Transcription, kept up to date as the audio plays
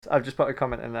I've just put a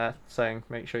comment in there saying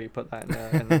make sure you put that in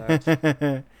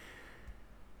the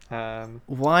notes.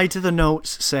 Why do the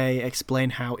notes say explain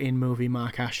how in movie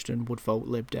Mark Ashton would vote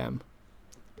Lib Dem?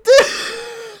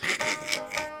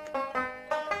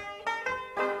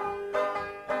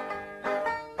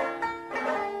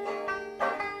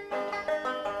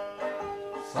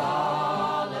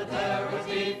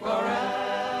 Solidarity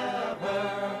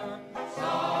forever.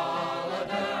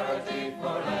 Solidarity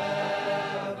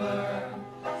forever.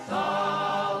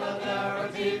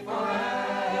 Solidarity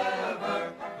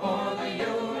forever. For the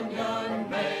union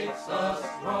makes us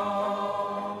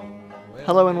strong.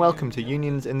 Hello and welcome to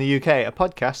Unions in the UK, a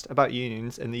podcast about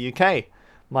unions in the UK.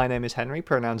 My name is Henry,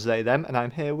 pronouns they, them, and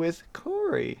I'm here with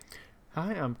Corey.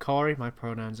 Hi, I'm Corey. My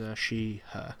pronouns are she,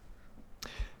 her.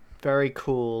 Very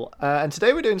cool. And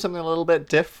today we're doing something a little bit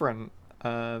different.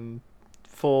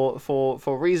 For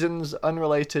reasons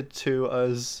unrelated to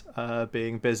us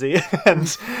being busy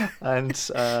and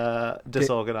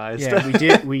disorganized.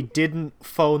 Yeah, we didn't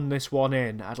phone this one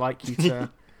in. I'd like you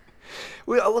to.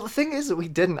 Well, the thing is that we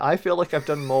didn't. I feel like I've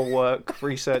done more work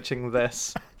researching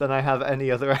this than I have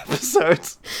any other episode.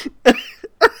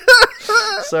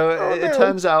 So it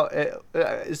turns out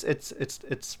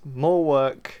it's more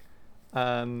work,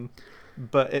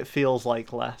 but it feels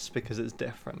like less because it's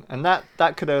different, and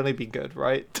that could only be good,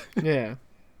 right? Yeah.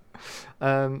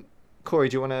 Corey,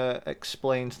 do you want to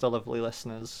explain to the lovely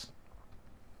listeners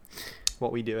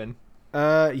what we doing?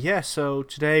 Yeah. So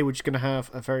today we're just gonna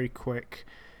have a very quick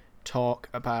talk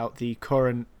about the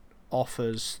current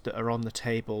offers that are on the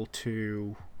table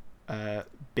to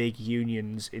big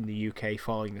unions in the UK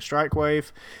following the strike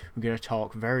wave. We're going to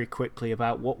talk very quickly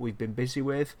about what we've been busy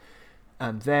with,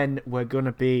 and then we're going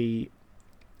to be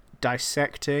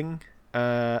dissecting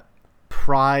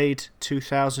Pride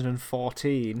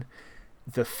 2014,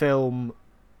 the film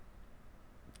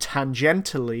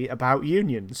tangentially about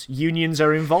unions. Unions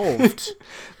are involved.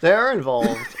 They're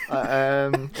involved.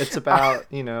 It's about,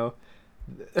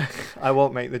 I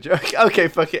won't make the joke. Okay,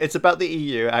 fuck it. It's about the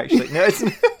EU, actually. No, it's.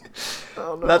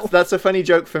 Oh, no. That's a funny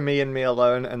joke for me and me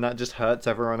alone, and that just hurts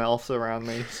everyone else around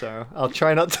me. So I'll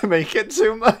try not to make it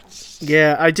too much.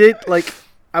 Yeah, I did.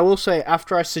 I will say,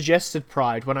 after I suggested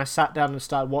Pride, when I sat down and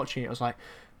started watching it, I was like,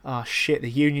 "Oh shit,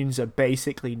 the unions are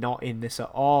basically not in this at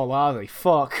all, are they?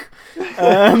 Fuck."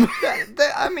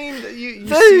 I mean, you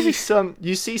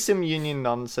see some union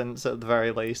nonsense at the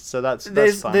very least, so that's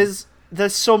fine.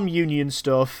 There's some union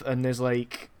stuff, and there's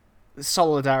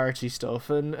solidarity stuff,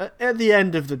 and at the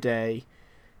end of the day,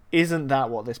 isn't that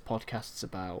what this podcast's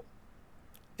about?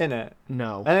 In it,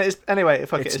 no. And it's anyway.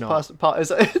 Fuck it's it. not.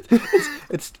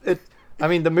 It's I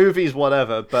mean, the movie's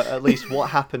whatever, but at least what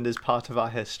happened is part of our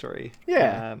history.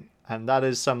 Yeah. And that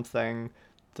is something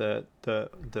that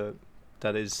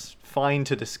is fine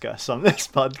to discuss on this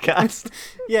podcast.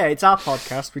 Yeah, it's our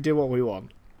podcast. We do what we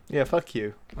want. Yeah, fuck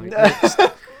you.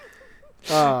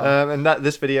 Oh. And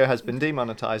this video has been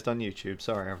demonetized on YouTube.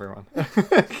 Sorry, everyone.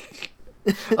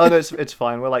 Oh no, it's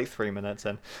fine. We're like 3 minutes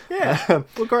in. Yeah,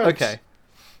 we're great. Okay.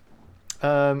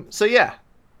 So yeah.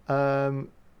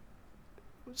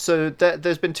 So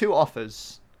there's been two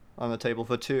offers on the table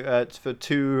for two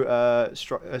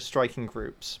striking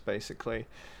groups, basically.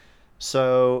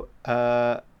 So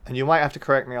and you might have to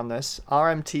correct me on this.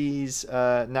 RMT's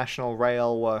National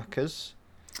Rail Workers.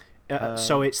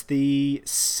 So it's the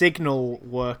signal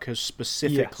workers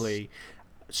specifically.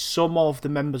 Yes. Some of the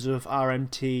members of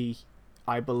RMT,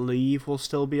 I believe, will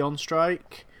still be on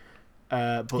strike,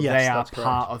 but yes, they are correct.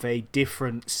 part of a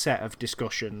different set of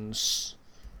discussions.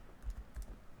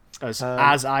 As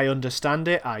I understand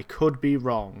it, I could be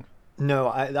wrong. No,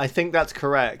 I think that's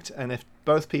correct, and if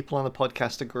both people on the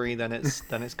podcast agree, then it's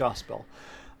gospel.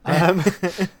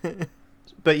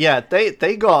 But yeah,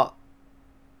 they got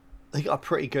a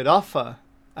pretty good offer,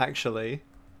 actually.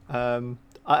 That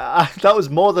was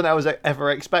more than I was ever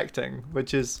expecting,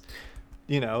 which is,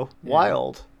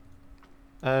 wild.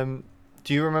 Do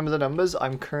you remember the numbers?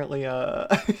 I'm currently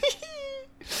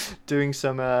doing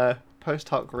some post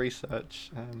hoc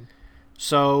research.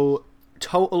 So,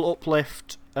 total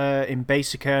uplift in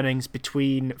basic earnings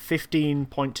between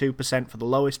 15.2% for the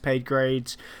lowest paid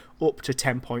grades, up to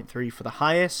 10.3% for the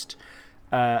highest.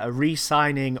 A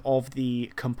re-signing of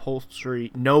the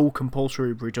no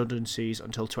compulsory redundancies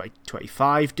until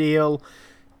 2025 deal,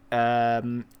 at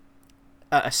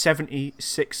a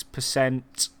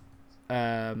 76%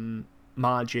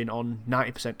 margin on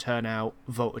 90% turnout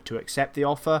voted to accept the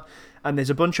offer, and there's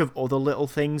a bunch of other little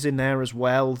things in there as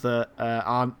well that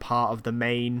aren't part of the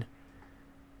main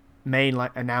main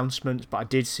like announcements, but I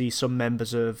did see some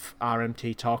members of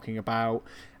RMT talking about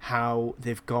how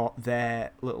they've got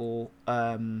their little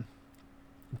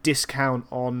discount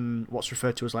on what's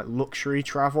referred to as like luxury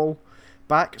travel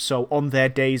back. So on their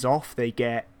days off, they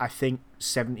get, I think,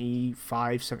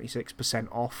 76%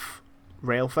 off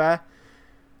rail fare.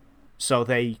 So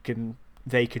they can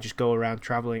just go around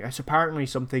travelling. It's apparently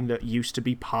something that used to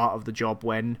be part of the job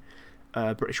when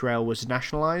British Rail was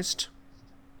nationalised.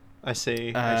 I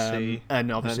see.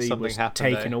 And obviously something was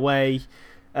happened, taken away.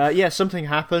 Yeah, something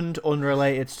happened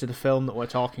unrelated to the film that we're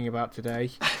talking about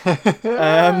today.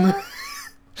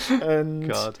 And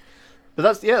God,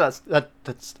 but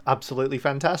that's absolutely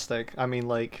fantastic. I mean,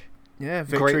 like, yeah,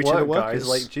 victory great to the work, workers. guys.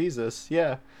 Like, Jesus,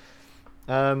 yeah.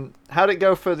 How'd it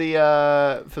go for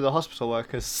the hospital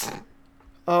workers?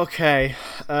 Okay,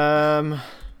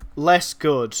 less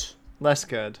good. Less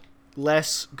good.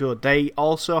 Less good. They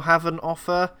also have an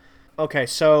offer. Okay,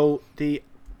 so the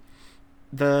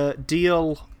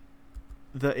deal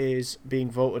that is being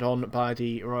voted on by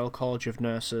the Royal College of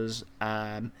Nurses,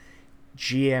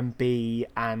 GMB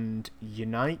and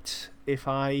Unite, if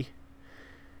I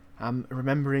am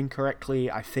remembering correctly.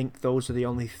 I think those are the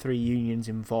only three unions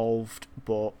involved,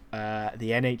 but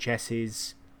the NHS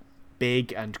is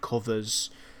big and covers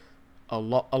a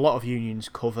lot of unions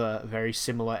cover very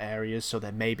similar areas, so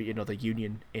there may be another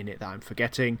union in it that I'm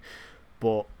forgetting,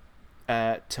 but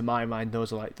to my mind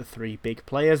those are like the three big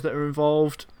players that are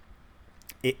involved.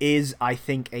 It is, I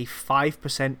think, a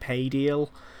 5% pay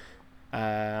deal,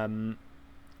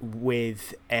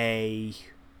 with a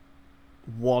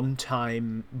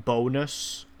one-time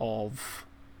bonus of,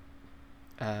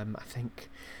 I think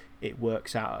it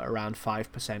works out at around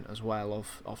 5% as well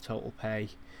of total pay.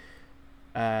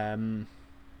 The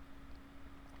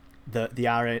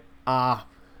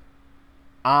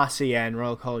RCN,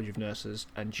 Royal College of Nurses,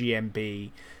 and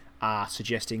GMB are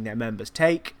suggesting their members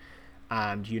take,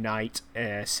 and Unite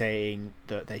saying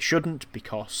that they shouldn't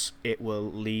because it will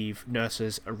leave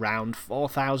nurses around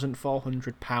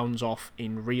 £4,400 off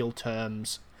in real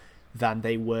terms than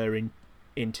they were in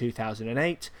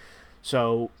 2008.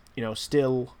 So,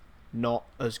 still not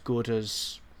as good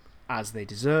as they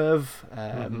deserve.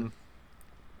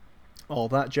 All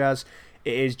that jazz.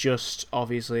 It is just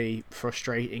obviously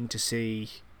frustrating to see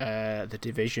the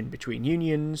division between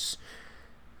unions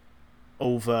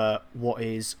over what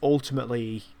is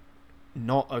ultimately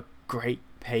not a great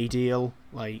pay deal.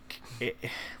 Like,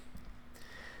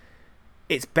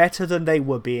 it's better than they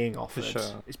were being offered. For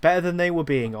sure. It's better than they were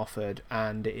being offered,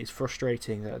 and it is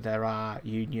frustrating that there are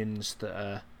unions that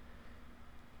are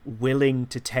willing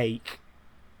to take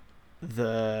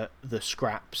the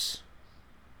scraps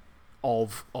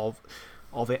of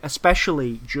it,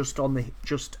 especially just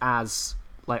as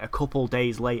like a couple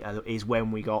days later is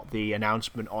when we got the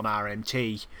announcement on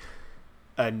RMT,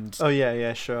 and Oh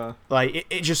yeah, sure. like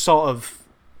it just sort of,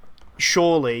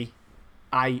 surely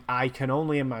I can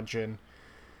only imagine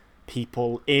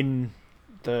people in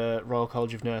the Royal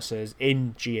College of Nurses,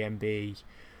 in GMB,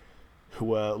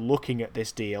 who are looking at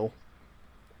this deal,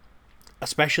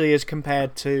 especially as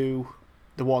compared to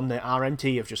the one that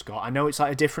RMT have just got. I know it's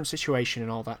like a different situation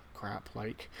and all that crap,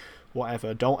 like,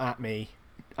 whatever, don't at me.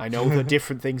 I know that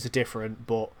different things are different,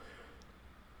 but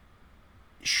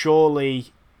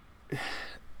surely,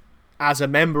 as a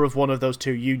member of one of those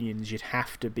two unions, you'd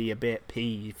have to be a bit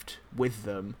peeved with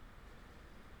them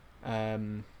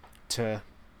to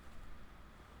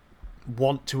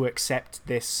want to accept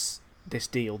this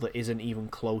deal that isn't even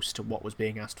close to what was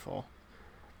being asked for.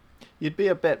 You'd be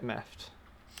a bit miffed.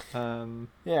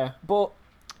 Yeah, but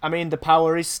I mean, the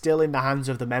power is still in the hands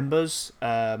of the members.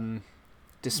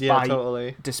 Despite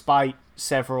totally. Despite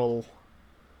several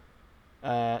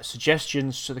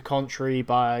suggestions to the contrary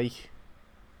by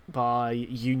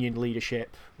union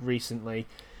leadership recently,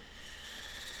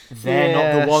 they're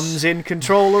not the ones in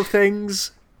control of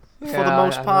things for the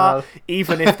most part.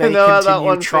 Even if they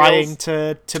continue trying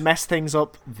to mess things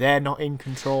up, they're not in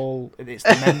control. It's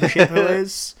the membership who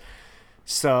is.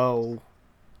 So,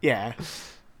 yeah.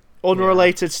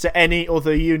 Unrelated to any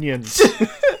other unions.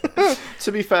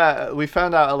 To be fair, we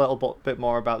found out a little bit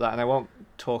more about that, and I won't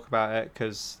talk about it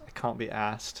because I can't be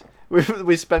asked.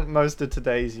 We spent most of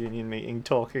today's union meeting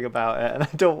talking about it, and I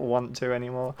don't want to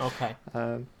anymore. Okay.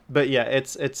 But yeah,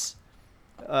 it's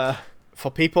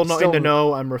for people not in the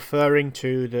know, I'm referring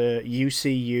to the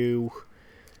UCU,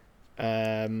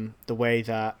 the way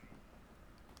that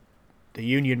the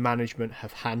union management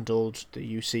have handled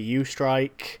the UCU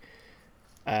strike,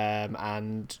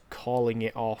 and calling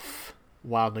it off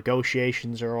while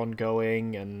negotiations are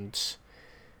ongoing, and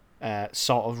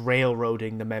sort of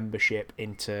railroading the membership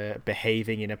into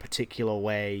behaving in a particular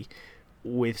way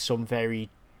with some very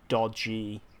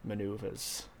dodgy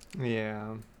maneuvers.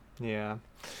 Yeah.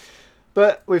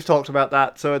 But we've talked about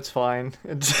that, so it's fine.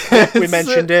 We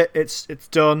mentioned it. It's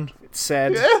done. It's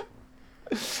said. Yeah.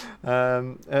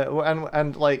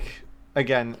 And like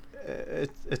again,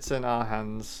 it's in our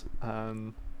hands.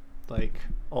 Like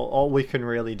all we can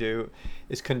really do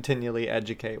is continually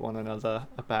educate one another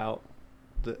about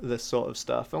this sort of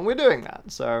stuff, and we're doing that.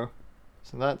 So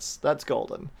that's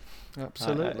golden.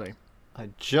 Absolutely. I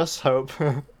just hope.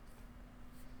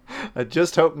 I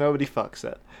just hope nobody fucks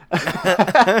it.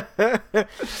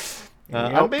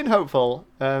 I'm being hopeful.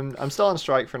 I'm still on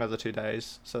strike for another 2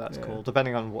 days, so that's cool.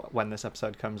 Depending on when this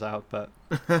episode comes out, but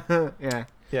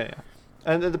yeah.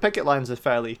 And the picket lines are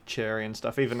fairly cheery and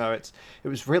stuff, even though it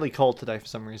was really cold today for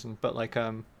some reason. But like,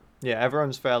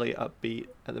 everyone's fairly upbeat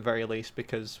at the very least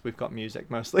because we've got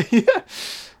music mostly,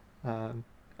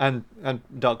 and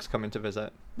dogs coming to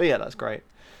visit. But yeah, that's great.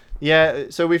 Yeah,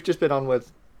 so we've just been on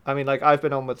with. I mean, like I've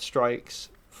been on with strikes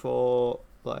for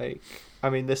like. I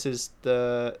mean, this is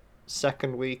the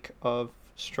second week of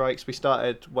strikes. We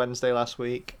started Wednesday last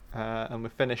week, and we're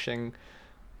finishing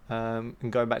and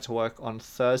going back to work on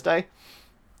Thursday.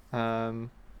 And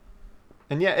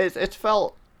yeah, it's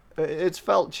felt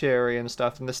cheery and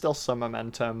stuff, and there's still some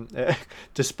momentum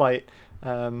despite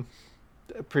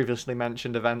previously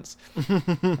mentioned events.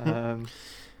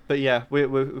 But yeah,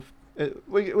 we're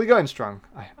going strong.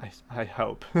 I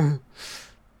hope.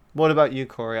 What about you,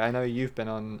 Corey? I know you've been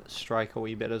on strike a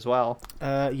wee bit as well.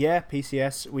 Yeah,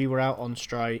 PCS. We were out on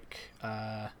strike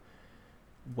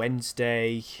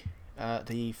Wednesday,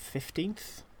 the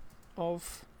 15th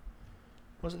of...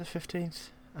 Was it the 15th?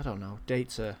 I don't know.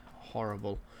 Dates are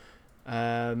horrible.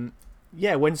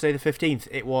 Yeah, Wednesday the 15th.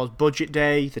 It was Budget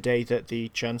Day, the day that the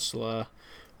Chancellor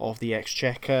of the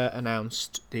Exchequer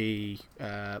announced the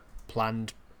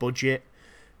planned budget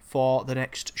for the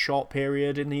next short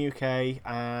period in the UK,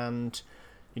 and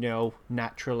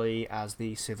naturally, as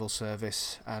the civil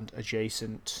service and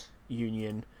adjacent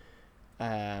union,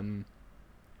 a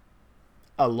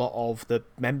lot of the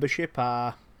membership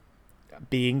are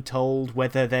being told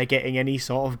whether they're getting any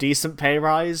sort of decent pay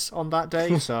rise on that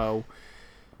day, so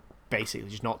basically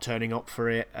just not turning up for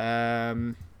it,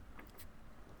 and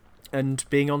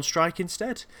being on strike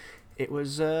instead. It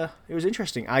was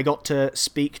interesting. I got to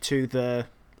speak to the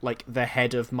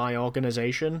head of my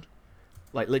organisation,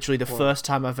 like literally the first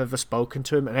time I've ever spoken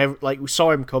to him, and we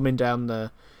saw him coming down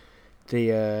the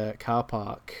car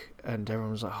park, and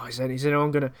everyone was like, "Oh, is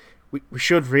anyone gonna? We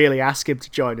should really ask him to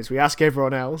join us. We ask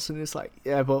everyone else," and it's like,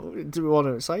 "Yeah, but do we want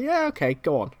to?" It's like, "Yeah, okay,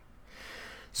 go on."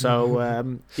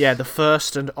 So the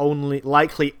first and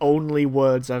likely only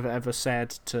words I've ever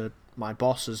said to my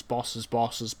boss's boss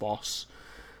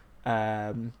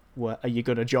were, "Are you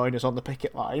gonna join us on the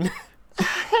picket line?"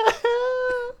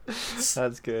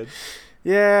 That's good.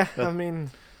 Yeah, I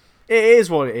mean, it is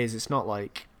what it is. It's not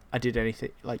like I did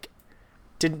anything,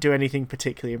 didn't do anything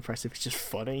particularly impressive. It's just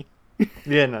funny.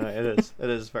 Yeah, no, it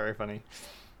is very funny.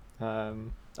 I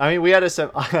mean, we had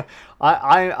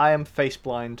I am face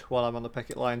blind while I'm on the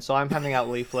picket line, so I'm handing out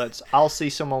leaflets. I'll see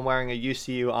someone wearing a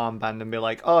UCU armband and be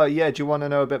like, "Oh yeah, do you want to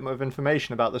know a bit more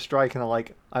information about the strike?" And they're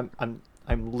like, I'm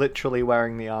literally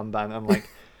wearing the armband. I'm like,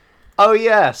 "Oh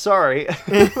yeah, sorry."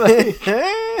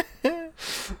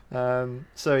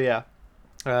 So yeah,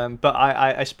 but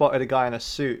I spotted a guy in a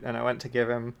suit, and I went to give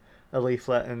him a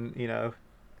leaflet and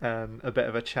a bit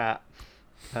of a chat,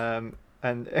 and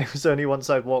it was only once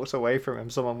I'd walked away from him,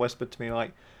 someone whispered to me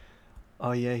like,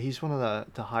 "Oh yeah, he's one of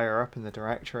the higher up in the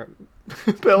directorate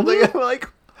building." I'm like,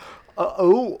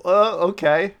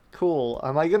 okay, cool.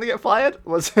 Am I gonna get fired?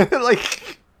 Was it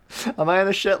like, am I on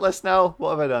a shit list now?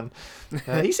 What have I done?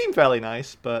 He seemed fairly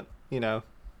nice, but yeah,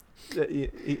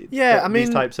 I mean, these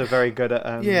types are very good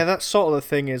at yeah, that's sort of the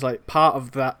thing, is like part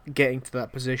of that getting to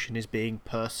that position is being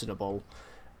personable,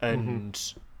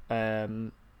 and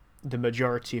the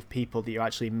majority of people that you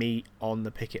actually meet on the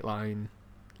picket line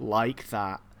like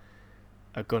that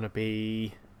are gonna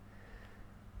be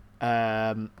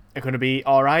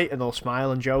all right, and they'll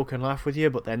smile and joke and laugh with you,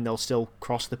 but then they'll still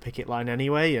cross the picket line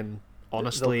anyway, and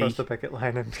honestly, they'll cross the picket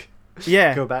line and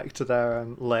go back to their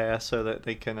lair so that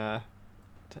they can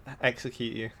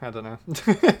execute you. I don't know.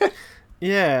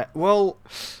 Yeah, well,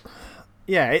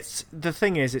 yeah, it's the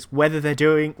thing is, it's whether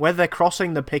they're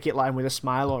crossing the picket line with a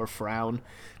smile or a frown,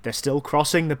 they're still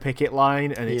crossing the picket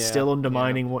line, and it's still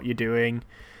undermining what you're doing.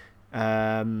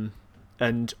 And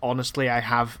honestly, I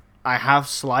have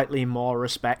slightly more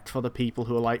respect for the people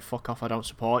who are like, "Fuck off, I don't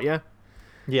support you."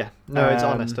 Yeah, no, it's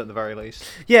Um, honest at the very least.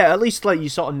 Yeah, at least like you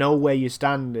sort of know where you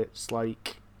stand. It's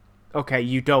like, okay,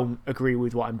 you don't agree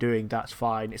with what I'm doing, that's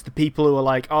fine. It's the people who are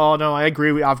like, oh no, I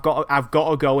agree with, I've got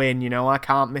to go in, I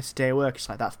can't miss a day of work. It's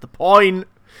like, that's the point.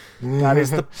 That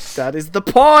is the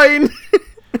point.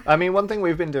 I mean, one thing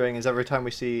we've been doing is every time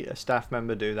we see a staff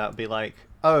member do that, be like,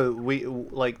 oh,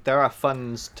 there are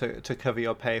funds to cover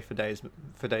your pay for days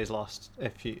lost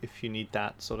if you need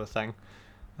that sort of thing.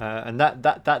 And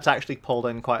that's actually pulled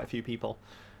in quite a few people.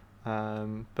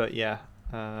 But yeah.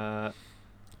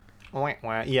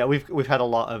 Yeah, we've had a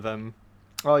lot of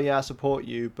oh yeah, I support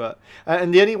you, but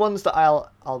and the only ones that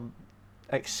I'll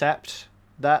accept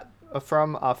that are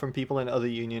from people in other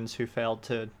unions who failed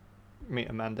to meet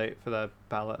a mandate for their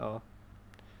ballot or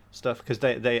stuff, because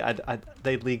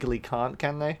they legally can't,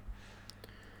 can they?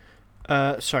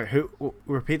 Sorry, who?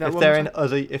 Repeat that.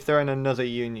 If they're in another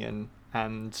union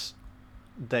and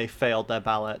they failed their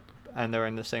ballot and they're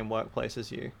in the same workplace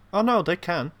as you. Oh no, they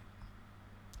can.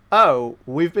 Oh,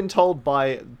 we've been told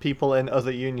by people in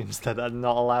other unions that they're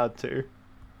not allowed to.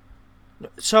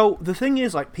 So the thing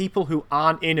is, like, people who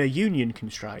aren't in a union can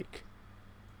strike.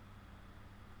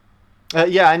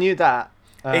 Yeah, I knew that.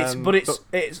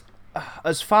 It's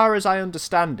as far as I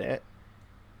understand it,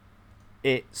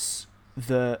 it's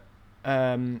that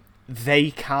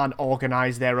they can't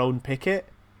organise their own picket.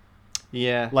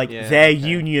 Yeah, like yeah, their okay.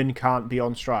 union can't be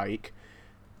on strike,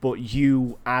 but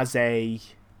you as a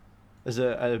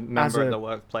member of the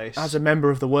workplace, as a member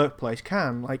of the workplace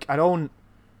can. Like, I'm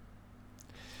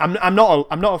not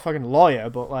a fucking lawyer,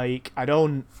 but like I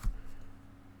don't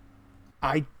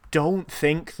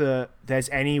think that there's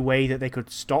any way that they could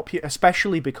stop you,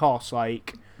 especially because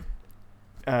like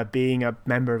being a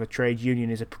member of a trade union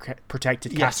is a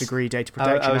protected category, Data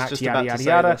Protection Act, yada yada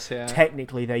yada. This, yeah.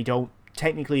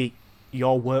 Technically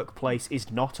your workplace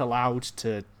is not allowed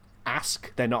to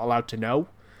ask. They're not allowed to know.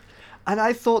 And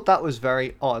I thought that was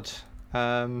very odd.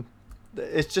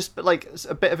 It's just like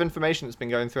a bit of information that's been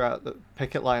going throughout the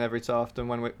picket line every so often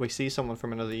when we see someone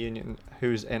from another union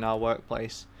who's in our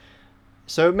workplace.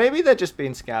 So maybe they're just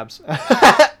being scabs.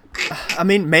 I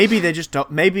mean, maybe they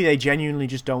genuinely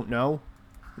just don't know.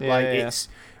 Yeah, It's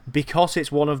because it's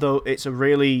one of those. It's a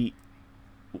really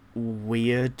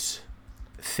weird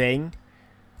thing.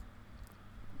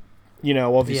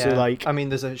 Obviously, like... I mean,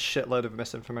 there's a shitload of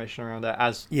misinformation around it,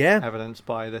 as Yeah. evidenced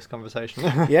by this conversation.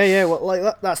 Yeah. Well,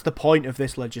 like that's the point of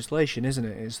this legislation, isn't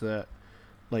it? Is that,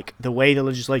 like, the way the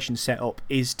legislation's set up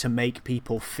is to make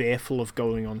people fearful of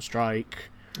going on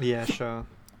strike. Yeah, sure.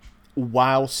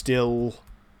 While still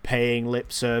paying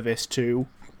lip service to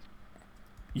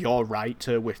your right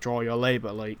to withdraw your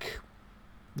labour, like...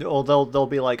 Or they'll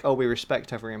be like, oh, we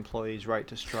respect every employee's right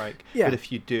to strike, Yeah. but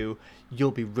if you do,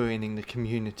 you'll be ruining the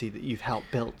community that you've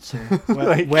helped build. So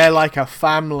We're like a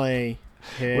family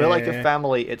here. we're like a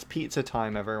family. It's pizza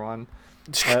time, everyone.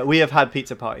 We have had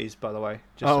pizza parties, by the way.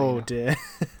 Just so you know. Dear.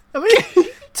 I mean,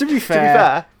 to be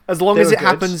fair, as long they as were it good.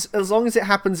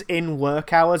 happens in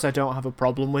work hours, I don't have a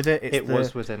problem with it. It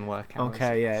was within work hours.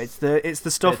 Okay, yeah, it's the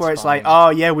stuff It's where it's fine. like, oh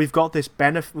yeah, we've got this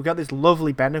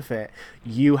lovely benefit.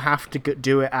 You have to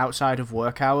do it outside of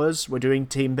work hours. We're doing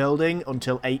team building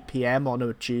until 8 p.m. on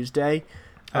a Tuesday.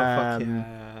 Oh, fuck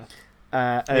yeah.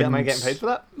 Am I getting paid for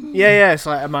that? Yeah. It's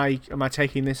like, am I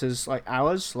taking this as like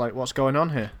hours? Like, what's going on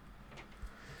here?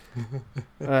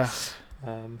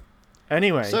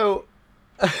 Anyway, So,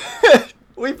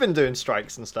 we've been doing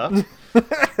strikes and stuff.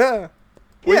 Yeah.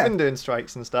 We've been doing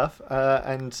strikes and stuff,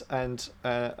 and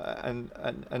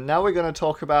now we're going to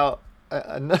talk about.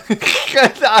 I'm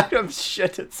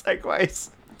shit at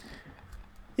segues.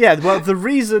 Yeah, well, the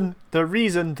reason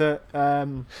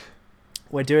that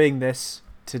we're doing this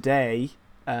today,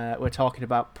 we're talking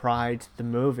about Pride the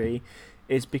movie,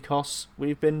 is because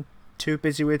we've been too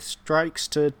busy with strikes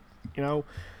to,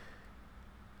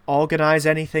 organise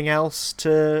anything else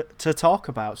to talk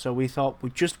about. So we thought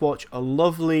we'd just watch a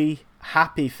lovely,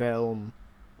 happy film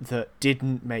that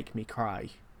didn't make me cry.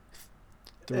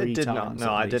 It did not. times No,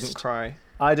 at I least. didn't cry.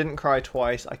 I didn't cry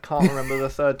twice. I can't remember the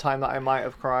third time that I might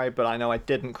have cried, but I know I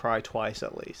didn't cry twice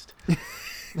at least.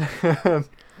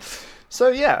 So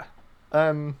yeah,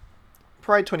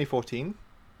 Pride 2014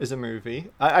 is a movie.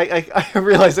 I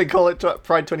realize I call it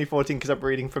Pride 2014 because I'm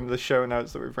reading from the show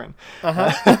notes that we've written.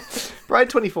 Pride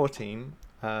 2014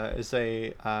 is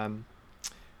a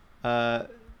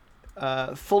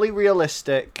fully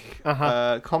realistic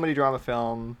comedy drama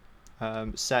film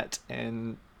set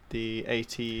in the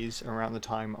 80s around the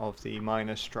time of the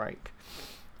miners' strike.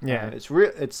 Yeah. It's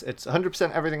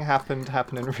 100% everything happened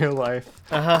in real life.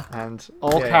 Uh-huh. And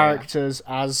All yeah, characters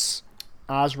as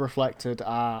as reflected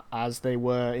are as they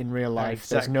were in real life.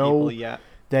 Exact people, yeah.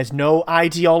 There's no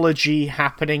ideology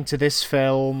happening to this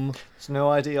film. There's no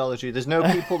ideology. There's no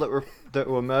people that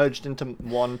were merged into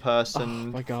one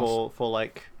person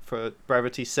for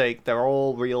brevity's sake. They're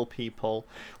all real people,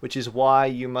 which is why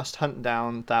you must hunt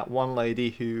down that one lady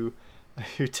who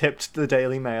tipped the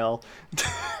Daily Mail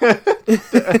and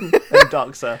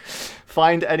dox her.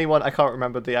 Find anyone, I can't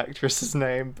remember the actress's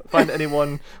name, but find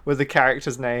anyone with the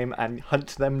character's name and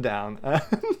hunt them down.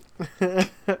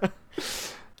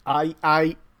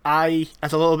 I,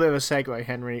 as a little bit of a segue,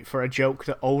 Henry, for a joke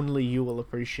that only you will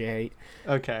appreciate.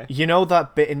 Okay. You know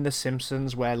that bit in The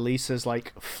Simpsons where Lisa's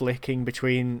like flicking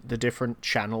between the different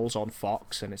channels on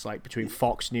Fox, and it's like between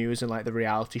Fox News and like the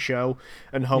reality show,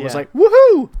 and Homer's like,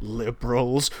 "Woohoo,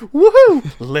 liberals!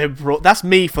 Woohoo, liberal!" That's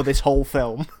me for this whole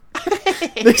film.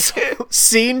 This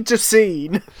scene to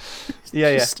scene.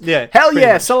 Yeah. Hell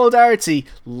yeah, much. solidarity,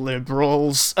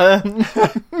 liberals.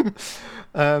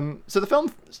 So the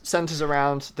film centers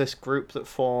around this group that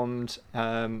formed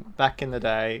back in the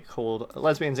day called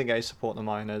Lesbians and Gays Support the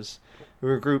Miners. We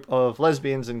were a group of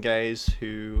lesbians and gays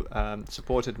who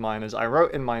supported miners. I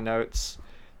wrote in my notes,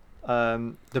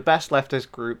 the best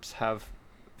leftist groups have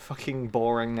fucking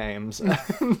boring names.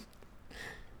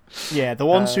 Yeah, the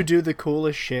ones who do the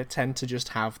coolest shit tend to just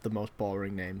have the most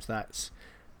boring names. That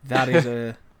is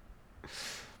a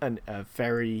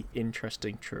very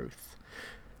interesting truth.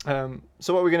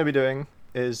 So what we're going to be doing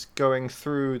is going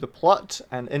through the plot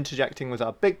and interjecting with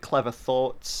our big clever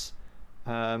thoughts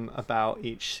about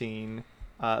each scene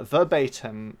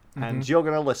verbatim, and you're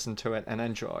going to listen to it and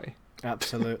enjoy.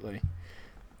 Absolutely.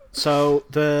 So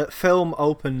the film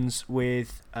opens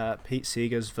with Pete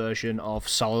Seeger's version of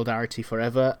Solidarity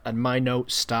Forever, and my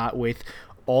notes start with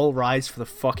 "All rise for the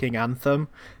fucking anthem."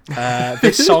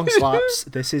 This song slaps.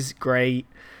 This is great.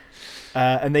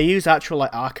 And they use actual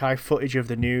like archive footage of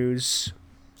the news.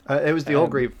 It was the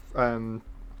Orgreave,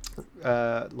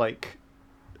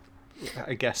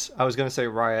 I guess I was going to say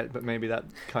riot, but maybe that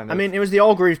kind of. I mean, it was the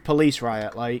Orgreave police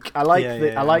riot. Like, I like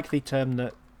Yeah. I like the term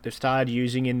that they've started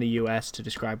using in the US to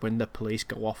describe when the police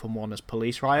go off on one as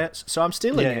police riots. So I'm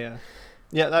stealing it.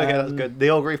 Yeah. That's good. The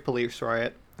Orgreave police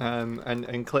riot,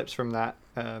 and clips from that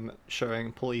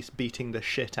showing police beating the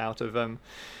shit out of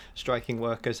striking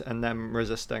workers and them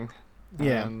resisting.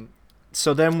 Yeah.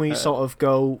 So then we sort of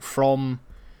go from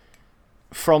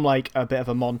like a bit of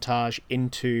a montage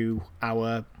into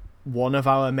one of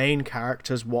our main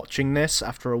characters watching this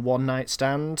after a one night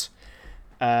stand,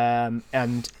 and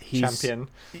he's champion.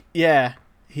 Yeah,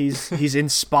 he's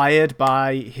inspired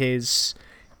by his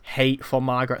hate for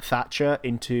Margaret Thatcher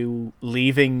into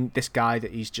leaving this guy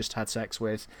that he's just had sex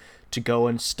with to go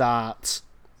and start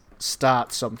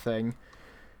something,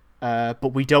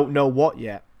 but we don't know what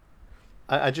yet.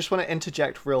 I just want to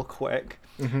interject real quick.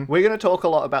 Mm-hmm. We're going to talk a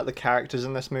lot about the characters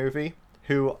in this movie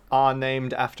who are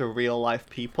named after real life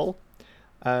people.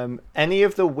 Any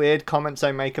of the weird comments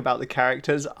I make about the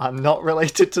characters are not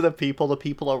related to the people. The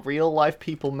people are real life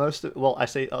people. I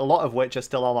say a lot of which are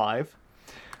still alive.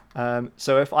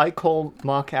 So if I call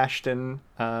Mark Ashton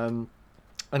an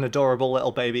adorable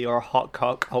little baby or a hot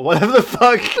cock or whatever the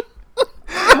fuck,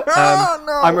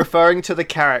 I'm referring to the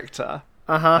character.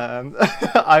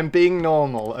 I'm being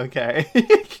normal, okay?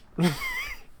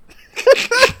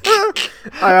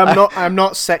 I'm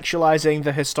not sexualizing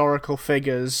the historical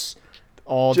figures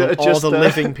or the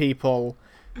living people.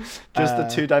 Just the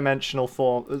two-dimensional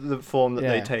form that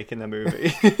they take in the movie.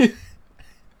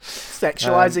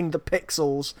 Sexualizing the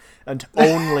pixels and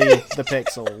only the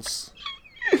pixels.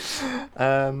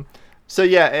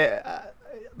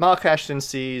 Mark Ashton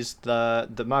sees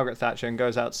the Margaret Thatcher and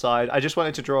goes outside. I just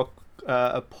wanted to draw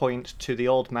a point to the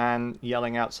old man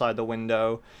yelling outside the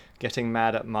window, getting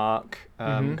mad at Mark,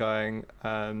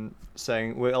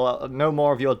 saying, "We'll no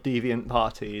more of your deviant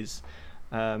parties."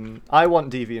 I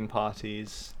want deviant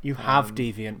parties. You have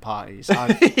deviant parties.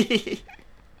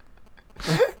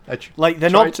 Like they're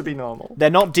not to be normal.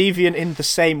 They're not deviant in the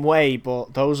same way,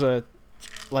 but those are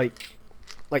like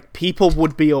people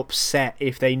would be upset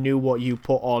if they knew what you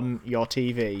put on your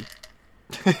TV.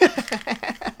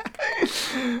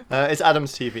 It's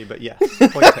Adam's TV, but yes,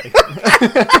 point taken.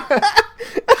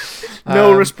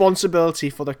 No responsibility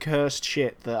for the cursed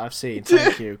shit that I've seen.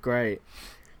 Thank you. Great.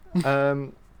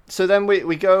 So then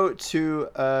we go to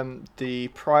the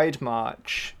Pride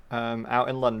March out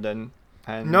in London.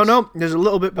 And No, there's a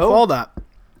little bit before that.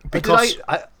 Because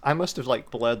I must have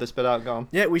blurred this bit out. Go on.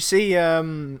 Yeah, we see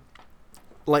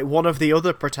one of the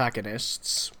other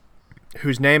protagonists,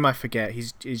 whose name I forget.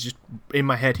 He's just in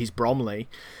my head. He's Bromley.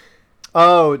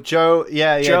 Oh, Joe.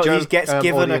 Yeah, Joe, Joe he gets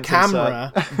given a audience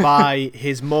camera insert. by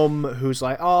his mum, who's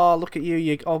like, "Oh, look at you!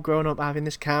 You're all grown up having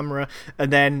this camera."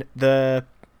 And then the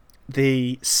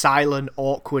silent,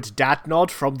 awkward dad nod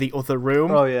from the other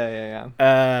room. Oh yeah.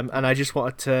 And I just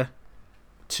wanted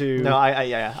to. No,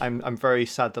 I'm very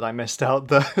sad that I missed out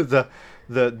the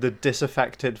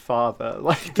disaffected father.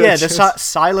 Like, Yeah, just...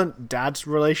 silent dad's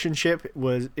relationship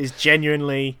is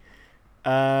genuinely,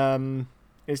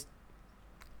 is.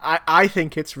 I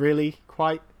think it's really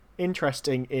quite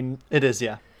interesting in It is,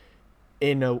 yeah.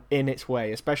 in its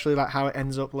way, especially like how it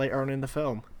ends up later on in the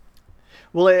film.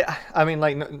 Well, I mean,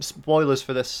 like, spoilers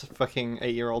for this fucking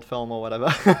 8-year-old film or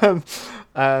whatever.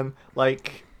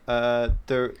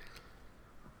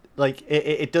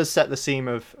 It does set the scene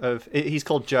of he's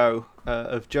called Joe,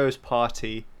 of Joe's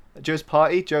party,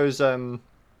 Joe's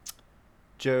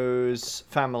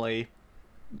family.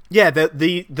 Yeah,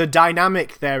 the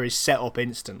dynamic there is set up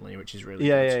instantly, which is really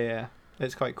good. Yeah.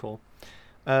 It's quite cool.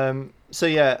 And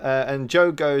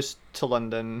Joe goes to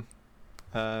London,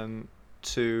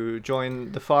 to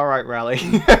join the far right rally.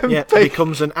 Yeah,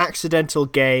 becomes an accidental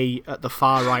gay at the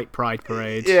far right Pride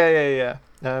Parade. Yeah.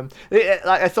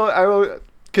 I thought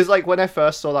because like when I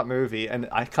first saw that movie, and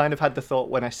I kind of had the thought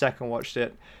when I second watched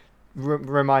it,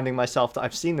 reminding myself that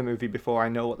I've seen the movie before, I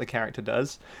know what the character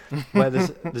does. Where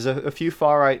there's a few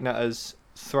far right nutters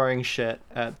throwing shit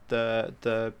at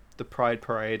the Pride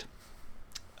Parade.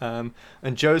 And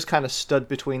Joe's kind of stood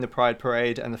between the Pride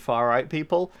Parade and the far right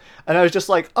people, and I was just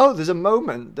like, oh, there's a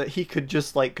moment that he could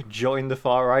just like join the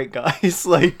far right guys.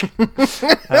 Like,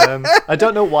 I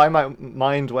don't know why my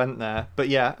mind went there, but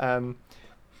yeah,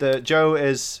 the Joe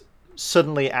is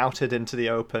suddenly outed into the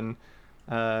open,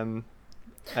 and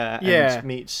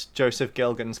meets Joseph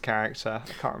Gilgan's character.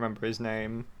 I can't remember his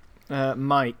name.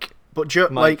 Mike. But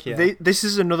Mike, yeah. this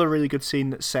is another really good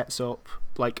scene that sets up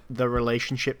like the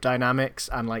relationship dynamics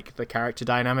and like the character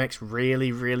dynamics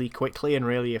really, really quickly and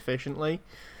really efficiently.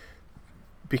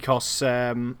 Because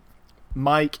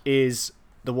Mike is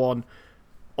the one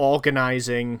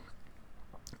organizing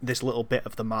this little bit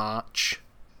of the march.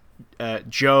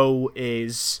 Joe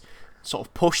is sort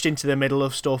of pushed into the middle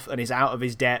of stuff and is out of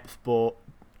his depth, but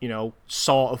you know,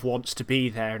 sort of wants to be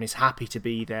there and is happy to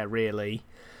be there. Really.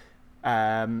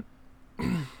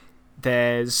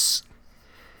 There's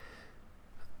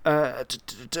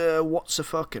what's her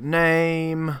fucking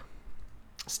name?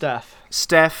 Steph,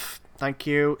 thank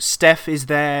you. Steph is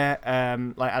there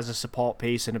like as a support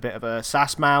piece and a bit of a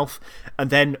sass mouth, and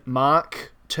then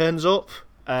Mark turns up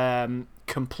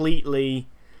completely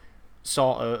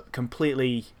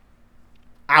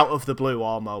out of the blue,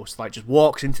 almost like just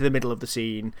walks into the middle of the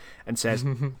scene and says,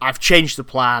 I've changed the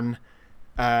plan,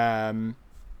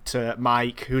 to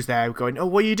Mike, who's there going, oh,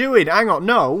 what are you doing? Hang on,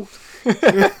 no.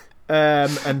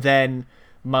 And then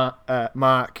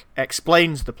Mark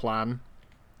explains the plan,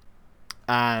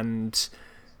 and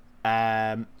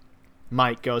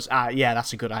Mike goes, yeah,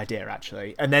 that's a good idea,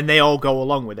 actually. And then they all go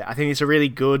along with it. I think it's a really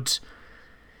good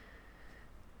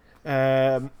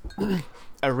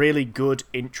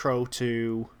intro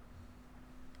to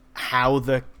how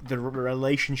the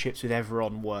relationships with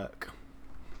everyone work.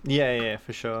 Yeah,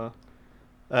 for sure.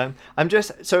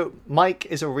 Mike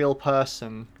is a real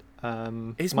person.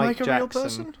 Is Mike Mike a Jackson, real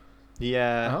person?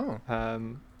 Yeah. Oh.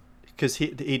 Because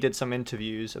he did some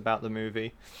interviews about the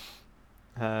movie.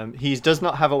 He does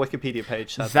not have a Wikipedia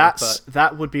page. Sadly,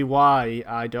 that would be why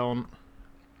I don't.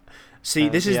 See,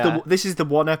 this is the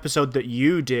one episode that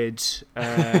you did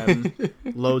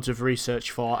loads of research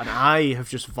for, and I have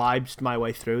just vibed my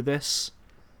way through this.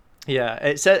 Yeah,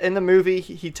 it said in the movie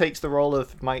he takes the role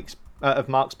of Mark's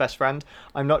best friend.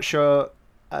 I'm not sure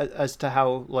as to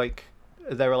how like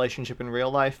their relationship in real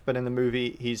life, but in the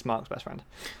movie he's Mark's best friend.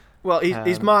 Well,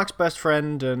 he's Mark's best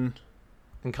friend, and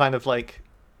kind of like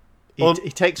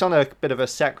he takes on a bit of a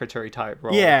secretary type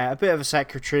role. Yeah, a bit of a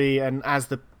secretary, and as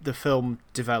the film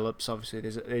develops, obviously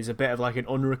there's a bit of like an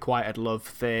unrequited love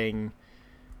thing,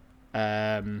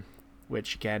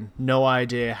 which again, no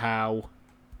idea how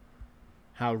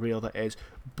real that is,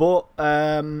 but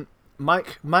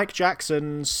Mike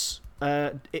Jackson is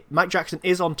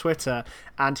on Twitter,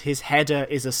 and his header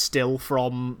is a still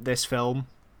from this film,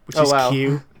 which is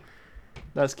cute.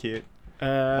 That's cute.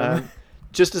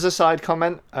 Just as a side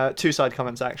comment, 2 side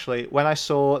comments actually. When I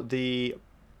saw the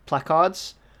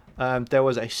placards, there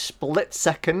was a split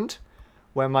second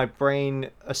where my brain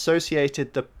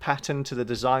associated the pattern to the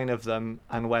design of them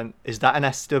and went, "Is that an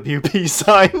SWP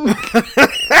sign?"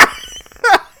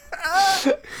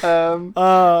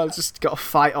 Just got a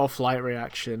fight or flight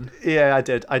reaction. Yeah,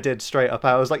 I did straight up.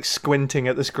 I was like squinting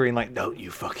at the screen, like, "Don't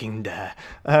you fucking dare!"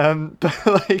 But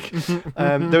like,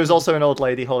 there was also an old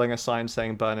lady holding a sign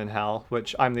saying "Burn in Hell,"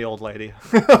 which I'm the old lady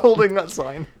holding that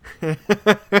sign.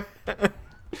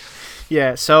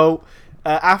 Yeah. So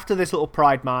after this little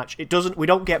pride march, we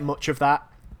don't get much of that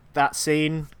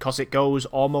scene because it goes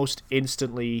almost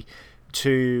instantly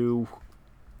to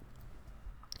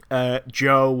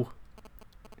Joe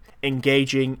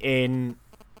engaging in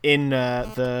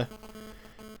the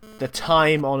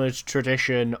time-honored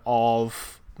tradition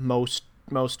of most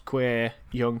queer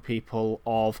young people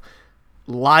of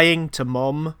lying to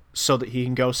mum so that he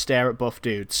can go stare at buff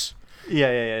dudes.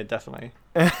 Yeah, definitely.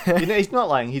 He's not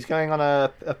lying. He's going on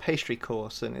a pastry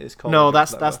course in his college. No,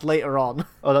 that's later on.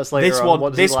 Oh, that's later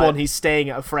on. This one, he's staying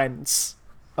at a friend's.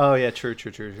 Oh yeah, true.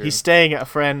 He's staying at a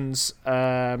friend's,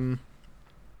 and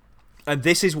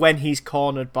this is when he's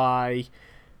cornered by.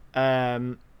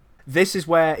 This is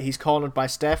where he's cornered by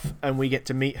Steph, and we get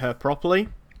to meet her properly.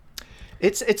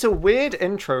 It's a weird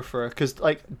intro for her because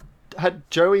like, had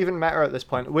Joe even met her at this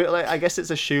point? I guess it's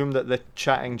assumed that they're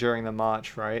chatting during the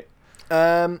march, right?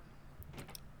 I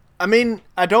mean,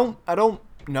 I don't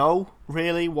know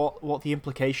really what the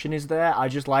implication is there. I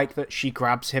just like that she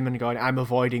grabs him and going, "I'm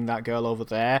avoiding that girl over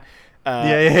there."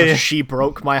 Yeah. She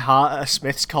broke my heart at a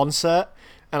Smiths concert,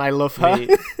 and I love her.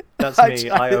 That's me.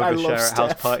 I love overshare at house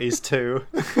Steph. parties too.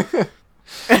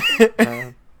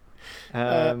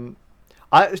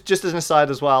 I just as an aside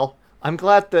as well, I'm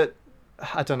glad that,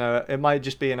 I don't know, it might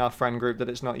just be in our friend group that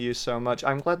it's not used so much.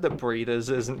 I'm glad that Breeders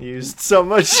isn't used so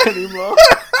much anymore.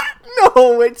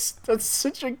 No, that's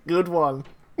such a good one.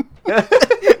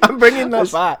 I'm bringing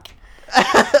that back.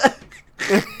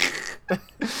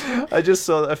 I just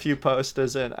saw a few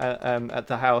posters at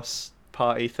the house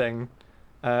party thing,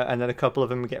 and then a couple of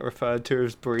them get referred to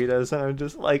as Breeders, and I'm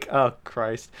just like, oh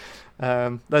Christ.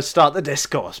 Let's start the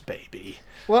discourse, baby.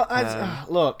 Well,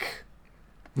 look,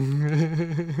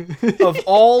 of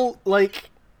all, like,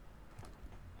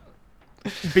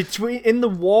 in the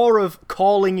war of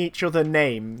calling each other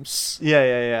names.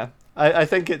 Yeah. I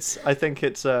think it's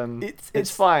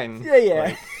it's fine. Yeah.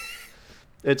 Like,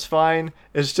 it's fine.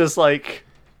 It's just like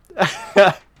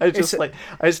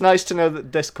it's nice to know that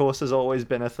discourse has always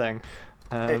been a thing.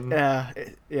 Yeah.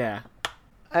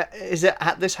 Is it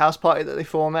at this house party that they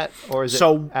form it, or is it?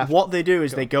 So after? what they do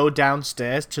is they go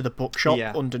downstairs to the bookshop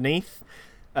underneath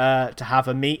to have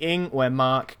a meeting where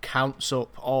Mark counts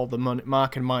up all the money.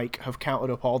 Mark and Mike have counted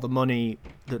up all the money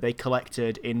that they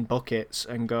collected in buckets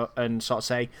and go and sort of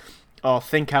say, "Oh,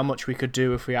 think how much we could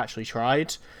do if we actually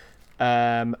tried."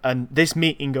 And this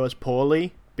meeting goes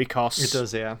poorly because it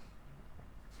does, yeah.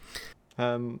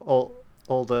 All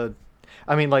the,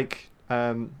 I mean, like.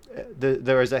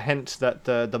 There is a hint that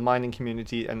the mining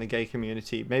community and the gay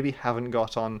community maybe haven't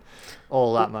got on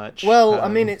all that much. Well, I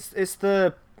mean, it's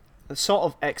the sort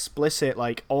of explicit,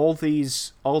 like all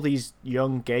these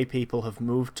young gay people have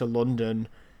moved to London,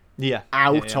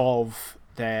 out of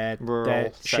their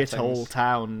shithole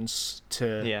towns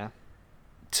to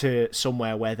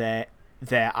somewhere where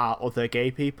there are other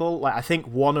gay people. Like I think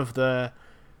one of the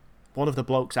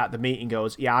blokes at the meeting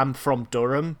goes, "Yeah, I'm from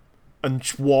Durham," and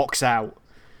just walks out.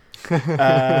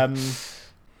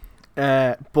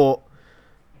 But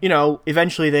you know,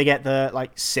 eventually they get the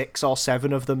like 6 or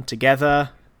 7 of them together,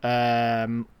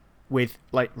 with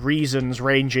like reasons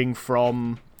ranging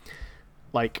from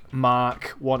like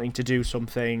Mark wanting to do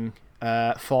something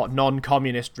for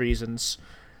non-communist reasons.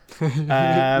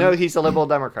 No, he's a liberal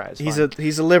Democrat. He's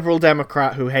a liberal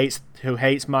Democrat who hates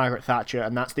Margaret Thatcher,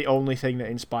 and that's the only thing that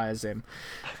inspires him.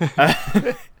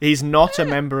 He's not a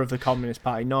member of the Communist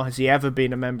Party, nor has he ever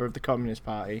been a member of the Communist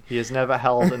Party. He has never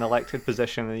held an elected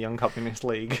position in the Young Communist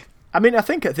League. I mean, I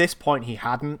think at this point he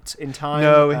hadn't in time.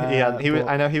 No, he hadn't.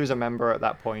 I know he was a member at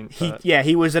that point.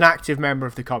 He was an active member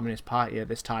of the Communist Party at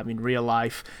this time in real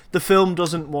life. The film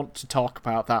doesn't want to talk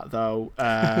about that, though,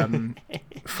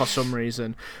 for some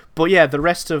reason. But yeah, the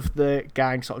rest of the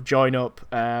gang sort of join up.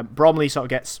 Bromley sort of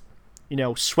gets,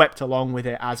 swept along with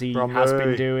it as he has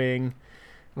been doing.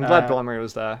 I'm glad Bromley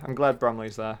was there. I'm glad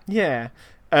Bromley's there. Yeah,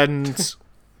 and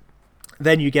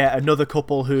then you get another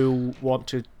couple who want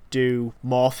to do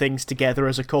more things together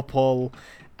as a couple,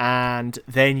 and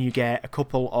then you get a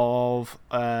couple of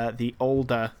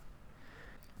older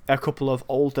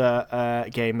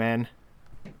gay men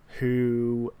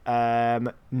who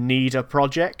need a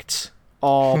project,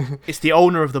 or it's the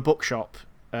owner of the bookshop.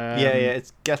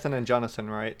 It's Gethin and Jonathan,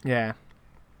 right? Yeah,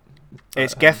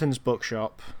 it's Gethin's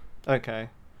bookshop. Okay.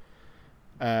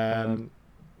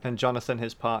 And Jonathan,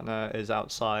 his partner, is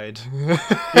outside.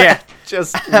 Yeah.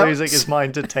 Just losing his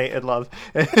mind to tainted love.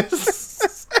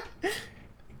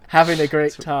 Having a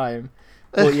great time.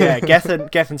 Well, yeah,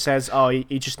 Gethin says,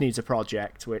 he just needs a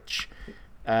project, which,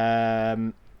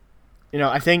 I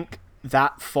think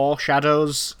that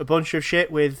foreshadows a bunch of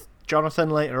shit with Jonathan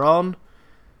later on.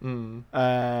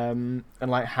 And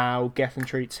like how Gethin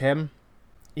treats him.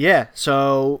 Yeah,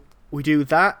 so we do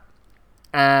that,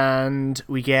 and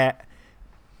we get,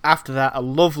 after that, a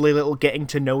lovely little getting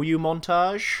to know you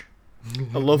montage.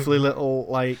 A lovely little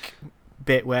like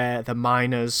bit where the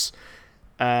miners,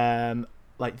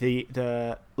 like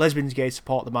the lesbians, gay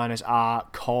support, the miners are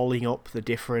calling up the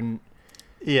different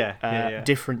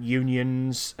different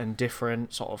unions and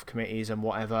different sort of committees and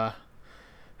whatever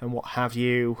and what have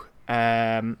you,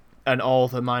 and all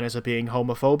the miners are being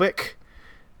homophobic.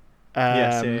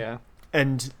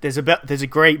 And there's a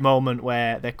great moment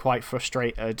where they're quite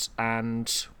frustrated,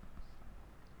 and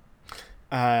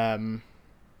I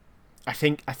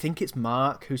think it's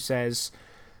Mark who says,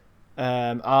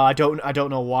 I don't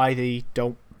know why they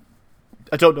don't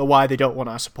want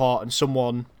our support, and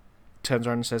someone turns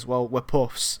around and says, well, we're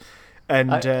puffs.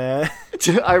 And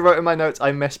I wrote in my notes,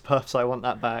 I miss puffs, I want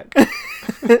that back.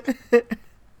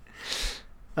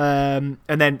 And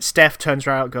then Steph turns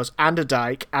around and goes, and a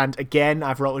dyke, and again,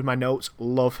 I've wrote in my notes,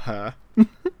 love her.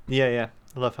 Yeah,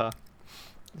 love her.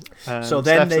 So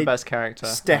then Steph's the best character.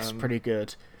 Steph's pretty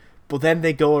good. But then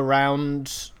they go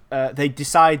around, they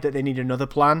decide that they need another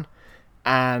plan,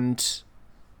 and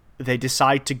they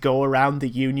decide to go around the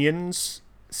unions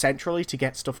centrally to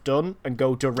get stuff done and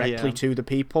go directly to the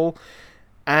people.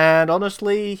 And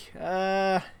honestly,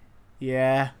 yeah,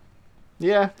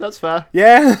 that's fair.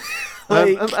 Yeah.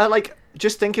 Like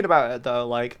just thinking about it though,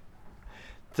 like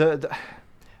the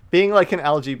being like an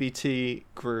LGBT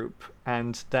group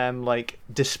and them, like,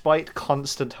 despite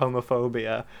constant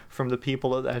homophobia from the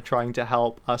people that they're trying to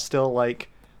help, are still like,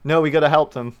 no, we gotta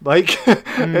help them. Like,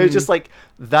 it's just like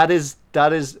that is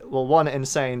well, one,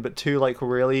 insane, but two, like,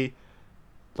 really,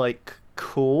 like,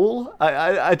 cool.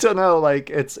 I don't know, like,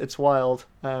 it's wild.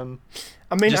 I mean,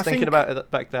 just thinking about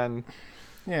it back then.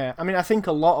 Yeah, I mean, I think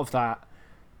a lot of that,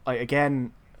 like,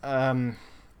 again,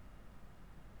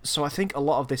 so I think a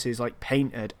lot of this is, like,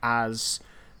 painted as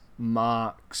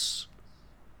Mark's,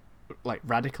 like,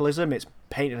 radicalism. It's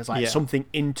painted as, like, something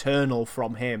internal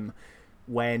from him,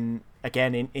 when,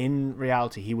 again, in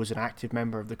reality, he was an active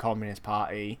member of the Communist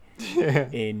Party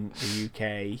in the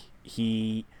UK.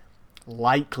 He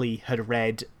likely had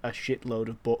read a shitload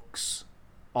of books,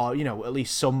 or, you know, at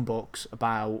least some books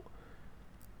about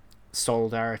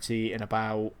solidarity and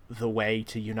about the way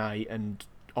to unite and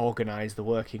organise the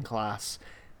working class,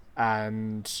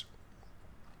 and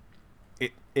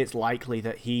it's likely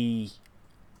that he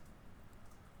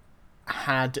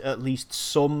had at least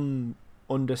some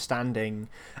understanding,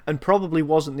 and probably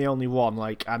wasn't the only one.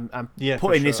 Like, I'm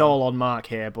putting this all on Mark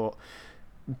here, but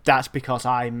that's because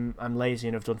I'm lazy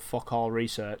and have done fuck all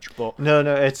research. But no,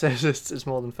 it's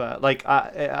more than fair. Like,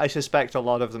 I suspect a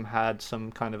lot of them had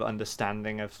some kind of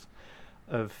understanding of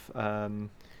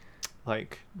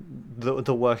like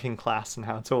the working class and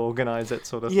how to organize it,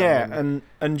 sort of thing. Yeah,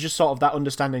 and just sort of that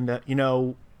understanding that, you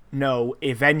know, no,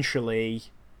 eventually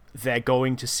they're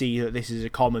going to see that this is a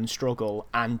common struggle,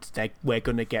 and we're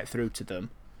going to get through to them.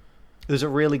 There's a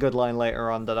really good line later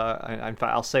on that in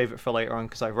fact, I'll save it for later on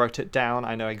because I wrote it down.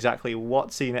 I know exactly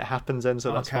what scene it happens in,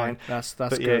 so that's fine. That's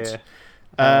but good.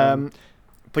 Yeah.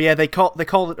 But yeah, they call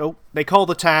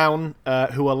the town,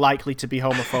 who are likely to be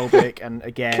homophobic, and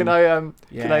again, can I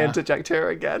interject here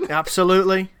again?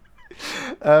 Absolutely.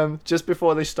 Just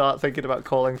before they start thinking about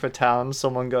calling for town,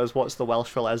 someone goes, "What's the Welsh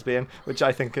for lesbian?" Which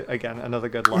I think, again, another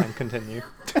good line. Continue.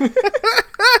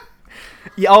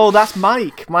 Yeah, that's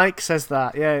Mike. Mike says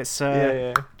that. Yeah, it's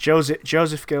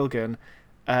Joseph Gilgan,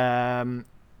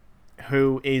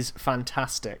 who is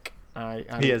fantastic. I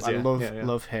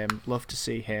love him. Love to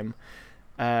see him.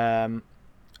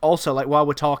 Also, like, while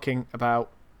we're talking about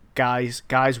guys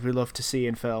we love to see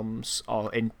in films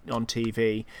or on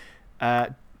TV,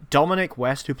 Dominic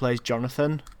West, who plays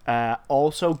Jonathan,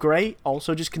 also great.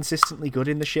 Also just consistently good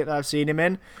in the shit that I've seen him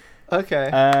in.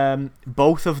 Okay.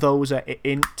 Both of those are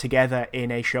together in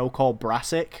a show called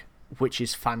Brassic, which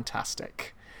is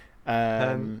fantastic.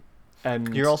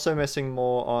 And you're also missing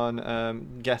more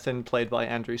on Gethin, played by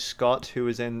Andrew Scott, who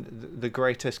is in the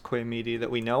greatest queer media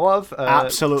that we know of.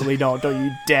 Absolutely not! Don't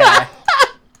you dare!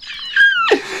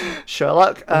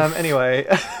 Sherlock. Anyway.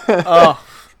 Oh.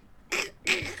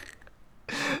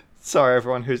 Sorry,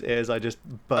 everyone whose ears I just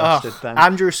bursted then.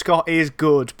 Andrew Scott is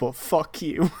good, but fuck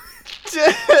you.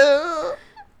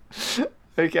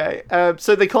 Okay.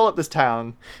 So they call up this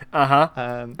town.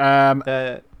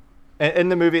 Uh-huh. In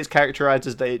the movie, it's characterized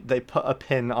as they put a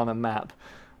pin on a map.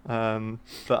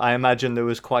 But I imagine there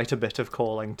was quite a bit of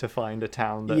calling to find a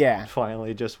town that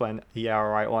finally just went, yeah, all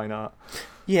right, why not?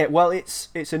 Yeah, well, it's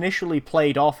initially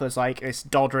played off as like this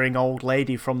doddering old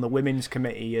lady from the women's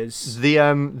committee as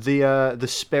the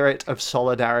spirit of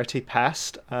solidarity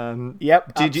past.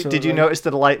 Yep. Did you notice the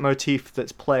leitmotif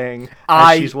that's playing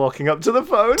as she's walking up to the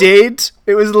phone? Did.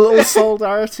 It was a little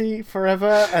Solidarity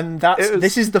Forever, and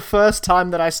this is the first time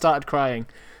that I started crying.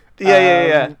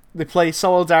 Yeah. They play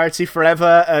Solidarity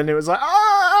Forever, and it was like,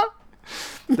 ah!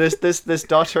 This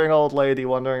doddering old lady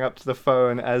wandering up to the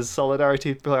phone as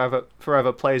Solidarity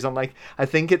Forever plays on, like, I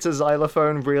think it's a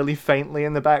xylophone really faintly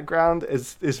in the background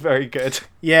is very good.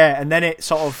 Yeah, and then it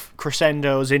sort of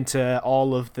crescendos into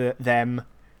all of them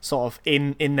sort of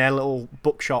in their little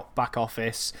bookshop back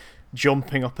office,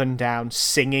 jumping up and down,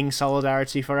 singing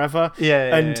Solidarity Forever.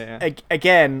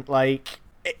 Again, like,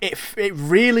 it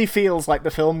really feels like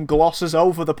the film glosses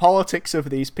over the politics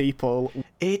of these people.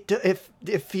 It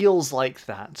feels like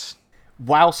that.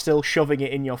 While still shoving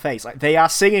it in your face. Like, they are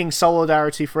singing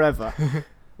Solidarity Forever.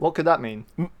 What could that mean?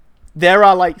 There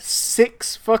are like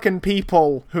 6 fucking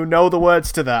people who know the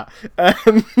words to that.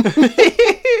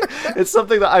 It's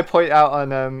something that I point out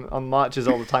on marches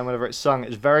all the time whenever it's sung.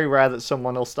 It's very rare that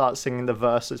someone will start singing the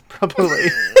verses properly.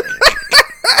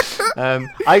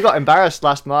 I got embarrassed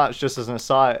last March, just as an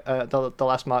aside, the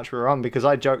last March we were on, because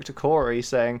I joked to Corey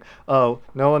saying, oh,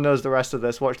 no one knows the rest of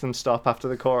this, watch them stop after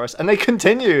the chorus. And they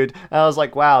continued. And I was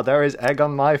like, wow, there is egg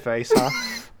on my face, huh?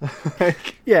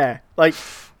 Yeah,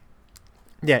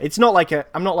 it's not like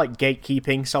I'm not like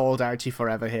gatekeeping Solidarity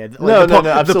Forever here. Like, no,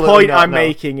 absolutely the point not, I'm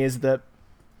making is that,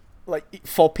 like,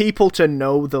 for people to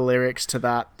know the lyrics to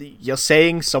that, you're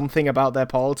saying something about their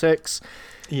politics.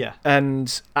 Yeah.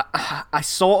 And I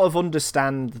sort of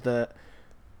understand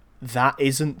that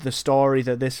isn't the story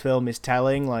that this film is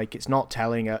telling. Like, it's not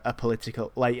telling a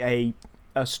political, like, a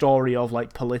story of,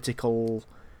 like, political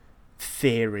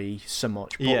theory so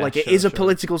much. But, it is a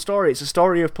political story. It's a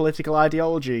story of political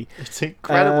ideology. It's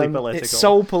incredibly political. It's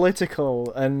so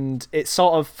political, and it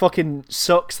sort of fucking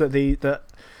sucks that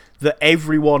that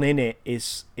everyone in it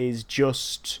is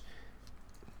just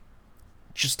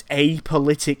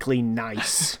apolitically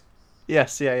nice.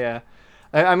 Yes, yeah.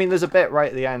 I mean, there's a bit right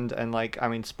at the end, and, like, I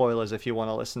mean, spoilers if you want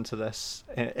to listen to this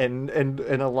in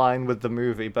a line with the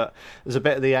movie, but there's a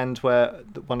bit at the end where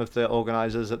one of the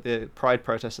organisers at the Pride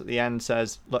protest at the end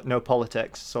says, look, no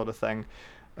politics, sort of thing.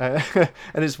 And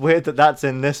it's weird that that's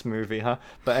in this movie, huh?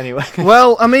 But anyway.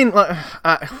 Well, I mean,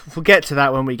 we'll get to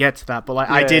that when we get to that, but, like,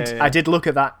 I did look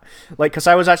at that, like, because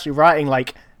I was actually writing,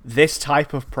 like, this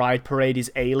type of pride parade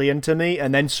is alien to me,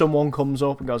 and then someone comes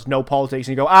up and goes, no politics,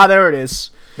 and you go, there it is.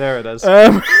 There it is.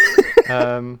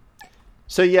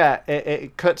 So yeah,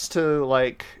 it cuts to,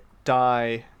 like,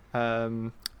 Di,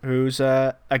 who's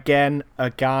again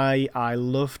a guy I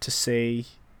love to see,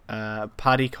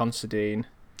 Paddy Considine.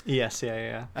 Yes,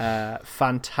 yeah.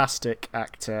 Fantastic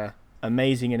actor,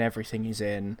 amazing in everything he's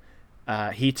in.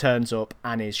 He turns up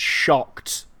and is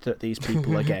shocked that these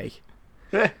people are gay.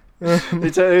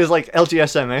 It was like,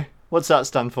 LGSMA. What's that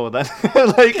stand for then?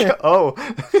 Like, oh.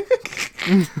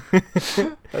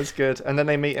 That's good. And then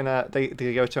they meet in they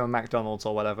go to a McDonald's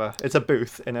or whatever. It's a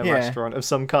booth in a restaurant of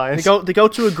some kind. They go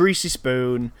to a Greasy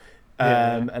Spoon,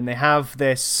 and they have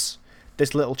this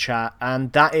little chat,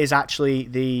 and that is actually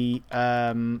the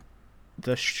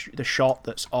shot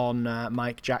that's on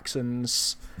Mike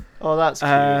Jackson's. Oh, that's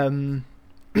cute.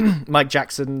 Mike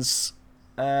Jackson's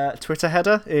Twitter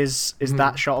header is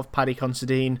that shot of Paddy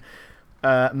Considine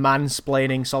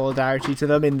mansplaining solidarity to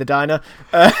them in the diner.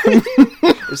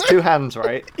 It's 2 hands,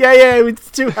 right? Yeah,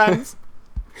 with 2 hands.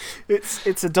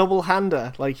 It's a double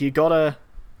hander. Like, you gotta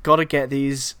get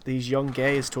these young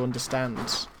gays to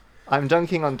understand. I'm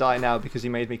dunking on Di now because he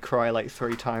made me cry like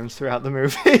 3 times throughout the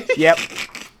movie. Yep.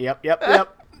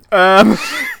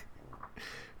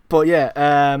 But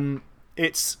yeah,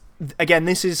 it's, again,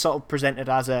 this is sort of presented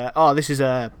as this is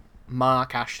a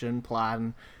Mark Ashton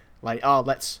plan. Like,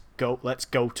 let's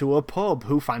go to a pub.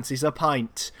 Who fancies a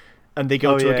pint? And they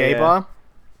go to a gay bar.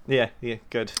 Yeah,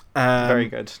 good. Very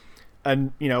good.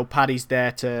 And, you know, Paddy's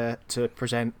there to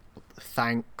present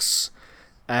thanks.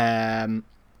 And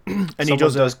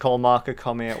someone does call Mark a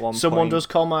commie at one point. Someone does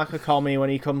call Mark a commie when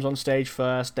he comes on stage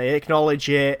first. They acknowledge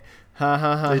it.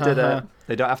 They did it.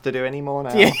 They don't have to do any more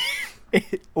now. Yeah.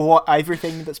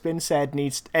 Everything that's been said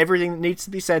everything that needs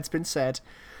to be said's been said.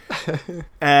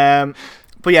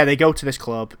 But yeah, they go to this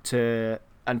club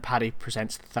and Paddy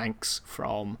presents thanks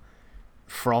from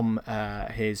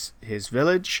his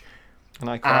village. And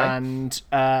I cry. And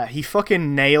he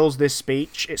fucking nails this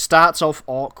speech. It starts off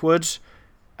awkward,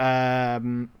 but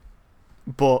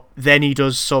then he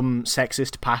does some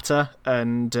sexist patter,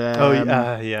 and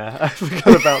yeah, I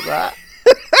forgot about that.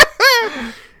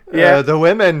 Yeah. The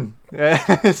women.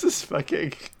 Yeah, this is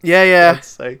fucking. yeah. Let's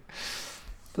say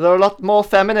they're a lot more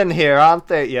feminine here, aren't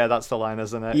they? Yeah, that's the line,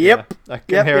 isn't it? Yep. Yeah. I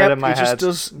can hear it in my he head.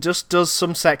 just does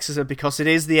some sexism because it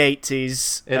is the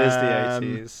 80s. It is the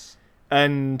 80s.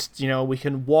 And we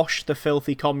can wash the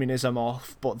filthy communism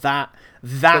off, but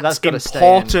that's gotta stay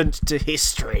important to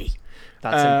history.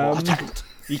 That's important.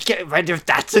 You get rid of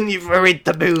that and you've ruined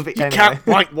the movie. You can't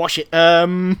whitewash it.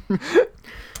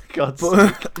 God's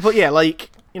But yeah, like,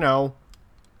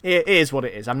 it is what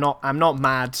it is. I'm not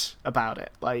mad about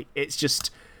it. Like, it's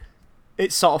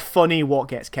sort of funny what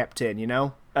gets kept in, yeah.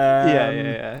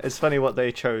 It's funny what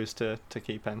they chose to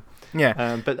keep in.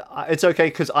 Yeah. But it's okay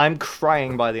because I'm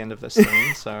crying by the end of this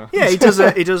scene. So Yeah, he does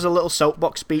a little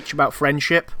soapbox speech about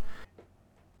friendship.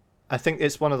 I think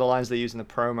it's one of the lines they use in the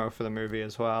promo for the movie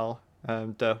as well.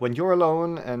 When you're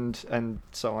alone and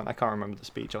so on. I can't remember the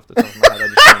speech off the top of my head. I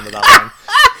just remember that line.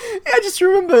 I just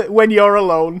remember when you're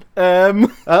alone.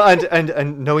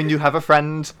 And knowing you have a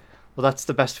friend, well, that's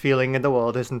the best feeling in the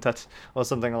world, isn't it? Or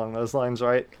something along those lines,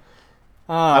 right?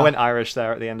 I went Irish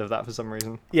there at the end of that for some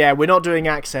reason. Yeah, we're not doing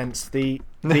accents. The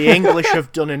English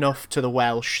have done enough to the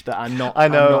Welsh that I'm not. I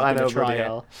know. Try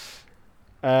hell.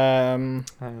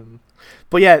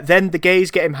 But yeah, then the gays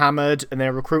get him hammered, and they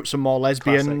recruit some more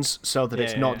lesbians, so that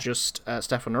it's not just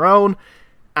Steph on her own.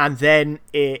 And then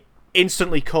it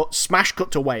instantly smash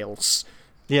cut to Wales.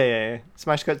 Yeah.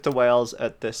 Smash cut to Wales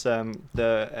at this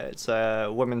it's a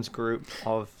women's group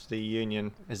of the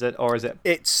union. Is it or is it?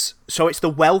 It's the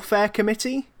welfare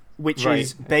committee, which Right.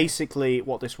 is basically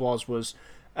what this was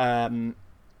the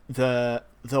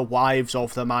wives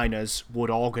of the miners would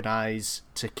organise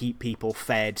to keep people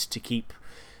fed, to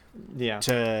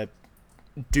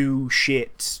do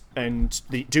shit and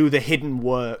do the hidden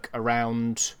work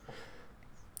around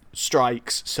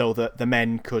strikes so that the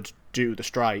men could do the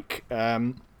strike.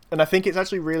 And I think it's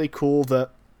actually really cool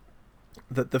that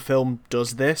the film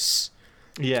does this.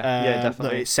 Yeah,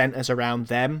 definitely. That it centres around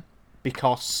them,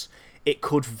 because it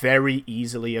could very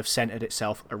easily have centred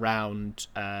itself around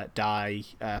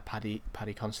Paddy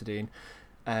Considine,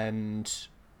 and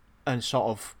sort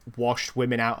of washed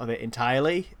women out of it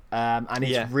entirely. And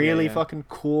it's really fucking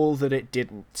cool that it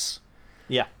didn't.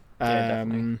 Yeah,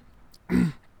 definitely.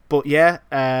 But yeah,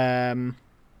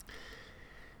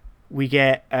 we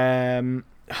get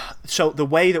so the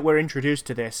way that we're introduced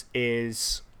to this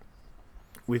is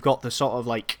we've got the sort of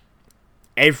like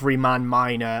everyman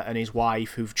miner and his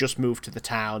wife who've just moved to the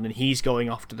town, and he's going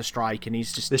off to the strike, and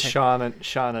he's just Sean and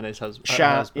his husband.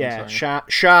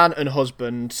 Sean and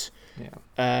husband. Yeah.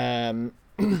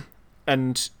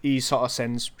 And he sort of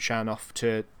sends Sean off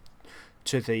to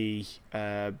the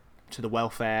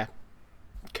welfare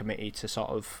committee to sort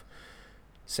of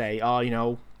say,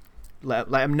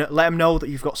 let them know that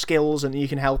you've got skills and you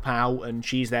can help out. And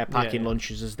she's there packing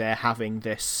lunches as they're having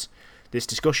this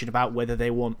discussion about whether they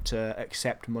want to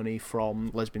accept money from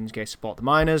Lesbians, Gays Support the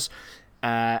Miners,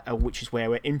 which is where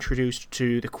we're introduced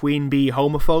to the queen bee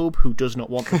homophobe who does not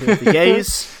want the filthy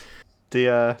gays.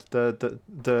 The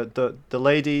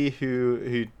lady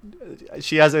who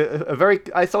she has a very,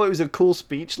 I thought it was a cool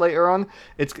speech later on.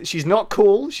 She's not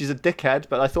cool, she's a dickhead,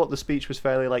 but I thought the speech was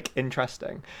fairly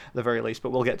interesting at the very least,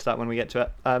 but we'll get to that when we get to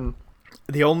it.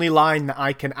 The only line that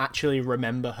I can actually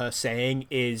remember her saying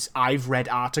is, "I've read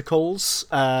articles."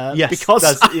 Yes, because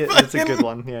that's a good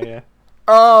one. Yeah.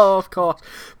 Oh, of course.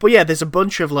 But yeah, there's a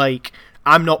bunch of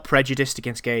I'm not prejudiced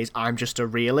against gays, I'm just a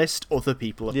realist. Other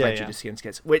people are prejudiced against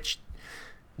gays, which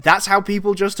that's how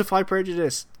people justify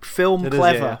prejudice. Film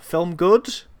clever, film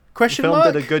good? Question mark?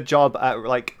 Film did a good job at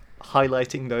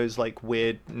highlighting those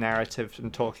weird narratives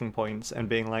and talking points and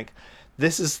being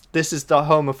this is the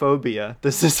homophobia.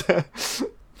 This is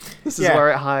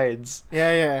where it hides.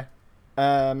 Yeah.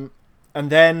 And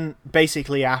then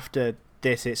basically after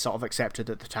this, it's sort of accepted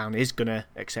that the town is gonna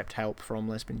accept help from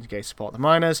Lesbians, Gays Support the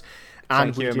Miners.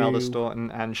 And Thank you, Imelda Staunton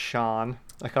and Sean.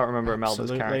 I can't remember Imelda's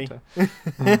character.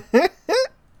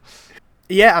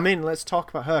 Yeah, I mean, let's talk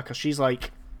about her, because she's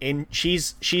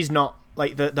she's not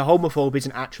the homophobe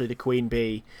isn't actually the queen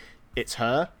bee, it's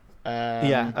her.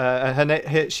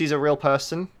 She's a real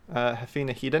person,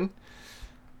 Hefina Hedon.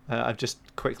 I've just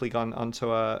quickly gone onto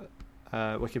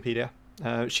Wikipedia.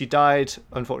 She died,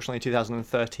 unfortunately, in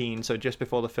 2013, so just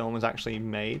before the film was actually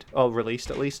made, or released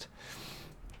at least.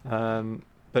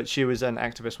 But she was an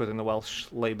activist within the Welsh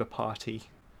Labour Party.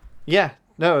 Yeah,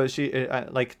 No, she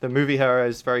like the movie her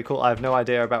is very cool. I have no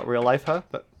idea about real life her,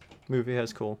 but movie her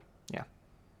is cool. Yeah.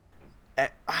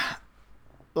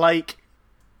 Like,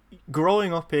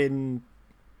 growing up in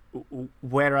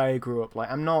where I grew up,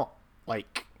 like, I'm not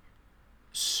like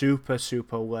super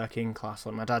working class.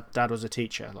 Like, my dad was a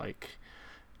teacher, like,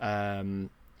 but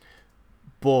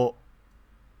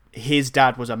his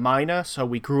dad was a miner, so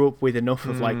we grew up with enough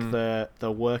of like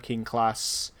the working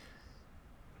class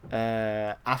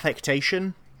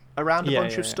affectation around a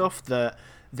bunch of stuff that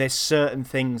there's certain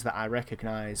things that I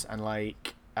recognize. And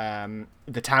like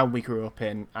the town I grew up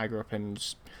in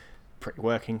pretty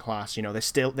working class. You know, there's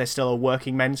still a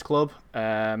working men's club,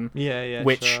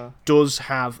 which sure. does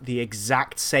have the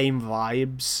exact same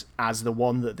vibes as the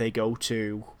one that they go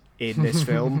to in this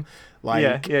film.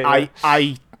 Like, I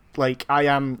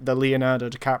am the Leonardo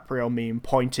DiCaprio meme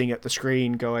pointing at the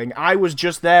screen going, I was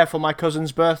just there for my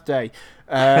cousin's birthday.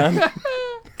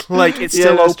 Like, it's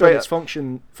still open, it's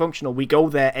functional. We go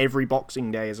there every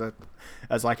Boxing Day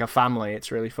as like a family.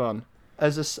 It's really fun.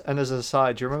 As an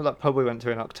aside, do you remember that pub we went to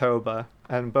in October,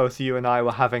 and both you and I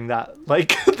were having that, like,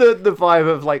 the vibe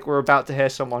of, like, we're about to hear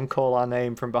someone call our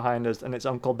name from behind us, and it's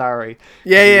Uncle Barry.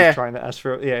 Yeah. Trying to ask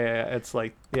for, it's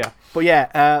like, yeah. But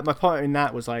yeah, my point in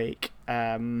that was, like,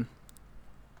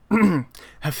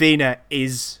 Hafina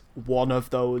is one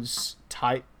of those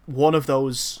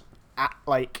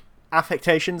like,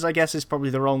 affectations, I guess is probably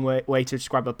the wrong way to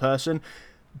describe a person,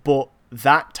 but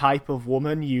that type of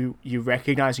woman you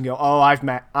recognize and go, oh, I've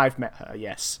met her,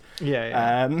 yes.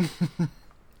 Yeah.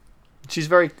 She's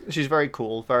very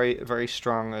cool, very very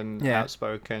strong and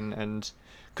outspoken, and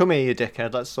come here, you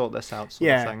dickhead, let's sort this out,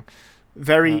 sort of thing.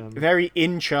 Very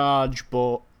in charge,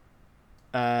 but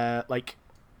like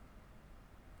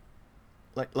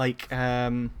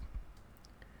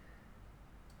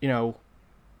you know,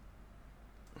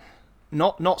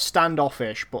 not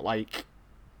standoffish, but like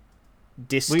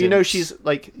distant. Well, you know, she's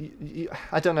like,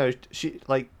 I don't know, she,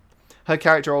 like, her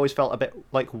character always felt a bit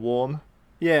like warm.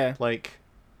 Yeah. Like,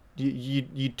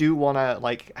 you do want to,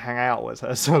 like, hang out with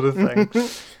her, sort of thing.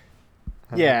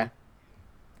 Yeah.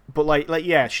 But like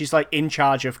yeah, she's like in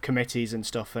charge of committees and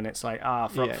stuff, and it's like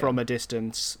from a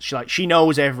distance, she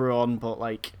knows everyone, but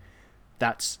like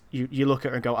that's you look at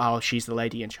her and go, oh, she's the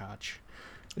lady in charge.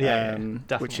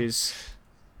 Definitely. Which is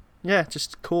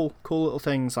just cool little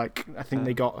things. Like, I think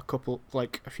they got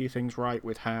a few things right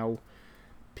with how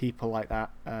people like that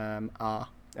are,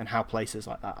 and how places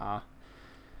like that are.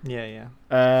 Yeah.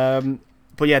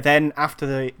 But yeah, then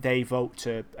after they vote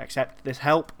to accept this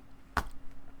help,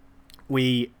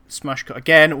 we smash cut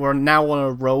again. We're now on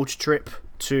a road trip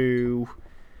to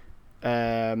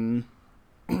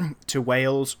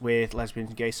Wales with lesbians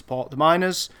and gay support the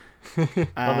miners. On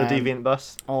the Deviant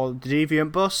bus.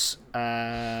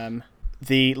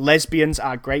 The lesbians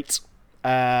are great.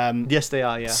 Yes, they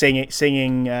are. Yeah.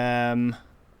 Singing. Every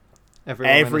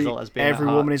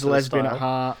woman is a lesbian at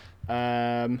heart.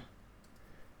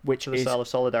 Which to the is style of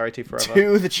Solidarity Forever.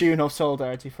 To the tune of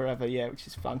Solidarity Forever. Yeah, which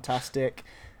is fantastic.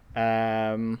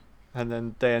 And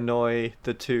then they annoy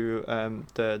the two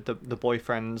the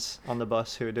boyfriends on the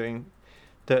bus who are doing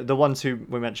the ones who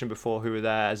we mentioned before, who were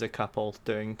there as a couple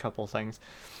doing couple things.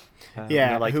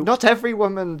 Like, not every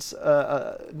woman's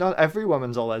a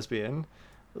lesbian.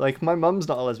 Like, my mum's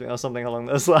not a lesbian, or something along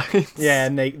those lines. Yeah,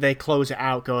 and they close it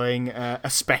out going,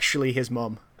 especially his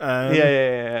mum.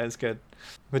 Yeah, it's good,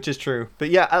 which is true. But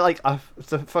yeah,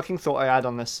 the fucking thought I had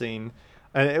on this scene,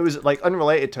 and it was like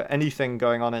unrelated to anything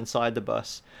going on inside the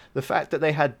bus. The fact that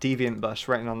they had Deviant Bus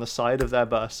written on the side of their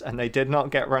bus and they did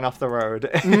not get run off the road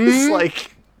is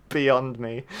like beyond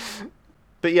me.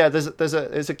 But yeah,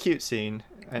 there's a cute scene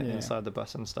inside the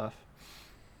bus and stuff.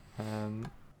 And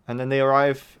then they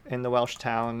arrive in the Welsh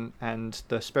town, and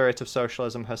the spirit of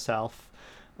socialism herself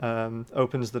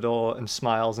opens the door and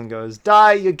smiles and goes,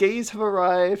 "Die, your gays have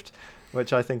arrived,"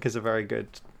 which I think is a very good.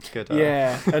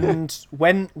 Yeah, and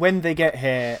when they get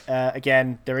here,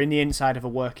 again, they're in the inside of a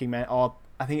working man, or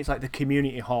I think it's like the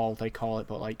community hall they call it,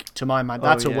 but like, to my mind,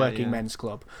 that's a working men's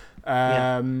club.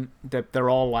 They're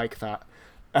all like that.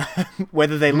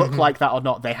 Whether they look like that or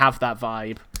not, they have that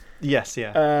vibe. Yes,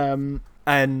 yeah.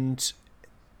 And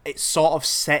it's sort of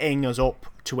setting us up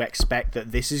to expect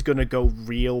that this is going to go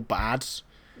real bad.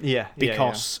 Yeah.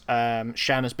 Because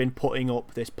Shan has been putting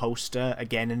up this poster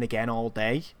again and again all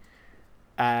day.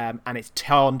 And it's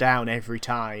torn down every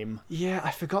time. Yeah, I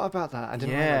forgot about that. I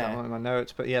didn't write that one in my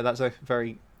notes, but yeah, that's a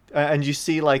very... and you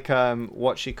see, like,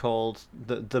 what she called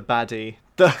the baddie,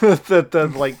 the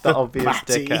obvious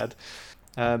baddie. dickhead.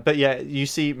 But yeah, you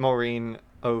see Maureen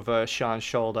over Sean's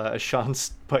shoulder as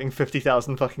Sean's putting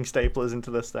 50,000 fucking staplers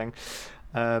into this thing.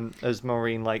 As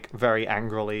Maureen like very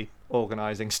angrily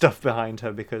organizing stuff behind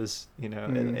her because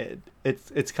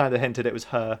it's kind of hinted it was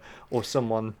her or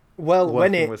someone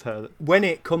working with her. When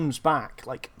it comes back,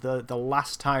 like the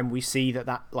last time we see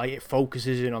that like it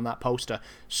focuses in on that poster,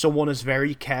 someone has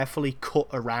very carefully cut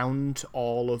around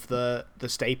all of the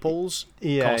staples.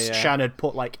 Because Shan had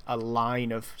put like a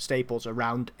line of staples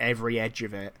around every edge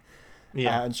of it.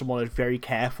 And someone had very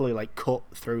carefully like cut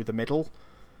through the middle.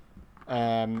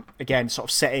 Again, sort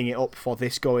of setting it up for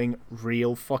this going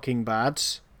real fucking bad.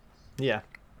 Yeah.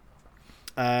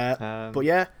 But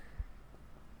yeah.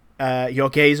 Your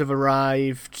gays have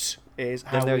arrived.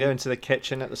 Then they'll go into the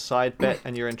kitchen at the side bit,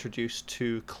 and you're introduced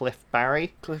to Cliff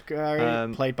Barry. Cliff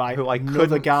Barry, played by who I another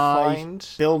couldn't guy, find.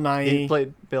 Bill Nye. He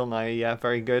played Bill Nye, yeah,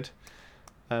 very good.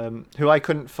 Who I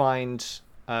couldn't find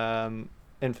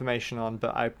information on,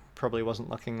 but I probably wasn't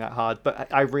looking that hard.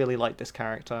 But I really like this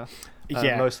character.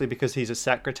 Mostly because he's a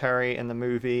secretary in the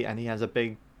movie, and he has a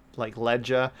big like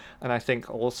ledger, and I think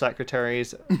all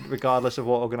secretaries, regardless of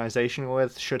what organization you're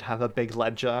with, should have a big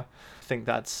ledger. I think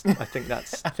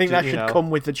that should come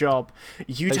with the job.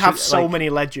 You'd have so many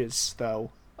ledgers,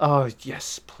 though. Oh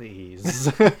yes,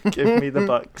 please. Give me the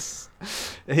bucks.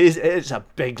 It's a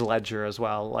big ledger as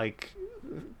well, like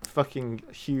fucking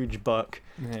huge buck.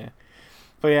 Yeah.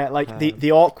 But yeah, like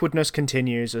the awkwardness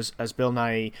continues as Bill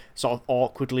Nye sort of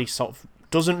awkwardly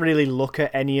doesn't really look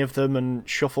at any of them and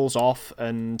shuffles off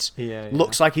and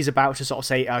looks like he's about to sort of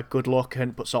say good luck,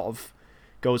 but sort of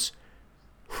goes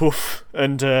whoof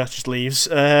and just leaves.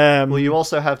 Well, you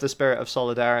also have the Spirit of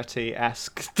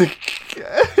Solidarity-esque.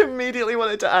 Immediately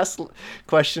wanted to ask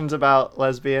questions about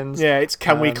lesbians. Yeah, it's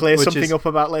can we clear something up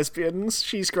about lesbians?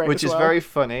 She's great, which is very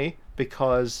funny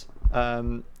because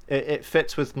it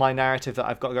fits with my narrative that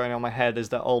I've got going on in my head is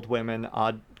that old women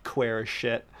are queer as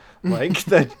shit. Like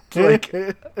they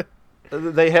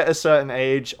hit a certain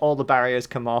age, all the barriers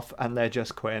come off, and they're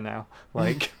just queer now.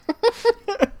 Like,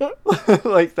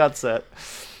 like that's it.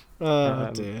 Oh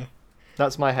dear.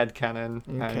 That's my headcanon,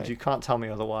 and you can't tell me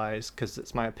otherwise because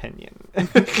it's my opinion.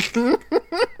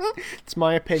 It's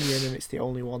my opinion, and it's the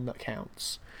only one that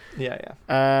counts. Yeah.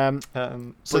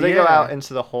 So they go out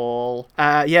into the hall.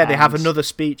 They have another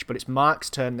speech, but it's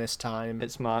Mark's turn this time.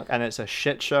 It's Mark, and it's a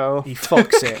shit show. He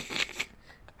fucks it.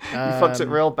 He fucks it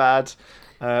real bad.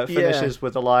 Finishes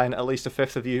with the line, "At least a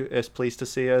fifth of you is pleased to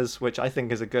see us," which I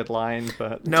think is a good line,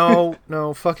 but no,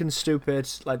 fucking stupid.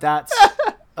 Like that's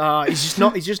he's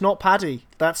just not Paddy.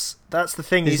 That's the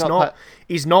thing.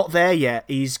 He's not there yet.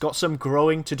 He's got some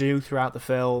growing to do throughout the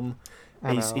film.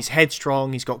 He's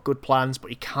headstrong. He's got good plans, but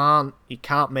he can't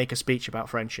make a speech about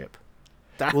friendship.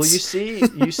 Well,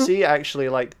 you see actually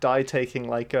like Di taking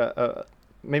like a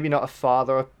maybe not a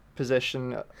father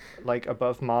position like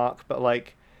above Mark, but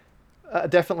like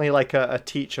definitely like a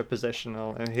teacher position,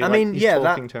 and he's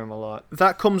talking to him a lot.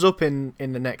 That comes up in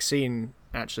the next scene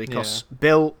actually, because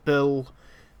Bill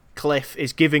Cliff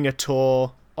is giving a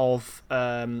tour of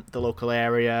the local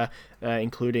area,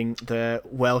 including the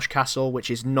Welsh castle, which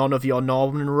is none of your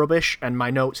Norman rubbish, and my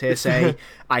notes here say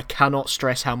I cannot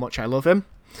stress how much I love him.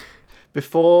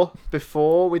 Before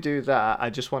we do that, I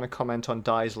just want to comment on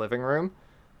Di's living room.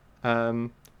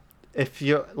 If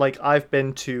you're like, I've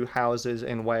been to houses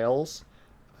in Wales,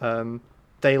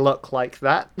 they look like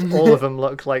that. All of them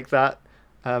look like that.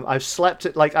 I've slept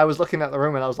it. Like I was looking at the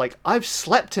room and I was like, I've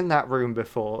slept in that room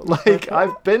before. Like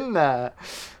I've been there.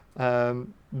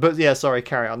 But yeah, sorry,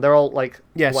 carry on. They're all like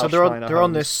Welsh, so they're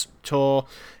on this tour,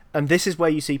 and this is where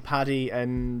you see Paddy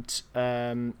and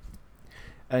Ben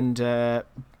Schnetzer,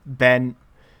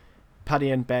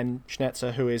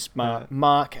 who is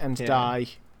Mark and Di.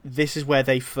 This is where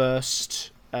they first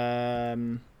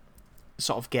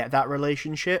sort of get that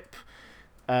relationship.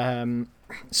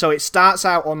 So it starts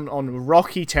out on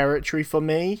rocky territory for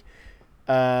me,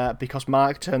 because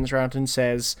Mark turns around and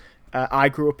says, I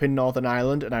grew up in Northern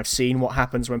Ireland and I've seen what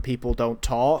happens when people don't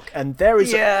talk, and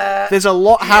there's a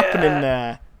lot happening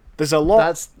there. There's a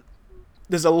lot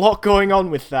going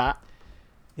on with that.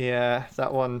 Yeah,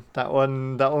 that one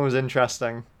was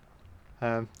interesting.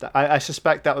 I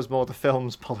suspect that was more the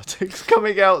film's politics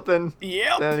coming out than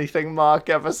anything Mark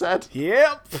ever said.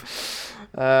 Yep.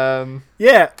 Member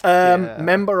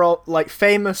of like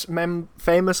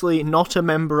famously not a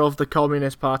member of the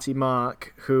Communist Party,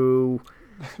 Mark, who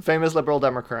famous Liberal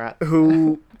Democrat,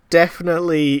 who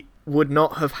definitely would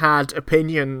not have had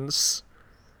opinions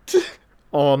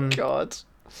on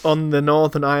the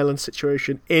Northern Ireland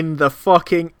situation in the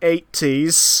fucking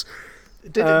 80s.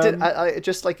 Did I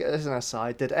just like as an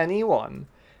aside, did anyone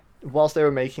whilst they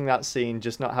were making that scene,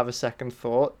 just not have a second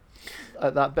thought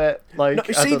at that bit? Like, No,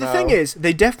 I see, don't the know. thing is,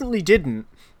 they definitely didn't,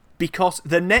 because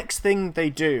the next thing they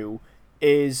do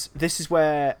is this is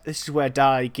where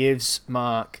Di gives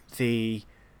Mark his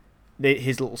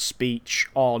little speech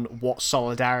on what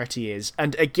solidarity is,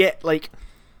 and again, like,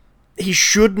 he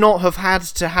should not have had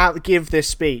to give this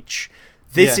speech.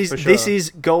 This Yeah, is for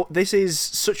sure. this is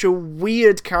such a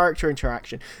weird character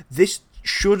interaction. This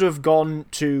should have gone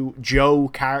to Joe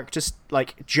characters,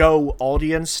 like Joe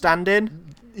audience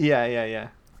stand-in. Yeah.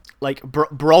 Like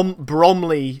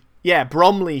Bromley, yeah,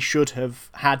 Bromley should have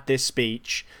had this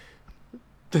speech.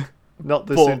 Not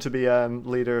the But- soon-to-be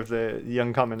leader of the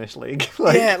Young Communist League.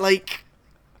 Like, Yeah, like,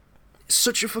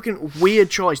 such a fucking weird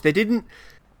choice. They didn't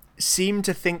seem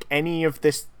to think any of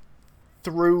this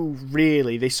through,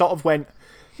 really. They sort of went,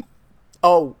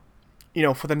 oh,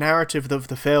 for the narrative of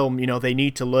the film, they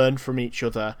need to learn from each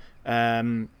other.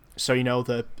 So,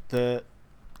 the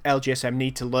LGSM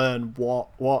need to learn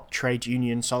what trade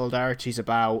union solidarity is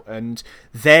about, and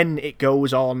then it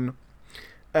goes on.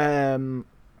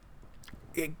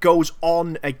 It goes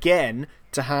on again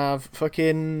to have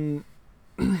fucking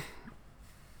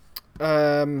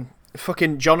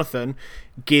Jonathan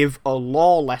give a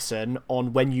law lesson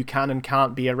on when you can and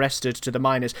can't be arrested to the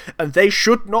miners, and they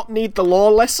should not need the law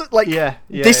lesson. Like,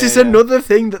 this is another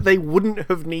thing that they wouldn't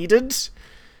have needed.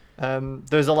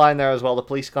 There's a line there as well. The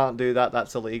police can't do that.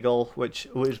 That's illegal. Which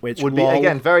would be lol.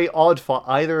 again very odd for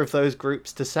either of those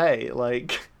groups to say.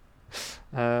 Like,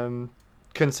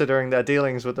 considering their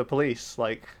dealings with the police,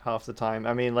 like half the time.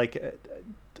 I mean, like,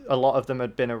 a lot of them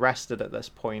had been arrested at this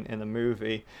point in the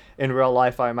movie. In real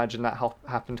life, I imagine that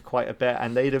happened quite a bit,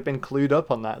 and they'd have been clued up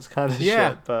on that kind of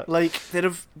shit. But like, they'd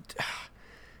have.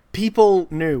 People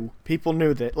knew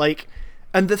that. Like,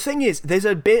 and the thing is, there's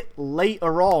a bit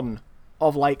later on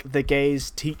of like the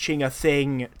gays teaching a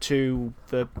thing to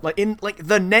the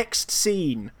the next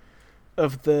scene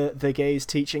of the gays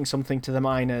teaching something to the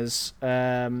miners,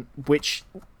 which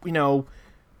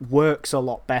works a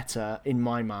lot better in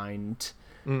my mind.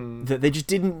 That they just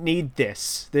didn't need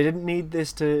this. They didn't need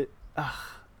this to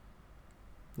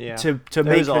yeah, to It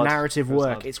make was the odd. narrative It was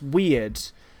work. odd. It's weird.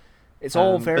 It's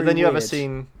all very. But then you weird.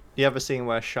 have a scene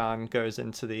where Sean goes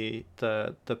into the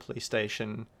police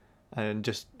station and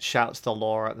just shouts the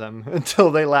law at them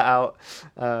until they let out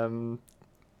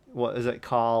what is it,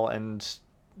 Carl and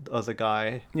the other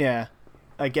guy. Yeah,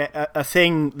 I get a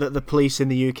thing that the police in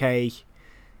the UK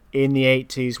in the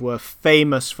 80s were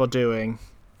famous for doing.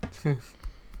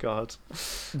 God.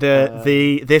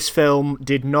 This film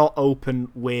did not open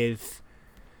with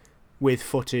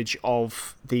footage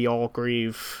of the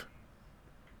Orgreave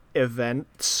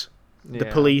event. The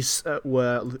Yeah. police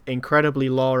were incredibly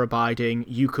law-abiding.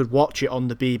 You could watch it on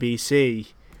the BBC.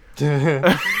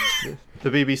 The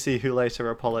BBC, who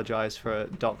later apologised for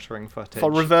doctoring footage.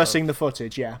 For reversing the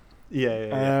footage, yeah.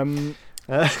 Yeah.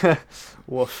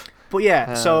 Woof. But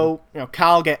yeah, so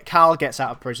Carl gets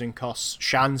out of prison because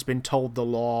Shan's been told the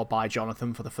law by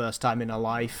Jonathan for the first time in her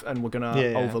life, and we're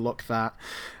gonna overlook that.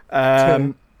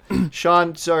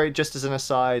 Sean, sorry, just as an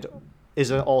aside,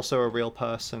 is also a real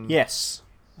person. Yes.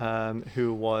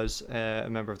 Who was a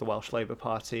member of the Welsh Labour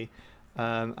Party,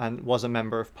 and was a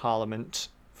member of Parliament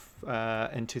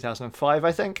in 2005,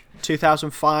 I think.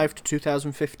 2005 to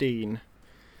 2015.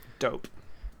 Dope.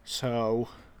 So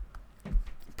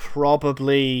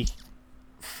probably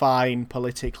fine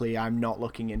politically. I'm not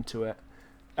looking into it.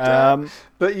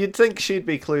 But you'd think she'd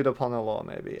be clued up on the law,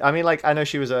 maybe. I mean, like, I know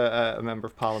she was a member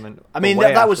of Parliament. I mean,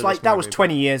 way that was after like this that was movie,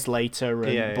 20 years later,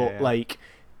 and, Yeah. like,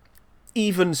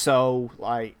 even so,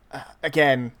 like,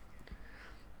 again,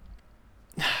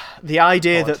 the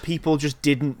idea Odd. that people just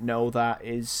didn't know that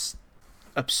is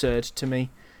absurd to me.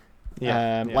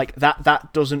 Yeah. Like,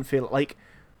 that doesn't feel like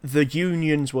the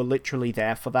unions were literally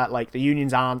there for that. Like, the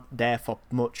unions aren't there for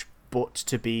much but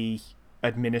to be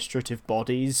administrative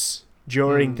bodies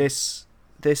during this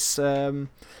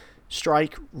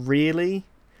strike, really.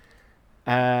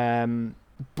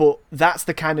 But that's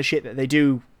the kind of shit that they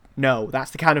do know.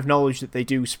 That's the kind of knowledge that they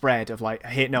do spread of, like,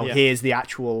 here's the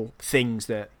actual things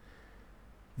that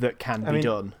can be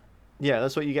done. Yeah,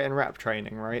 that's what you get in rap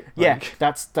training, right? Yeah, Like,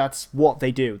 that's what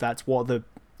they do. That's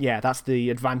the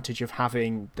advantage of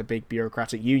having the big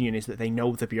bureaucratic union, is that they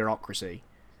know the bureaucracy.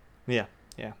 Yeah.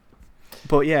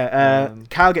 But yeah,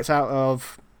 Carl gets out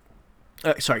of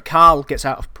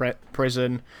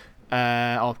prison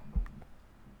or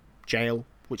jail,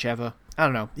 whichever. I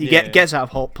don't know. He gets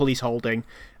out of police holding,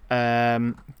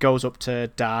 goes up to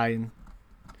Di,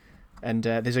 and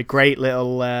there's a great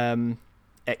little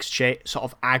exchange, sort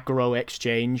of aggro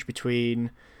exchange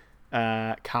between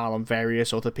Carl and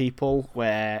various other people,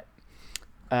 where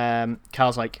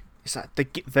Carl's like, "Is that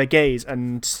the gays?"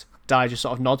 And Di just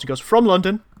sort of nods and goes, "From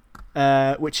London,"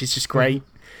 which is just great.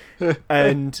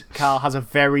 And Carl has a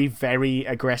very, very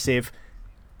aggressive,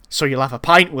 "So you'll have a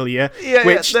pint, will you?" Yeah,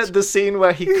 Which, the scene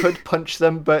where he could punch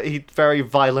them, but he very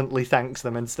violently thanks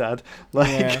them instead.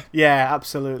 Like, yeah,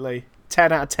 absolutely.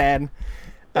 10 out of 10.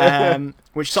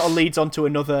 Which sort of leads on to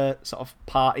another sort of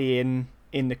party in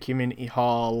the community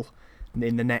hall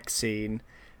in the next scene,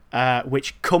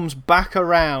 which comes back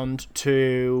around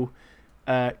to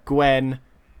Gwen,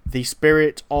 the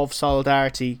spirit of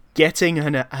solidarity, getting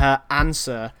her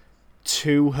answer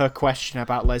to her question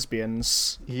about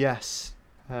lesbians. yes.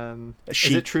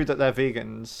 Is it true that they're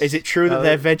vegans? Is it true that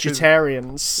they're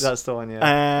vegetarians? That's the one,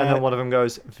 yeah. And then one of them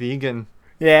goes, vegan.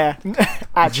 Yeah,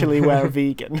 actually, we're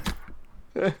vegan.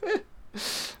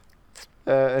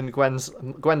 And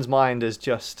Gwen's mind is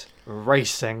just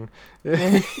racing.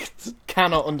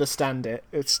 Cannot understand it.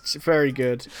 It's very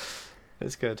good.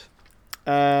 It's good.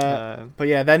 But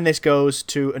yeah, then this goes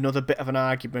to another bit of an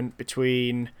argument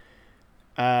between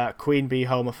Queen Bee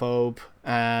homophobe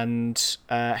and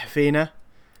Hefina.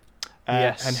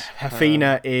 Yes. And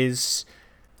Hefina is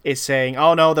saying,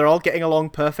 "Oh no, they're all getting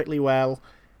along perfectly well,"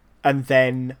 and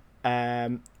then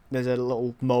there's a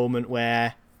little moment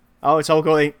where, "Oh, it's all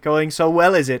going so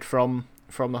well, is it?" from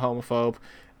the homophobe,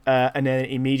 and then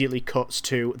it immediately cuts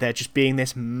to there just being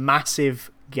this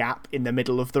massive gap in the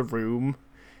middle of the room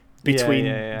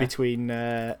between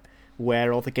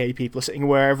where all the gay people are sitting and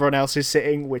where everyone else is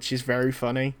sitting, which is very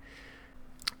funny.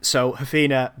 So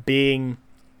Hefina, being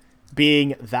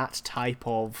that type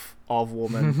of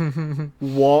woman,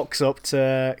 walks up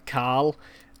to Carl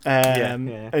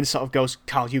and sort of goes,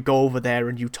 "Carl, you go over there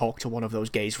and you talk to one of those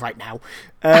gays right now."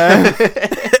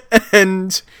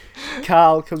 And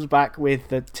Carl comes back with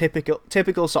the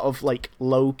typical sort of like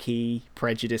low-key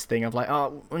prejudice thing of like,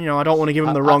 "Oh, I don't want to give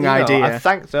him the wrong idea. I've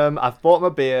thanked them, I've bought them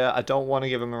a beer, I don't want to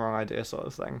give them the wrong idea," sort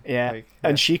of thing. Yeah.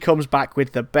 And she comes back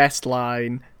with the best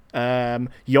line.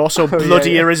 "You're so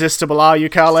bloody irresistible, are you,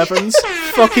 Carl Evans?"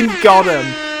 Fucking got him.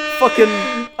 Fucking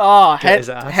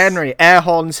Henry, air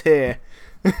horns here.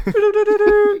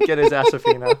 Get his ass,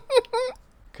 Athena.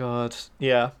 God,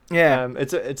 yeah.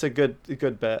 It's a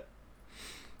good bit.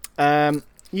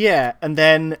 Yeah, and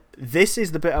then this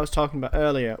is the bit I was talking about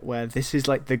earlier, where this is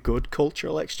like the good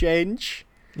cultural exchange.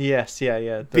 Yes,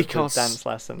 yeah. Because the dance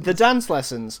lessons. The dance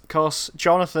lessons, because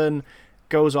Jonathan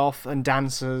goes off and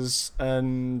dances,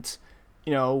 and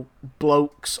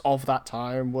blokes of that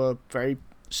time were very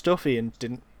stuffy and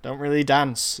don't really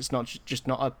dance. It's not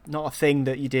a thing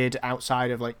that you did outside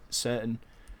of like certain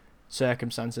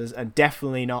circumstances, and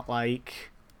definitely not like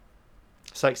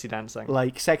sexy dancing.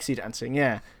 Like sexy dancing,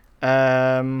 yeah.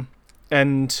 And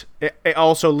it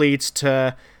also leads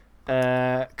to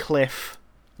Cliff,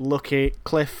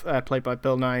 played by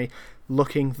Bill Nye,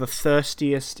 looking the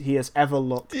thirstiest he has ever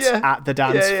looked at the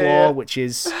dance floor, which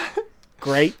is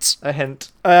great. A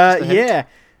hint. Yeah,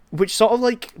 which sort of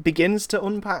like begins to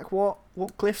unpack what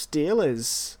Cliff's deal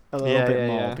is a little bit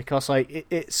more, because like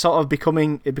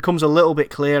it becomes a little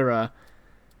bit clearer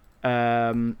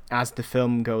as the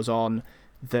film goes on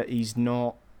that he's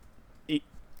not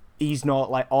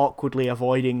like awkwardly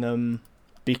avoiding them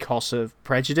because of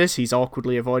prejudice. He's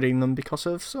awkwardly avoiding them because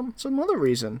of some other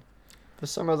reason. For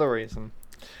some other reason.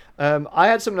 I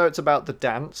had some notes about the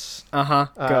dance.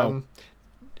 Go.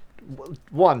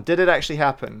 One, did it actually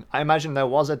happen? I imagine there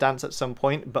was a dance at some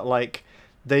point, but like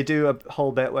they do a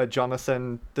whole bit where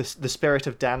Jonathan, the spirit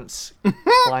of dance,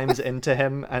 climbs into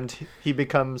him, and he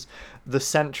becomes the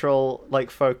central like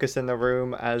focus in the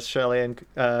room as Shirley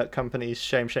and company's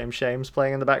 "Shame, Shame, Shame's"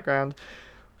 playing in the background.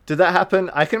 Did that happen?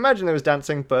 I can imagine there was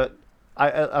dancing, but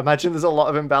I imagine there's a lot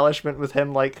of embellishment with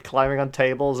him like climbing on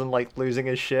tables and like losing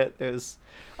his shit.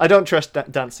 I don't trust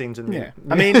dance scenes in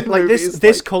I mean, like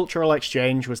this cultural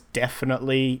exchange was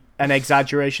definitely an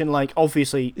exaggeration. Like,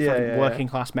 obviously, working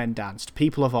class men danced.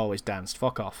 People have always danced.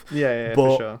 Fuck off. Yeah,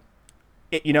 but, for sure.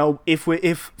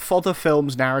 If for the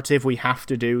film's narrative we have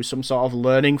to do some sort of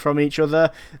learning from each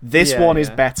other, this one is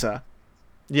better.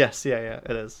 Yes, it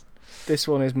is. This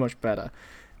one is much better.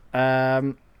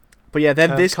 But yeah,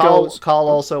 then Carl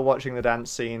also watching the dance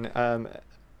scene.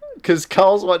 Because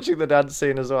Carl's watching the dance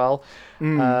scene as well,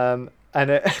 and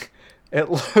it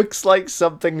looks like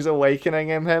something's awakening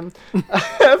in him.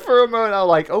 For a moment, I'm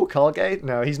like, "Oh, Carl gay?"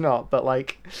 No, he's not. But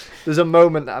like, there's a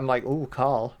moment that I'm like, "Oh,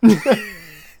 Carl."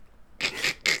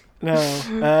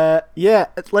 No, yeah,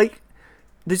 like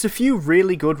there's a few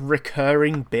really good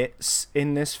recurring bits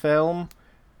in this film,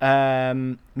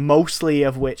 mostly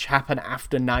of which happen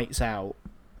after Nights Out.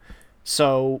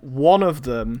 So one of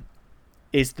them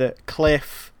is that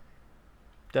Cliff,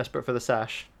 Desperate for the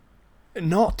sash.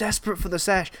 not desperate for the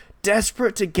sash,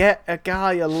 desperate to get a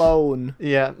guy alone.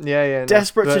 Yeah. No,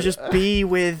 Desperate to but- just be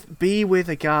with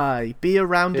a guy, be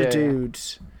around Yeah, a yeah. dude.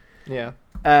 Yeah.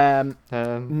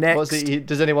 Next, What's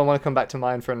does anyone want to come back to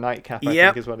mine for a nightcap? I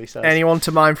Yep. think is what he says. anyone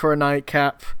to mine for a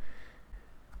nightcap.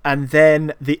 And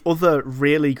then the other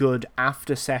really good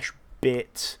after sesh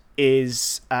bit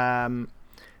is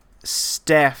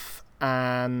Steph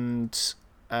and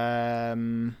I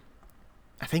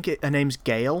think her name's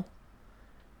Gail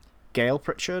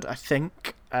Pritchard, I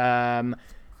think,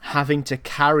 having to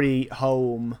carry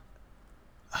home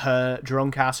her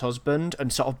drunk ass husband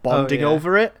and sort of bonding yeah.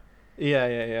 over it.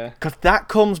 Yeah. Because that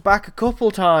comes back a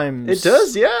couple times. It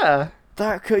does, yeah.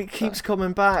 That keeps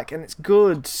coming back, and it's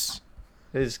good.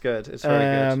 It's good. It's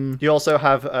very good. You also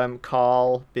have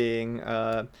Carl being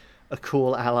a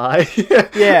cool ally.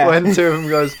 Yeah. When two of them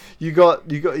goes, you got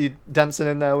you dancing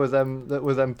in there with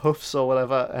them puffs or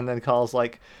whatever, and then Carl's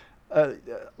like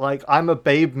I'm a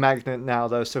babe magnet now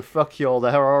though, so fuck you all.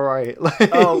 They're all right.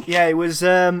 Oh yeah, it was.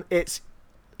 It's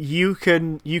you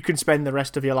can spend the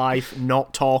rest of your life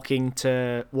not talking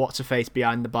to what's her face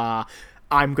behind the bar.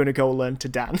 I'm gonna go learn to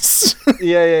dance.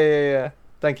 Yeah.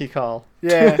 Thank you, Carl.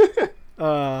 Yeah.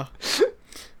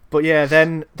 But yeah,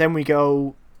 then we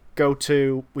go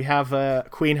to we have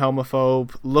Queen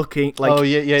Homophobe looking like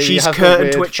You she's have the curtain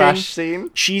weird twitching. Fash scene.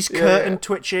 She's Yeah, curtain yeah.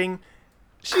 twitching.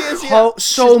 She is So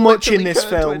She's much in literally this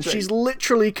curtain film. twitching. She's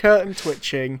literally curtain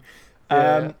twitching.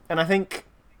 Yeah. And I think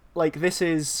like this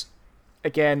is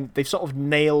again they've sort of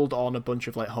nailed on a bunch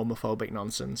of like homophobic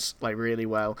nonsense like really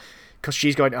well. Because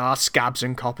she's going, scabs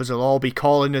and coppers will all be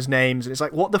calling us names, and it's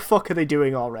like, what the fuck are they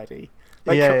doing already?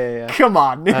 Like, Yeah. Come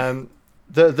on.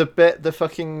 The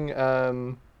fucking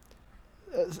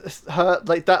her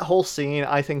like that whole scene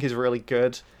I think is really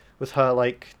good with her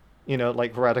like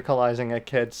like radicalizing a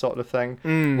kid sort of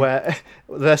thing where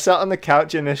they're sat on the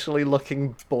couch initially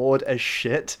looking bored as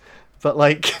shit, but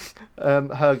like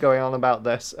her going on about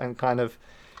this and kind of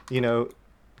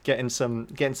getting some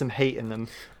hate in them.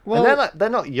 Well, and they're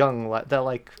not young, like they're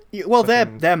like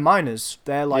they're minors.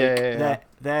 They're like Yeah.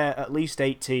 they're at least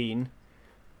 18.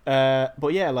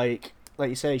 But yeah, like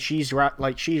you say, she's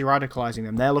radicalizing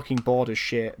them. They're looking bored as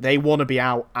shit. They want to be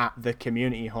out at the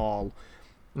community hall,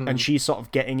 and she's sort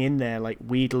of getting in there, like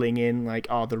wheedling in, like,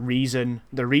 the reason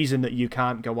that you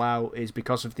can't go out is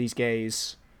because of these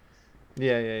gays.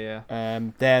 Yeah.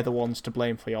 They're the ones to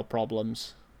blame for your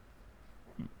problems.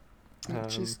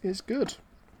 Which is good.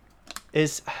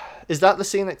 Is that the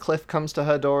scene that Cliff comes to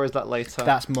her door? Or is that later?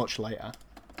 That's much later.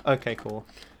 Okay, cool.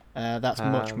 That's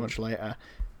much later.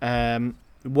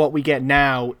 What we get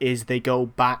now is they go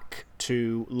back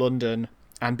to London,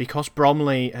 and because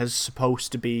Bromley is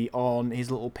supposed to be on his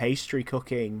little pastry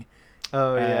cooking,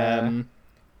 his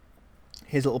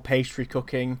little pastry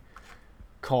cooking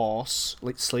course,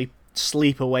 like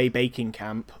sleep away baking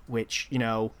camp, which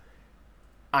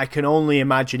I can only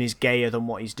imagine is gayer than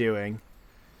what he's doing.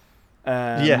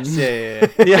 Yes, yeah,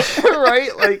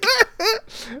 right. Like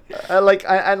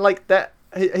that.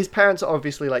 His parents are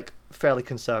obviously like fairly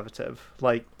conservative.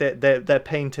 Like they're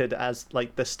painted as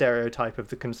like the stereotype of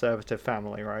the conservative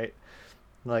family, right?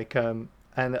 Like and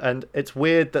it's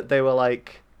weird that they were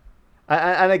like,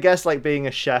 and I guess like being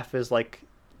a chef is like,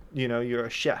 you're a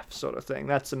chef sort of thing.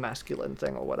 That's a masculine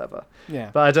thing or whatever. Yeah.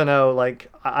 But I don't know. Like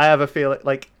I have a feeling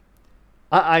like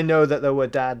I know that there were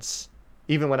dads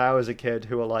even when I was a kid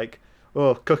who were like,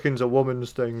 oh, cooking's a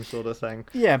woman's thing, sort of thing.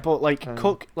 Yeah, but like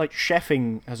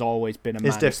chefing has always been a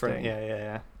man's It's different.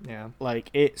 thing. Yeah. Like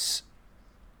it's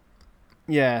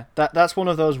that's one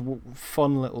of those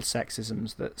fun little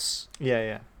sexisms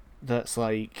that's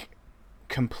like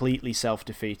completely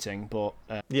self-defeating, but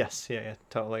Yes,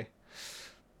 totally.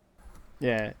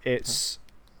 yeah, it's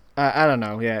I don't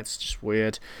know. Yeah, it's just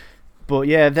weird. But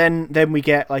yeah, then we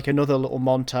get like another little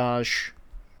montage.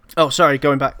 Oh, sorry,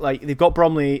 going back. Like they've got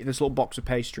Bromley this little box of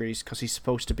pastries because he's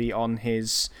supposed to be on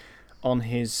his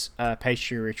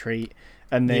pastry retreat,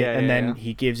 and then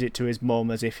he gives it to his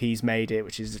mum as if he's made it,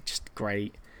 which is just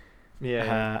great.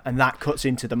 And that cuts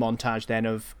into the montage then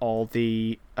of all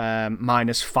the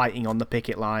miners fighting on the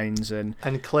picket lines and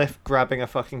Cliff grabbing a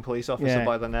fucking police officer Yeah.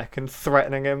 by the neck and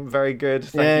threatening him. Very good.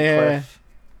 Thank Yeah, you, yeah. Cliff.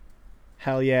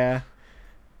 hell yeah.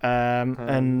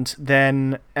 And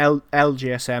then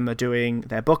LGSM are doing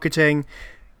their bucketing,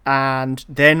 and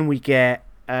then we get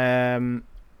a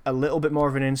little bit more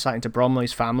of an insight into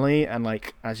Bromley's family and,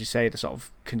 like, as you say, the sort of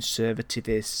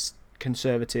conservative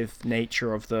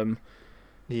nature of them.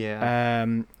 Yeah.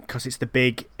 Because it's the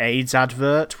big AIDS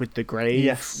advert with the grave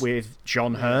Yes. with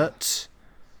John Hurt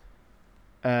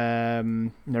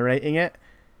narrating it,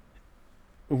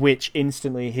 which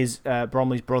instantly his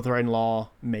Bromley's brother-in-law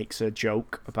makes a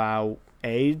joke about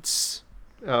AIDS.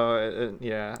 Oh,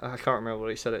 yeah. I can't remember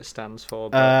what he said it stands for.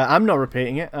 But I'm not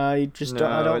repeating it. I just no,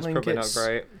 I don't it's think probably it's not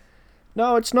great.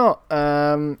 No, it's not.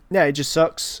 Yeah, it just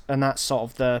sucks, and that's sort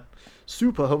of the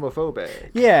Super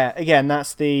homophobic. yeah. Again,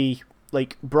 that's the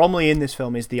like Bromley in this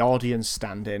film is the audience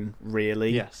stand-in,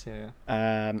 really. Yes, yeah.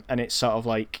 And it's sort of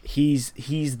like he's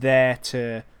there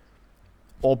to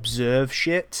observe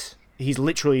shit. He's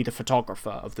literally the photographer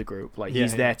of the group. Like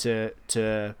he's there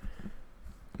to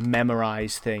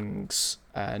memorize things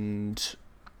and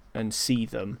see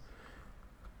them.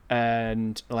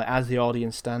 And like as the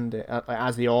audience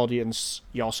as the audience,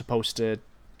 you're supposed to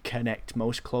connect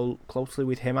most closely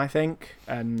with him, I think.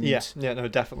 And Yeah, no,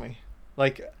 definitely.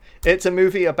 Like, it's a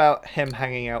movie about him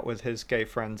hanging out with his gay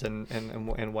friends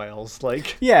in Wales.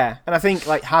 Like, yeah, and I think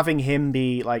like having him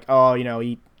be like, oh, you know,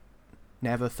 he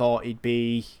never thought he'd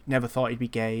be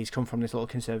gay. He's come from this little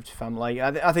conservative family.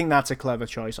 Like, I think that's a clever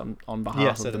choice on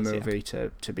behalf of the movie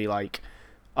to be like,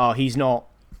 oh, he's not,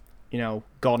 you know,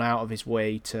 gone out of his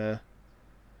way to.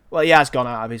 Well, he has gone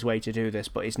out of his way to do this,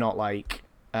 but he's not like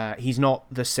he's not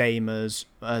the same as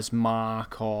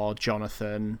Mark or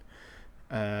Jonathan,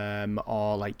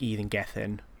 or like Ethan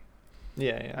Gethin.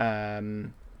 yeah.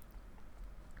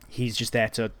 He's just there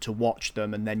to watch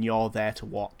them, and then you're there to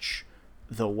watch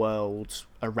the world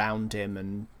around him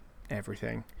and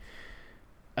everything.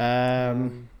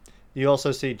 You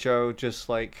also see Joe just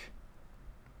like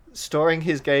storing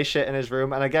his gay shit in his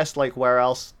room, and I guess like where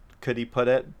else could he put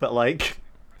it? But like,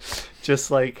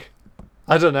 just like,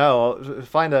 I don't know,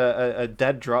 find a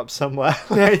dead drop somewhere.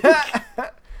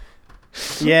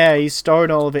 Yeah, he's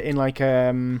storing all of it in like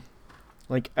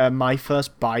My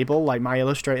First Bible, like My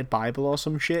Illustrated Bible or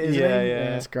some shit, isn't Yeah, it?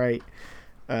 yeah. It's great.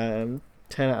 10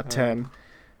 out of 10.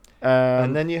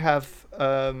 And then you have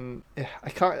I'm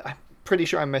pretty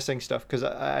sure I'm missing stuff because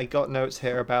I got notes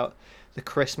here about the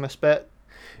Christmas bit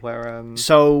where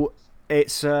So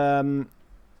it's Hafina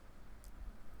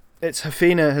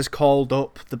has called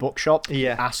up the bookshop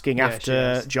asking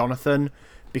after Jonathan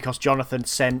because Jonathan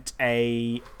sent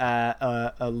a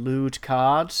lewd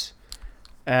card to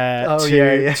it was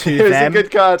them. a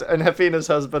good card, and Hafina's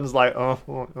husband's like, Yeah,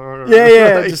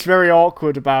 like, just very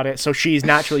awkward about it. So she's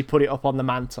naturally put it up on the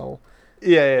mantle.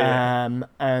 yeah.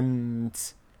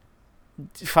 And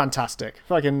fantastic.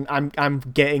 Fucking, I'm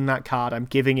getting that card. I'm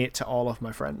giving it to all of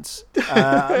my friends.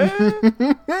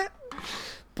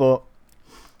 But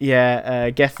yeah,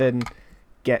 Gethin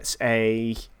gets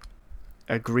a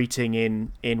greeting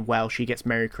in Welsh. He gets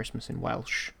Merry Christmas in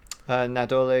Welsh.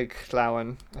 Nadolig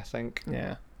Llawen, I think.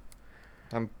 Yeah.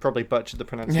 I'm probably butchered the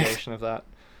pronunciation of that.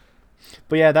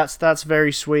 But yeah, that's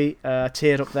very sweet.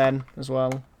 Teared up then as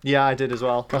well. Yeah, I did as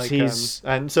well. 'Cause like, he's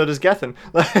and so does Gethin.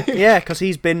 yeah, because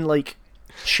he's been like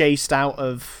chased out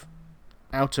of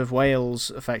Wales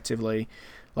effectively.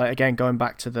 Like again, going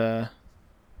back to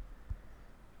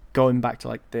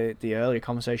like the earlier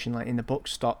conversation, like in the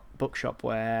bookshop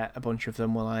where a bunch of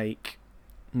them were like,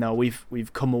 no,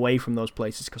 we've come away from those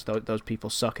places because those people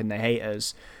suck and they hate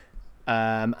us.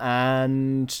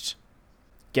 And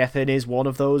Gethin is one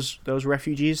of those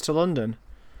refugees to London.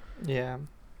 Yeah.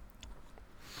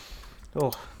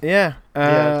 Oh. Yeah.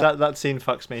 That scene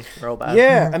fucks me real bad.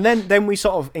 Yeah, and then we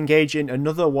sort of engage in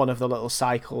another one of the little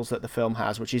cycles that the film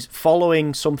has, which is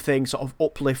following something sort of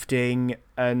uplifting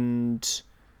and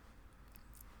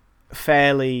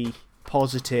fairly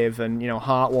positive and, you know,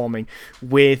 heartwarming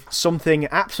with something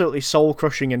absolutely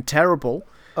soul-crushing and terrible.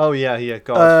 Oh, yeah,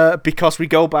 God. Because we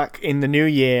go back in the new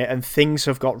year and things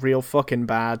have got real fucking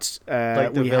bad.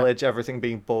 Like the village, everything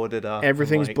being boarded up.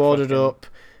 Everything's like, boarded fucking...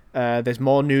 up. There's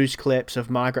more news clips of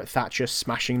Margaret Thatcher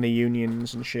smashing the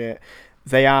unions and shit.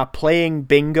 They are playing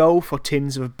bingo for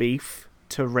tins of beef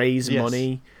to raise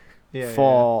money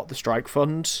for the strike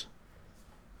fund.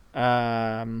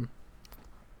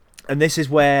 And this is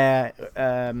where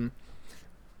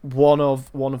one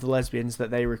of the lesbians that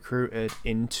they recruited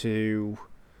into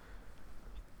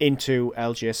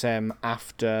LGSM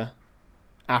after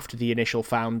the initial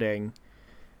founding,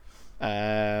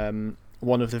 one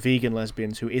of the vegan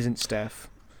lesbians who isn't Steph.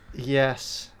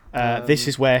 Yes. This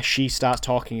is where she starts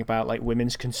talking about like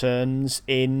women's concerns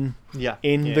in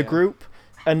the group.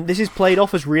 And this is played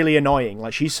off as really annoying.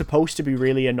 Like, she's supposed to be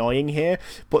really annoying here,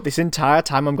 but this entire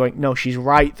time I'm going, no, she's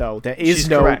right, though. There is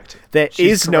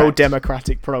no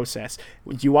democratic process.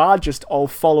 You are just all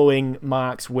following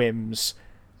Mark's whims.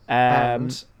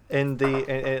 And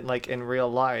in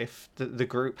real life, the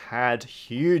group had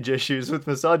huge issues with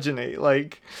misogyny.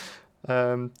 Like,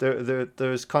 there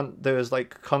was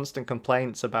like constant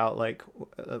complaints about like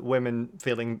women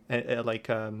feeling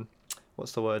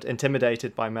what's the word,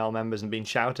 intimidated by male members and being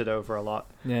shouted over a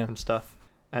lot and stuff.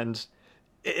 And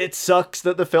it sucks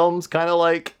that the film's kind of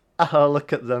like, oh,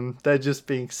 look at them, they're just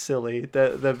being silly,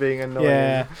 they're being annoying.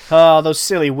 Yeah. Oh, those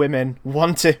silly women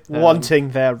wanting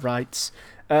their rights.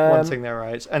 Wanting their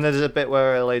rights. And there's a bit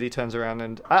where a lady turns around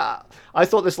and I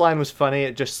thought this line was funny.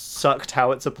 It just sucked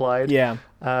how it's applied. Yeah.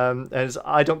 As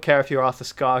I don't care if you're Arthur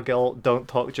Scargill, don't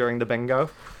talk during the bingo.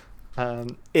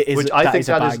 It is. Which I think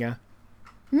a banger.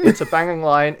 It's a banging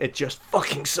line. It just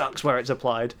fucking sucks where it's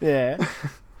applied. Yeah.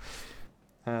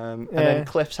 And then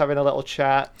Cliff's having a little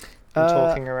chat and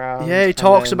talking around. Yeah, he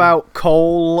talks about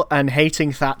coal and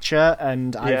hating Thatcher,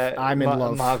 and I'm in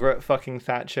love. Margaret fucking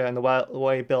Thatcher, and the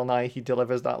way Bill Nighy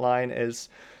delivers that line is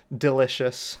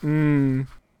delicious. Mm.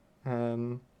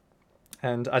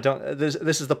 And I don't.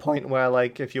 This is the point where,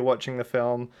 like, if you're watching the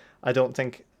film, I don't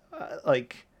think,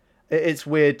 it's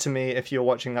weird to me if you're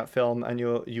watching that film and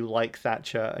you like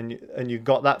Thatcher and you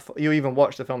got that, you even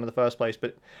watched the film in the first place.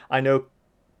 But I know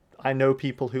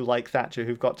people who like Thatcher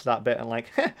who've got to that bit and like,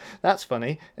 that's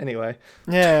funny. Anyway.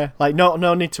 Yeah, like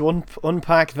no need to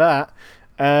unpack that.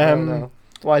 No.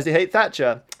 Why does he hate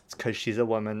Thatcher? It's because she's a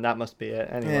woman. That must be it.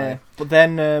 Anyway. Yeah. But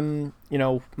then,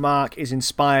 Mark is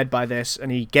inspired by this,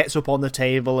 and he gets up on the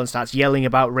table and starts yelling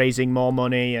about raising more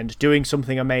money and doing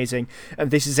something amazing. And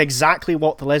this is exactly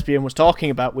what the lesbian was talking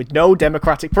about, with no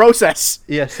democratic process.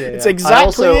 Yes, yeah. It's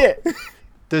exactly it.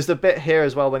 There's a bit here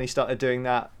as well when he started doing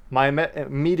that. My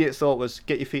immediate thought was,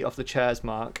 get your feet off the chairs,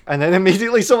 Mark. And then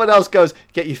immediately someone else goes,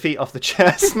 get your feet off the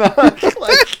chairs, Mark.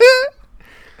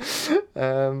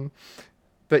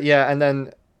 But yeah, and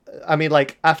then, I mean,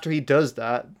 like, after he does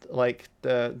that, like,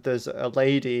 there's a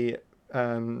lady,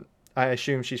 I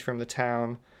assume she's from the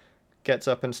town, gets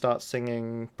up and starts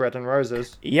singing Bread and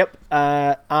Roses. Yep.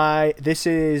 This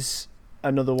is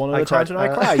another one of the times when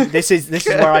I cry. This is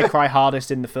where I cry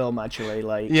hardest in the film, actually.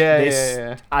 Like,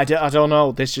 yeah. I don't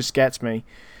know. This just gets me.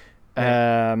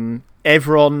 Yeah.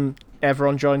 Everyone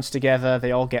joins together.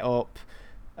 They all get up.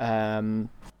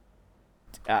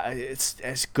 It's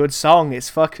a good song. It's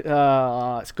good.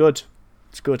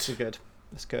 It's good.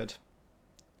 It's good.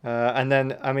 And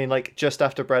then, I mean, like, just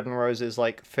after Bread and Roses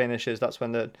like finishes, that's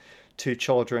when the two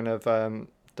children of the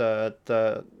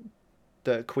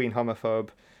Queen homophobe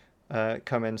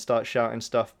come in, start shouting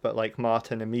stuff, but like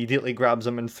Martin immediately grabs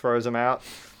them and throws them out.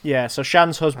 Yeah, so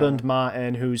Shan's husband,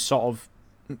 Martin, who's sort of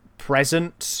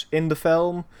present in the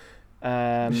film,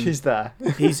 he's there.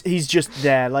 he's just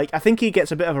there. Like, I think he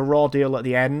gets a bit of a raw deal at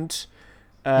the end.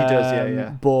 He does,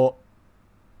 yeah. But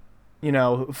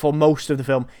for most of the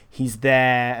film, he's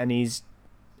there, and he's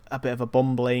a bit of a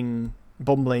bumbling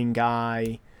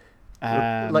guy.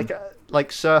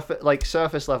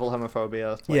 Surface level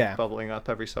homophobia, bubbling up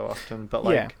every so often, but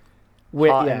heart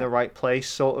in the right place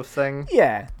sort of thing.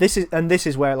 Yeah, this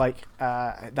is where the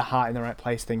heart in the right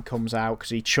place thing comes out, because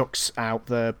he chucks out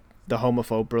the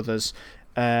homophobe brothers,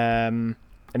 and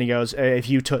he goes, "If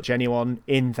you touch anyone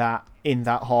in that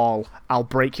hall, I'll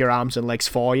break your arms and legs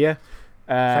for you."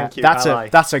 Thank you,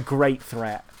 that's a great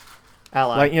threat.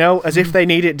 Ally. Like, as if they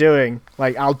need it doing.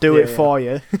 Like, I'll do it for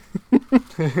you.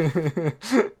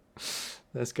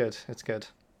 That's good. It's good.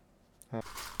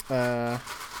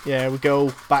 We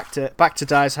go back to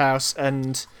Di's house,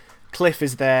 and Cliff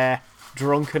is there,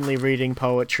 drunkenly reading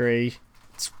poetry.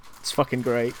 It's fucking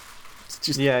great. It's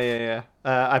just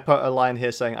I put a line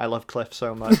here saying, "I love Cliff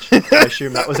so much." I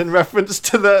assume that was in reference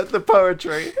to the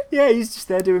poetry. Yeah, he's just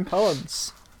there doing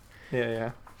poems.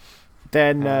 Yeah.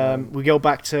 Then we go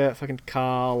back to fucking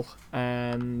Carl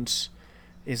and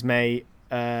his mate,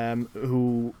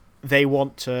 who they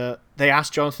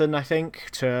ask Jonathan, I think,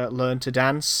 to learn to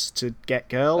dance to get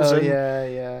girls. Oh, and,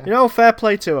 yeah. Fair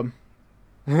play to him.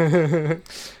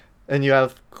 And you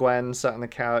have Gwen sat on the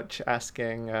couch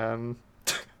asking, well,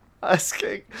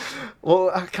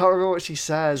 I can't remember what she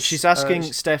says. She's asking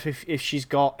Steph if she's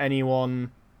got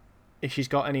anyone that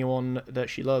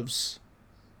she loves.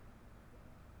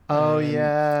 Oh,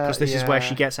 yeah. Because this is where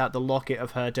she gets out the locket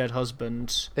of her dead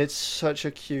husband. It's such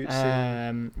a cute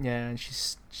scene. And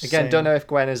she's again, don't know if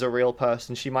Gwen is a real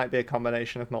person. She might be a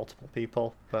combination of multiple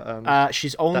people. But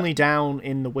she's only down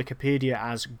in the Wikipedia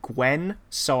as Gwen,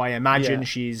 so I imagine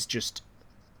she's just,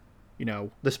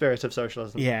 the spirit of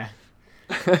socialism. Yeah.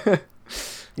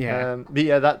 Yeah. But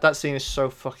yeah, that scene is so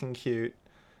fucking cute.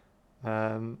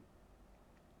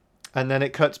 And then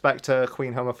it cuts back to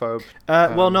Queen Homophobe.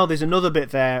 Well, no, there's another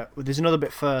bit there. There's another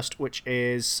bit first, which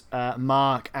is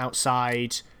Mark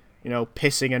outside,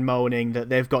 pissing and moaning that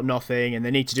they've got nothing and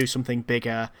they need to do something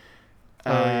bigger.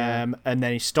 And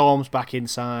then he storms back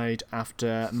inside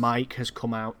after Mike has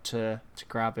come out to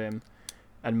grab him.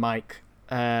 And Mike...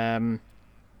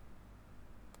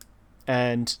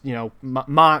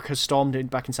 Mark has stormed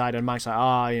back inside and Mike's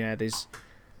like, there's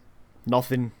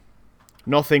nothing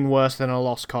worse than a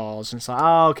lost cause. And it's like,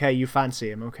 okay, you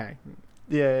fancy him, okay.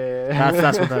 Yeah.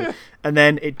 That's what that. And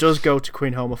then it does go to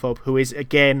Queen Homophobe, who is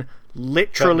again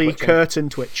literally curtain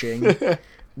twitching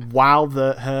while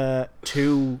her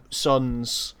two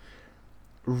sons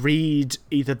read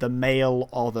either the Mail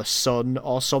or the Sun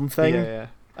or something. Yeah.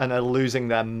 And are losing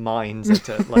their minds at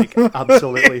it, like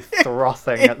absolutely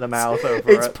frothing at the mouth over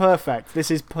it. It's perfect. This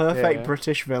is perfect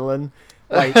British villain.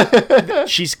 Like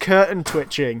she's curtain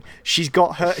twitching. She's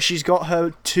got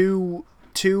her two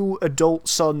adult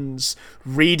sons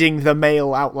reading the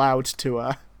Mail out loud to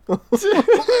her.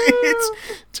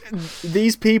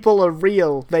 These people are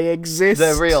real. They exist.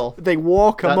 They're real. They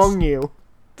walk among you.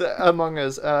 Among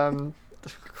us.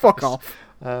 Fuck off.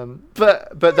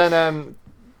 But then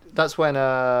that's when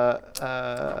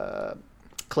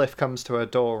Cliff comes to her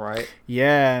door, right?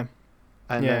 Yeah.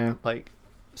 And then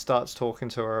starts talking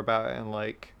to her about it and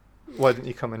why didn't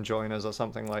you come and join us or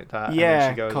something like that? Yeah.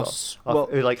 And then she goes,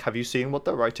 have you seen what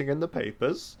they're writing in the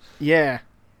papers? Yeah.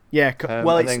 Yeah.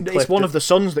 It's one of the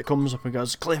sons that comes up and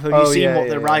goes, Cliff, have you seen what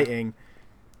they're writing?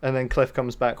 And then Cliff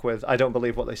comes back with, I don't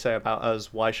believe what they say about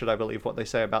us. Why should I believe what they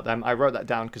say about them? I wrote that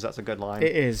down because that's a good line.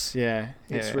 It is, yeah.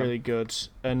 It's really good.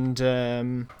 And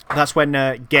that's when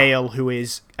Gail, who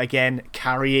is, again,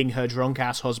 carrying her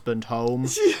drunk-ass husband home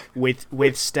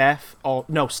with Steph.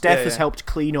 Steph has helped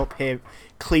clean up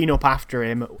after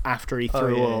him after he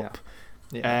threw up.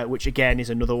 Yeah. Which, again, is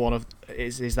another one of...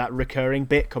 is that recurring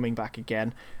bit coming back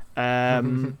again.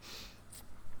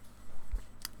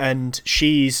 And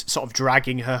she's sort of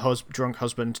dragging her drunk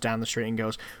husband down the street and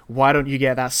goes, why don't you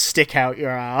get that stick out your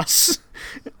ass?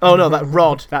 Oh no, that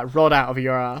rod out of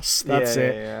your ass. That's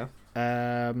it. Yeah.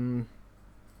 And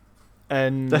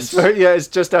that's it's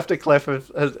just after Cliff has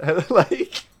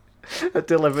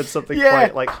delivered something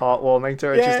quite heartwarming to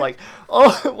her. She's like,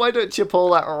 oh, why don't you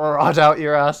pull that rod out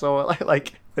your ass? Or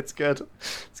it's good.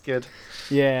 It's good.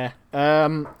 Yeah.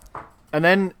 And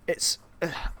then it's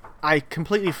I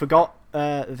completely forgot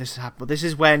this happened. But this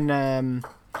is when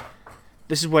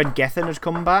Gethin had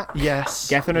come back. Yes,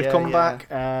 Gethin had come back.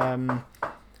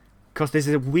 Because there's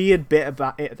a weird bit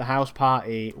about it at the house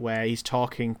party where he's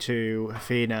talking to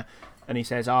Hafina, and he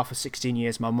says, for 16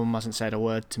 years my mum hasn't said a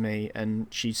word to me, and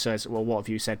she says, well, what have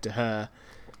you said to her?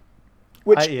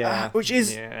 Which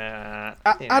is I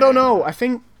don't know. I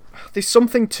think there's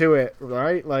something to it,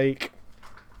 right? Like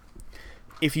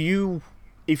if you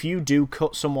do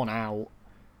cut someone out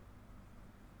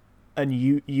and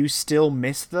you still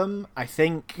miss them, I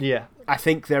think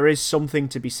there is something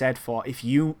to be said for if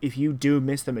you do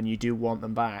miss them and you do want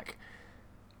them back,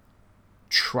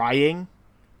 trying,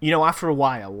 after a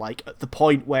while, like at the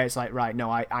point where it's like, right,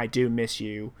 no, I do miss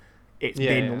you,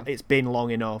 it's been long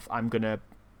enough, I'm gonna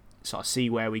sort of see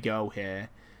where we go here.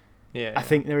 I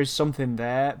think there is something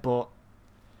there, but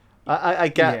I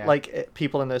get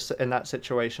people in that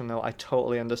situation though. I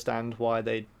totally understand why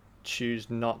they choose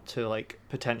not to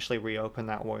potentially reopen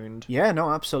that wound. Yeah,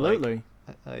 no, absolutely.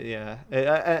 I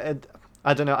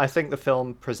don't know. I think the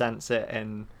film presents it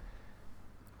in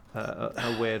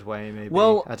a weird way. Maybe.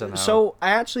 Well, I don't know. So I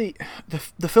actually,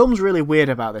 the film's really weird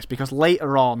about this because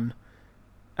later on,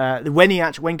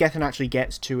 when Gethin actually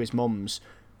gets to his mum's,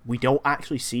 we don't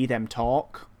actually see them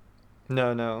talk.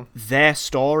 No. Their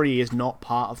story is not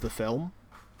part of the film.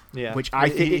 Yeah. Which I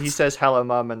think he says hello,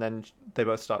 mum, and then they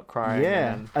both start crying.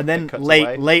 Yeah, and then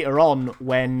later on,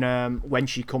 when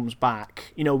she comes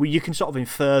back, you can sort of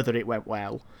infer that it went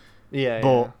well. Yeah.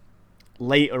 But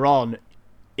later on,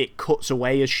 it cuts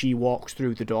away as she walks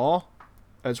through the door,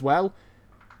 as well.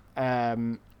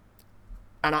 And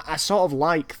I sort of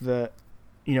like that.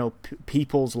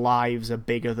 People's lives are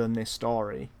bigger than this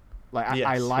story.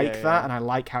 I like that, and I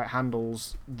like how it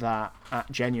handles that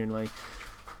genuinely.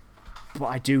 But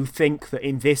I do think that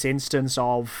in this instance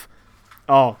of,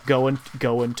 go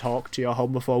and talk to your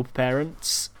homophobe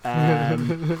parents, I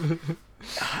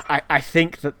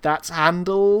think that's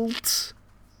handled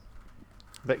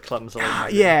a bit clumsily.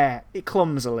 Yeah,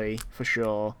 clumsily for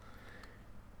sure.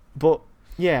 But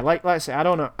yeah, like I say, I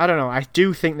don't know. I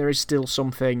do think there is still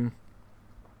something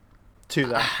to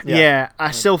that. Yeah,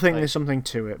 I still think there's something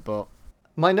to it, but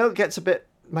my notes get a bit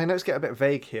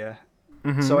vague here.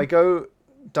 Mm-hmm. So I go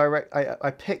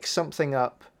I pick something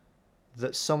up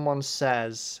that someone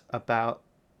says about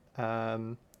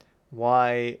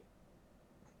why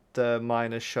the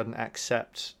miners shouldn't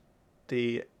accept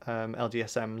the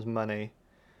LGSM's money.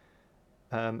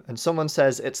 And someone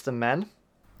says it's the men.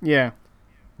 Yeah.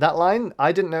 That line,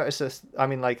 I didn't notice this. I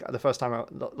mean, like last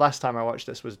time I watched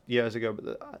this was years ago,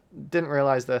 but I didn't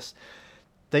realize this.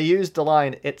 They used the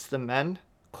line "it's the men"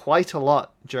 quite a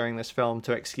lot during this film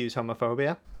to excuse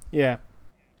homophobia. Yeah.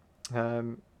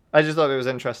 I just thought it was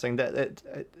interesting that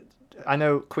I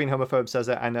know Queen Homophobe says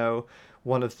it. I know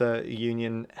one of the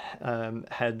union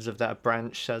heads of that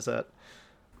branch says it.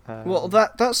 Well,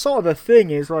 that's sort of the thing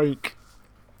is like,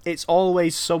 it's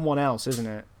always someone else, isn't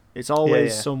it? It's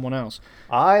always someone else.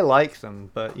 I like them,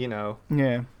 but you know.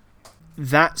 Yeah.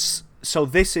 This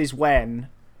is when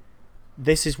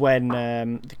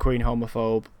the Queen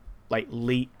Homophobe like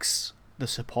leaks the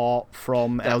support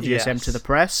from LGSM to the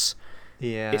press.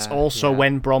 Yeah. It's also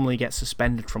when Bromley gets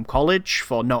suspended from college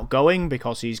for not going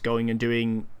because he's going and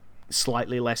doing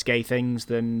slightly less gay things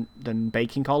than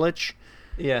Baking College.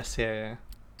 Yes, yeah.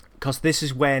 Because this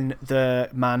is when the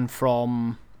man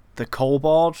from the coal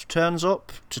board turns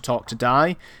up to talk to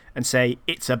Di and say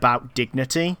it's about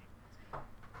dignity.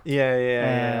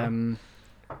 Yeah.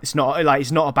 It's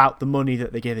not about the money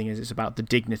that they're giving us, it's about the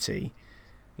dignity.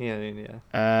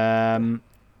 Yeah.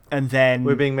 And then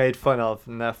we're being made fun of,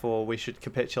 and therefore we should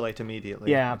capitulate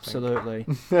immediately. Yeah, absolutely.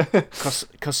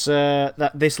 Because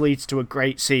this leads to a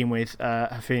great scene with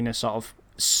Hafina sort of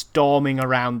storming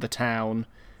around the town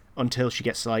until she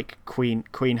gets like Queen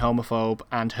Homophobe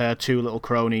and her two little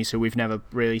cronies who we've never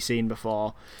really seen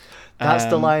before. That's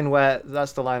the line where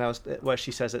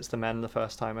she says it's the men the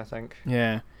first time, I think.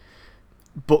 Yeah.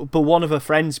 But one of her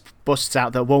friends busts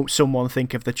out that won't someone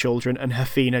think of the children, and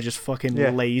Hafina just fucking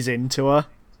lays into her.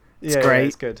 It's great. Yeah,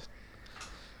 it's good.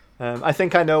 I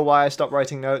think I know why I stopped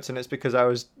writing notes, and it's because I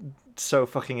was so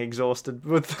fucking exhausted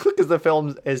because the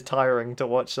film is tiring to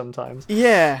watch sometimes.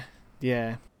 Yeah.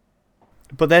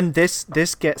 But then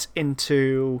this gets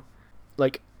into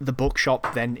like the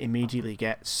bookshop then immediately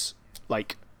gets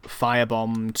like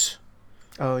firebombed.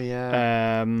 Oh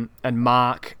yeah. And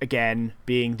Mark again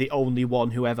being the only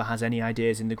one who ever has any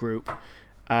ideas in the group,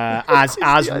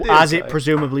 as it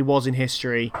presumably was in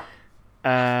history,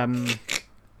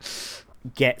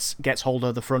 gets hold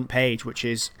of the front page, which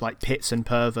is like Pits and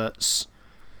Perverts.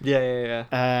 Yeah.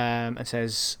 And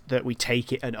says that we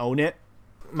take it and own it.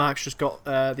 Mark's just got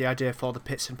the idea for the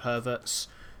Pits and Perverts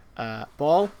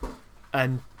ball,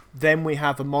 and then we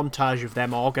have a montage of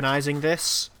them organising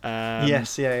this.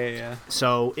 Yes, yeah.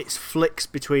 So it's flicks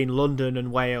between London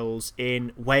and Wales.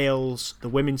 In Wales, the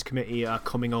Women's Committee are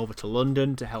coming over to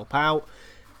London to help out.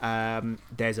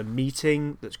 There's a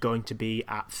meeting that's going to be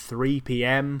at 3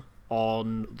 p.m.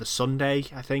 on the Sunday,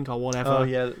 I think, or whatever. Oh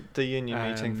yeah, the union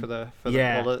meeting for the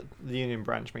union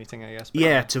branch meeting, I guess.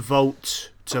 Yeah, to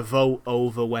vote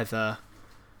over whether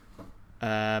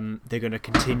they're going to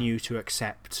continue to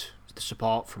accept the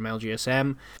support from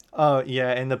LGSM. Oh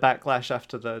yeah, in the backlash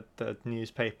after the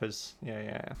newspapers.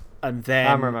 Yeah. And then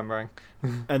I'm remembering.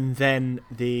 And then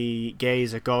the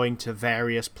gays are going to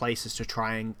various places to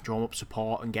try and drum up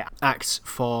support and get acts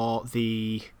for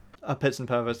the Pits and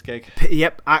Perverts gig.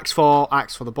 Yep, acts for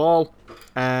the ball.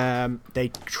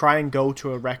 They try and go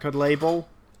to a record label.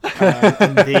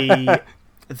 And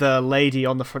the lady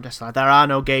on the front desk like, there are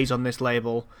no gays on this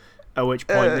label. At which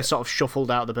point they sort of shuffled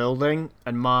out of the building,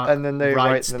 and Mark and then they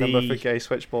write writes the number for Gay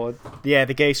Switchboard. Yeah,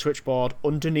 the Gay Switchboard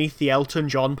underneath the Elton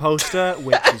John poster,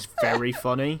 which is very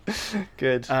funny.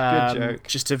 Good joke.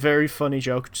 Just a very funny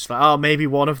joke. Just like, maybe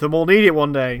one of them will need it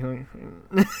one day.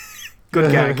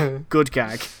 Good gag. Good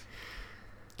gag.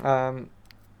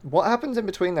 What happens in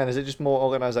between then? Is it just more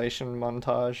organisation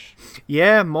montage?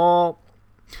 Yeah, more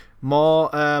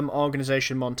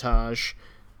organisation montage.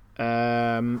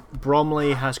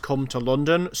 Bromley has come to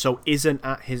London, so isn't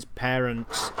at his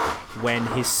parents' when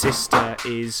his sister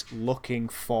is looking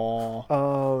for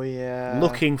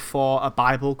a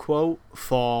Bible quote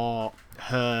for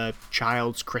her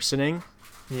child's christening.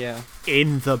 Yeah.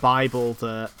 In the Bible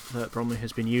that Bromley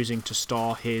has been using to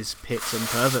store his Pits and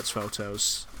Perverts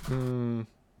photos.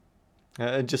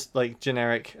 Just like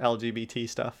generic LGBT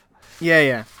stuff.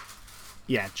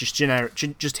 Yeah, just generic,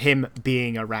 just him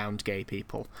being around gay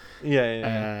people.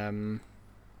 Yeah.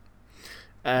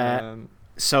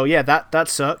 So yeah, that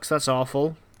sucks. That's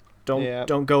awful.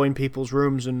 Don't go in people's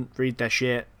rooms and read their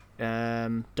shit.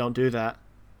 Don't do that.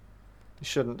 You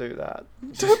shouldn't do that.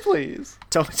 Please.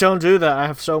 Don't do that. I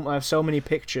have so many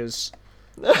pictures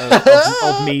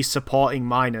of me supporting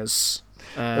minors.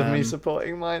 of me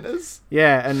supporting miners.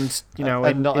 Yeah, and you know,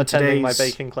 and not attending my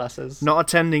today's- baking classes. not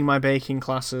attending my baking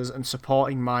classes and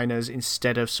supporting miners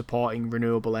instead of supporting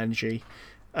renewable energy.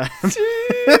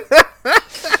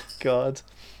 God.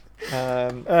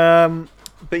 Um,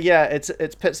 But yeah, it's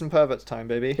Pits and Perverts time,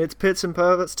 baby. it's Pits and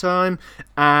Perverts time,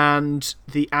 and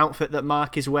the outfit that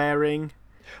Mark is wearing.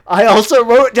 I also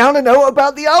wrote down a note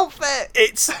about the outfit.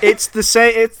 It's the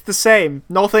same. It's the same.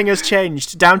 Nothing has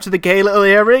changed, down to the gay little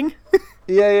earring.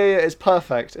 Yeah. It's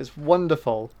perfect. It's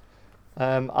wonderful.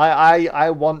 I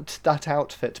want that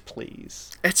outfit,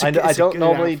 please. It's I a don't good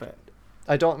normally outfit.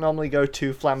 I don't normally go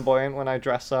too flamboyant when I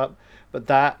dress up, but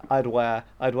that I'd wear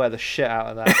the shit out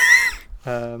of that.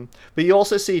 But you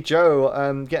also see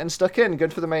Joe getting stuck in.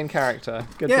 Good for the main character.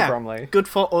 Good for Bromley. Good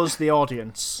for us, the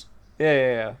audience.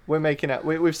 Yeah. We're making it.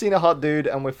 We've seen a hot dude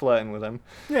and we're flirting with him.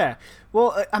 Yeah.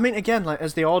 Well, I mean, again, like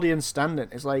as the audience standing,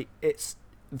 it's like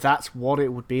that's what it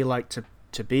would be like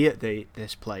to be at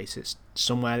this place. It's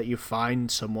somewhere that you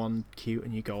find someone cute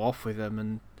and you go off with them,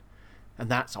 and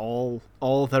that's all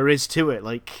there is to it.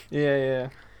 Like, Yeah.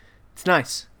 it's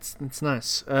nice. It's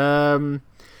nice.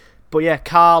 But yeah,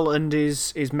 Carl and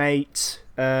his mate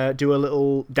do a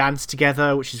little dance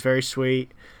together, which is very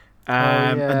sweet.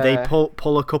 And they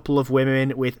pull a couple of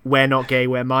women with "We're not gay,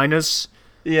 we're minors."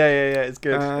 Yeah. It's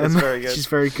good. It's very good. Which is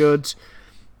very good.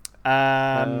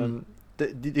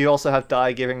 You also have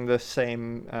Di giving the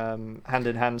same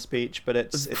hand-in-hand speech, but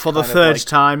it's for the kind of third like-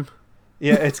 time.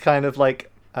 Yeah, it's kind of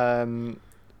like kind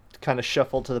of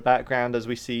shuffled to the background as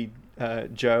we see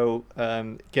Joe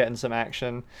getting some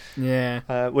action.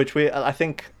 Yeah, Which I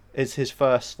think is his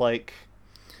first like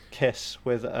kiss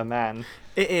with a man.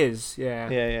 it is. Yeah.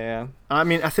 Yeah. I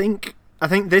mean, I think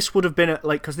this would have been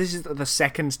because this is the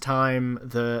second time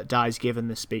the Di's given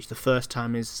this speech. The first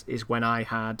time is when I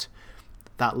had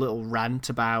that little rant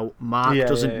about Mark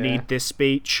doesn't need this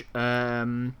speech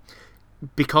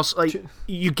because like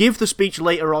you give the speech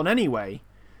later on anyway.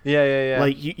 Yeah.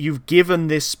 Like you've given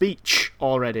this speech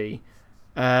already,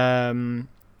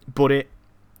 but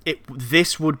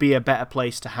this would be a better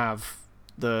place to have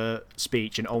the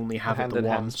speech and only have it the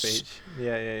hand-in-hand once. speech.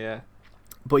 Yeah.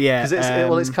 But yeah,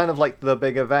 Because it's kind of like the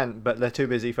big event, but they're too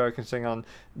busy focusing on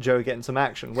Joe getting some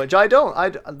action, which I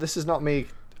don't. This is not me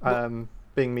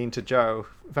being mean to Joe.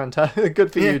 Fantastic,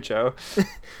 good for you, Joe.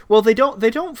 well,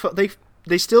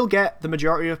 they still get the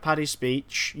majority of Paddy's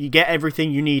speech. You get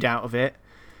everything you need out of it.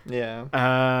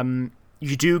 Yeah.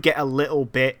 You do get a little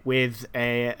bit with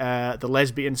the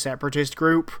lesbian separatist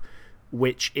group,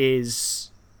 which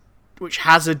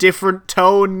has a different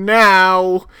tone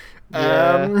now.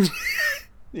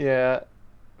 Yeah.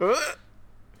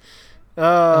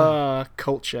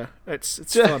 Culture.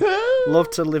 It's fun. Love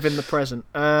to live in the present.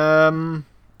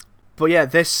 But yeah,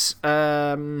 this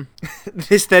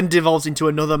this then devolves into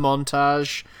another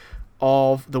montage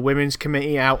of the women's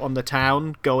committee out on the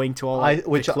town, going to all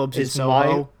the clubs in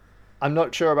Soho. I'm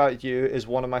not sure about you, is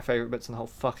one of my favourite bits in the whole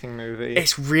fucking movie.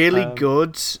 It's really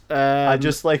good. I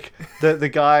just like the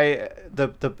guy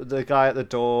the guy at the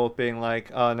door being like,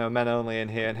 "Oh no, men only in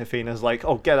here," and Hafina's like,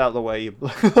 "Oh, get out of the way, you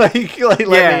let me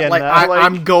in like, there."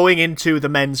 I'm going into the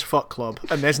men's fuck club,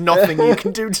 and there's nothing you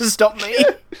can do to stop me.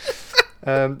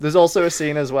 There's also a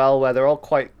scene as well where they're all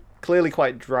clearly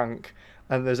quite drunk,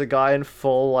 and there's a guy in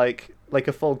full like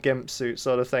a full gimp suit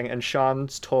sort of thing, and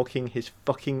Sean's talking his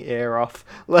fucking ear off.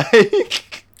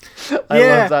 Like, I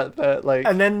love that bit. Like,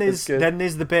 and then there's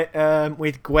the bit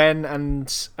with Gwen and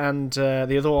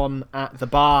the other one at the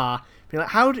bar being like,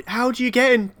 how do you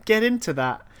get into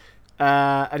that?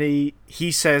 And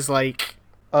he says like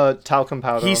talcum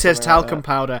powder. He says talcum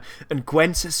powder, and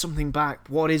Gwen says something back.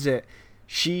 What is it?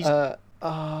 She's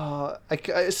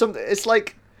it's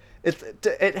like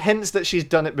it hints that she's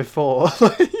done it before.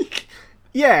 Like,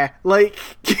 yeah, like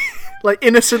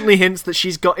innocently hints that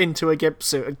she's got into a gimp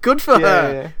suit. Good for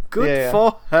her. Yeah. Good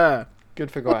for her.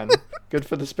 Good for Gwen. Good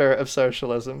for the spirit of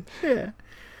socialism. Yeah.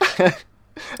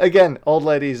 Again, old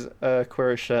ladies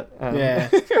queer as shit. Yeah.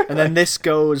 And then this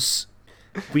goes.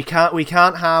 We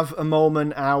can't have a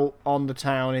moment out on the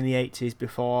town in the 80s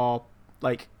before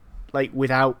like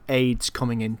without AIDS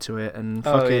coming into it and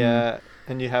fucking. Oh yeah,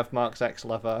 and you have Mark's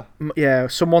ex-lover. Yeah,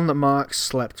 someone that Mark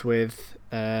slept with.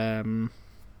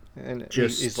 And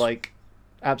he's like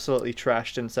absolutely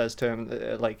trashed and says to him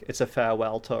like it's a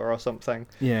farewell tour or something.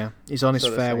 Yeah, he's on his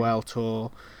sort of farewell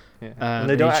tour. Yeah. And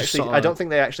they don't actually. I don't think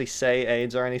they actually say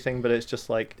AIDS or anything, but it's just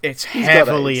like it's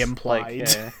heavily AIDS. implied.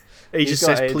 Like, yeah. He just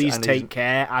says, "Please take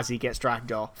care" as he gets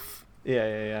dragged off.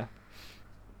 Yeah.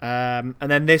 And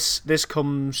then this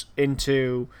comes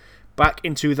back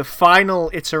into the final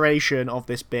iteration of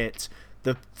this bit,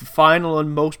 the final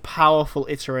and most powerful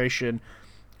iteration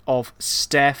of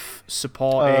Steph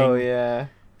supporting. Oh yeah.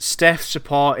 Steph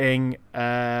supporting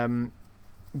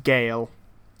Gale.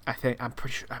 I'm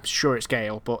sure it's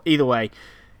Gale, but either way,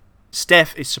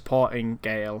 Steph is supporting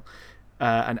Gale,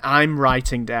 and I'm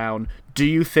writing down, do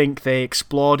you think they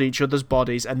explored each other's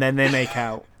bodies and then they make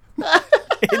out?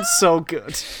 It's so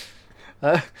good.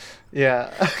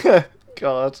 Yeah.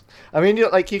 God. I mean, you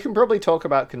can probably talk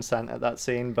about consent at that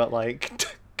scene, but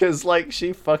because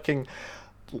she fucking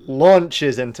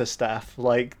launches into Steph.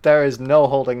 There is no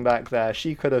holding back there.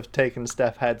 She could have taken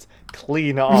Steph heads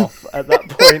clean off at that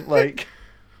point.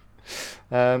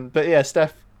 But yeah,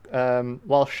 Steph,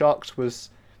 while shocked, found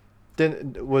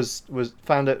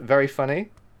it very funny.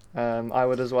 I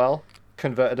would as well.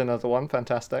 Converted another one.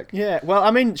 Fantastic. Yeah. Well,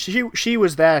 I mean, she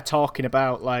was there talking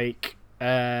about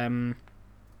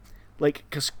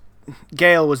because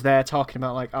Gail was there talking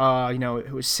about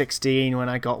it was 16 when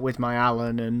I got with my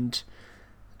Alan,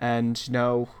 and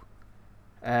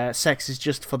sex is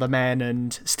just for the men,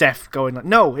 and Steph going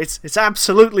no, it's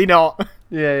absolutely not.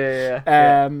 Yeah.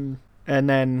 And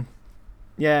then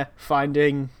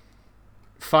finding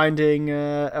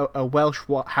a Welsh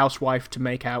housewife to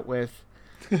make out with,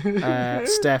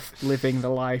 Steph living the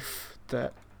life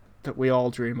that we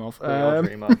all dream of.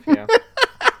 Yeah.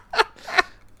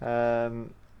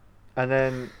 And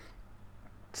then,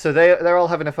 so they're all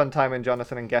having a fun time in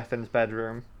Jonathan and Gethin's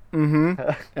bedroom.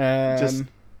 Mm-hmm.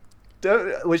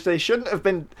 Which they shouldn't have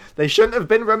been. They shouldn't have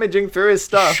been rummaging through his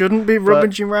stuff. Shouldn't be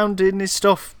rummaging around in his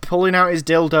stuff, pulling out his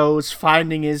dildos,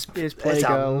 finding his playgirls. It's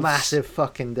a massive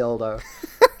fucking dildo.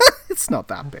 It's not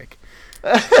that big.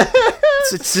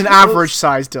 It's an average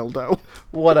sized dildo.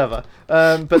 Whatever.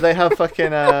 But they have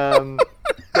fucking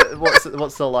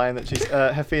what's the line that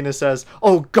Hefina says?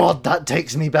 Oh God, that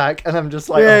takes me back, and I'm just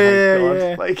like,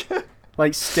 oh my God,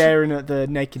 like staring at the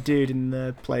naked dude in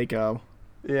the playgirl.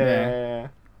 Yeah.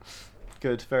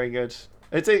 Good, very good.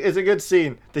 It's a good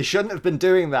scene. They shouldn't have been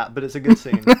doing that, but it's a good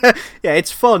scene. Yeah,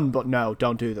 it's fun, but no,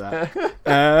 don't do that.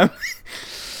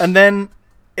 And then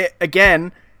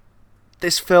again,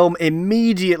 this film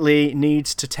immediately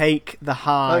needs to take the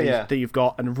high that you've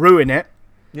got and ruin it.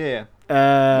 Yeah.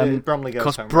 Bromley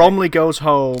goes home. Because Bromley goes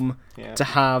home to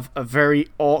have a very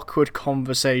awkward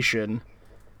conversation.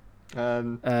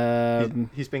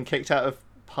 He's been kicked out of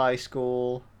high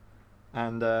school,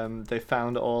 and they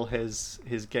found all his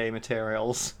gay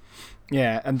materials.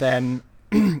 Yeah, and then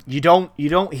you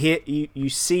don't hear you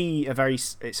see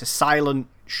it's a silent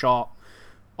shot,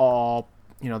 or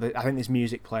I think there's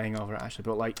music playing over it actually,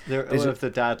 but there's of the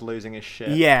dad losing his shit.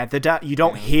 Yeah, the dad. You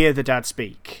don't hear the dad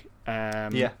speak.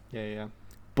 Yeah.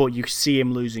 But you see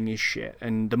him losing his shit,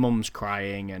 and the mum's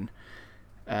crying, and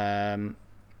the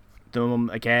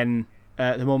mum again.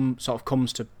 The mum sort of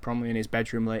comes to Bromley in his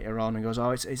bedroom later on and goes,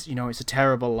 "Oh, it's a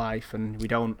terrible life, and we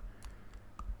don't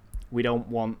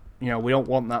want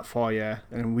that for you,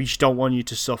 and we just don't want you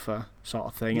to suffer," sort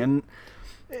of thing. And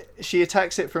she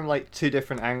attacks it from two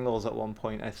different angles at one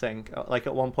point. I think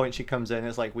at one point she comes in,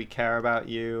 it's we care about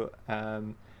you,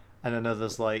 and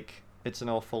another's it's an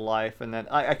awful life, and then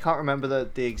I can't remember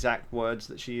the exact words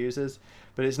that she uses,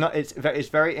 but it's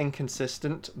very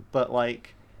inconsistent, but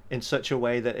in such a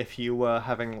way that if you were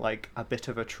having a bit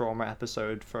of a trauma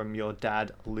episode from your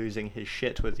dad losing his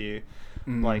shit with you,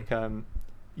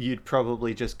 you'd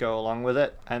probably just go along with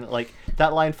it. And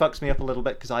that line fucks me up a little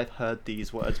bit because I've heard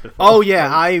these words before. Oh yeah,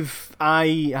 I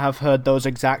have heard those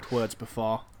exact words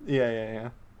before. Yeah.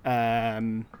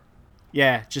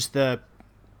 Just we're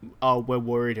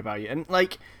worried about you, and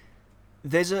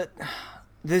there's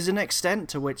an extent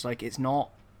to which it's not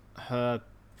her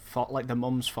fault, the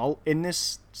mum's fault in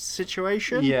this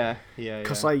situation. Yeah.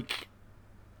 Because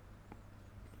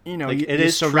you're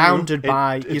surrounded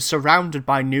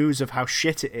by news of how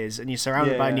shit it is, and you're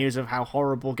surrounded by news of how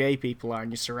horrible gay people are,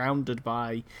 and you're surrounded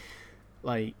by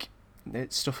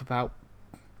stuff about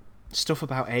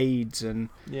AIDS and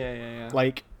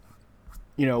the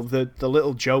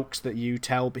little jokes that you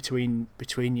tell between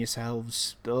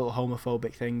yourselves, the little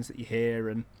homophobic things that you hear,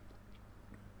 and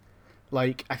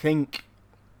I think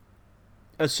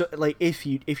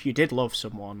if you did love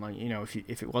someone,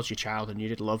 if it was your child and you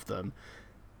did love them,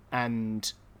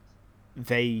 and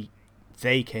they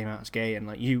came out as gay,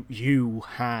 and you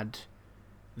had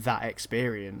that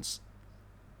experience,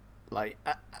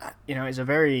 it's a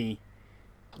very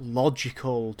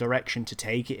logical direction to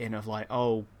take it in, of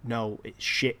oh no,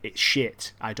 it's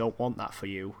shit, I don't want that for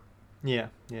you. Yeah.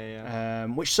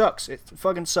 Which sucks. It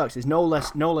fucking sucks. It's no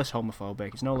less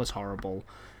homophobic. It's no less horrible.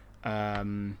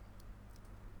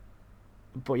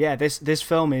 But yeah, this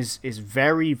film is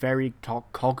very, very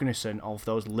cognizant of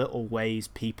those little ways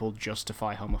people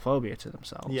justify homophobia to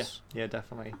themselves. Yeah,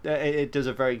 definitely. It does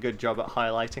a very good job at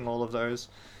highlighting all of those.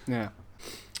 Yeah.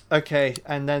 Okay,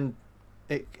 and then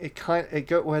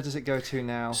where does it go to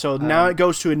now? So now it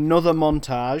goes to another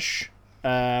montage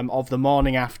of the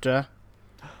morning after.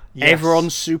 Yes.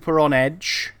 Everyone's super on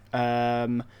edge,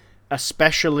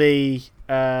 especially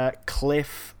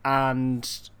Cliff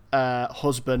and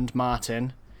husband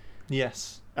Martin.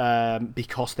 Yes.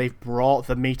 Because they've brought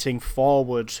the meeting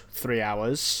forward 3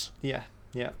 hours. Yeah.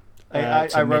 To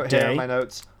I wrote here midday. in my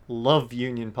notes, love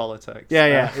union politics.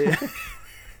 Yeah.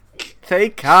 They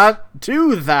can't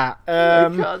do that. They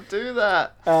can't do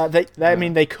that. I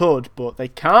mean, they could, but they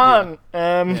can't.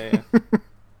 Yeah.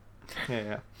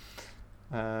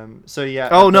 So yeah.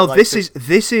 Oh no! like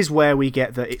This is where we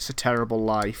get the "It's a Terrible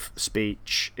Life"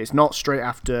 speech. It's not straight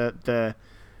after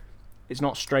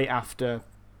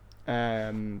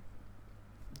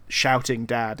shouting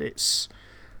 "Dad." It's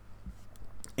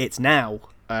now.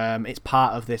 It's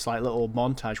part of this like little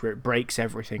montage where it breaks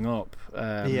everything up.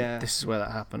 This is where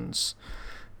that happens.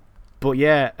 But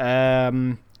yeah,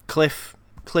 Cliff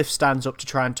stands up to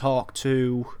try and talk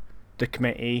to the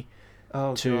committee.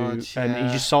 Oh God! Yeah. And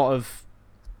he just sort of,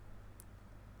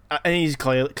 and he's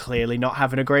clearly not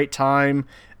having a great time.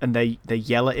 And they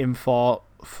yell at him for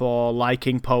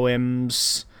liking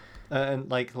poems. And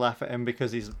like laugh at him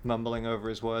because he's mumbling over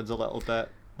his words a little bit,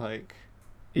 like.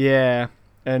 Yeah.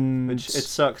 And which it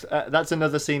sucks. That's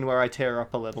another scene where I tear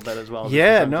up a little bit as well.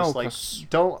 Yeah, I'm no. just like,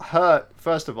 don't hurt.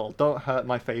 First of all, don't hurt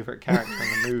my favorite character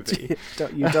in the movie.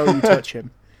 don't you touch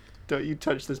him. Don't you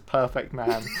touch this perfect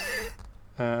man.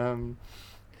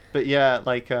 But yeah,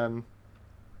 like, God,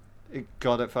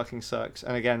 it fucking sucks.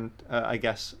 And again, I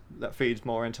guess that feeds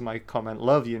more into my comment.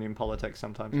 Love union politics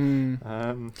sometimes.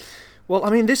 Well,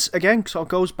 I mean, this again sort of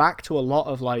goes back to a lot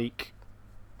of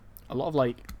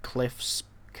Cliff's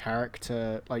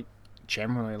character, like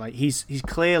generally, like he's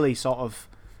clearly sort of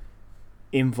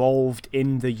involved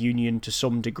in the union to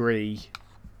some degree.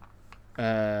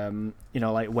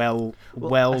 Like well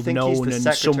known and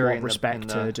somewhat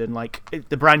respected, and like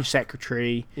the branch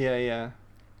secretary. Yeah.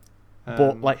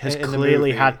 But like has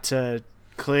clearly had to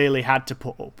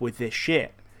put up with this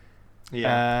shit.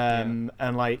 And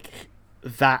like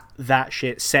that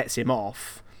shit sets him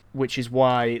off, which is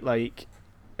why like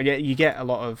you get a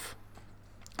lot of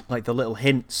like the little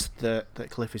hints that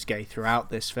Cliff is gay throughout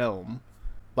this film.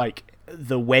 Like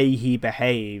the way he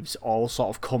behaves all sort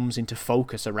of comes into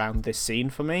focus around this scene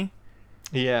for me.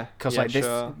 Yeah, because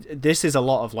this is a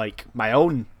lot of like my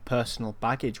own personal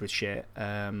baggage with shit.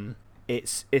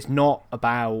 It's not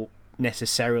about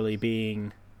necessarily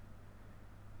being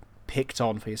picked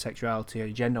on for your sexuality or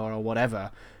your gender or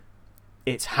whatever.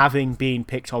 It's having been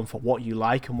picked on for what you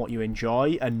like and what you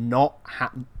enjoy, and not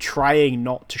trying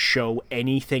not to show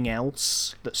anything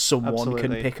else that someone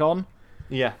can pick on.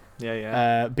 Yeah.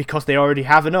 Because they already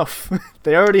have enough.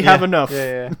 They already have enough.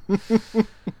 Yeah.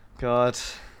 God.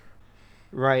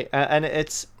 Right, and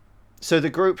it's so the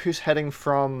group who's heading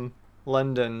from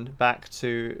London back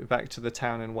to the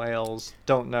town in Wales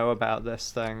don't know about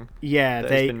this thing. Yeah,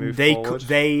 they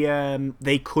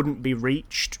couldn't be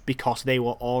reached because they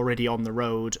were already on the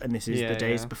road, and this is the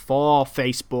days before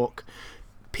Facebook.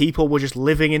 People were just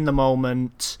living in the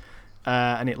moment,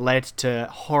 and it led to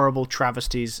horrible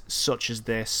travesties such as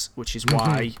this, which is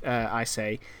why I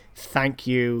say thank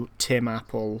you, Tim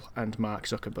Apple and Mark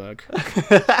Zuckerberg.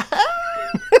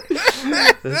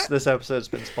 This episode's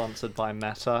been sponsored by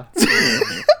Meta.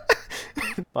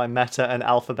 By Meta and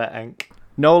Alphabet Inc.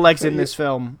 No legs in this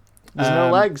film. There's no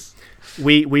legs.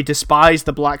 We despise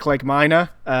the Black Leg Miner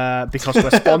because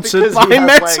we're sponsored Because by he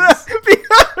has Meta. legs. Because he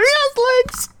has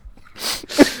legs.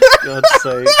 God's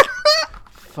sake.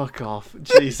 Fuck off.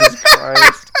 Jesus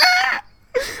Christ.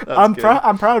 I'm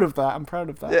proud of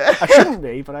that. Yeah. I shouldn't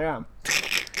be, but I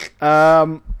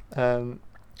am.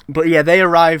 But yeah, they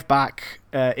arrive back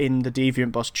in the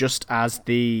Deviant bus just as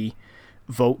the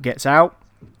vote gets out.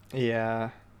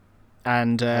 Yeah.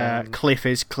 And Cliff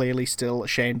is clearly still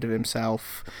ashamed of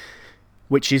himself,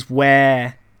 which is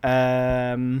where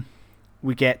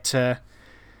we get to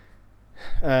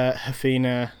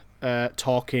Hefina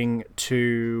talking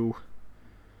to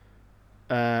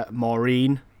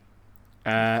Maureen,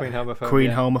 Queen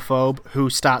Homophobe, who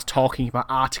starts talking about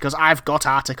articles. I've got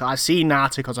articles. I've seen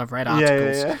articles. I've read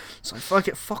articles. Yeah. So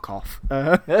fuck off.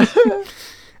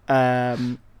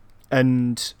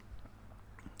 And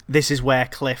this is where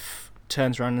Cliff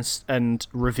turns around and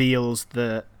reveals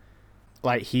that,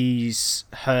 like, he's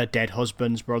her dead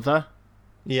husband's brother.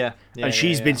 Yeah. And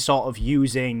she's been sort of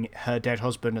using her dead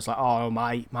husband as like, oh,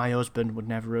 my husband would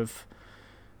never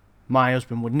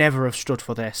have stood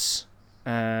for this.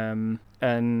 And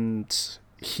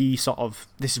he sort of,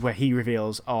 this is where he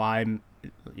reveals, oh, I'm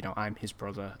his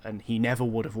brother, and he never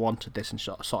would have wanted this, and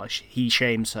sort of he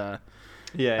shames her.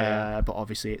 Yeah. But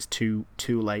obviously it's too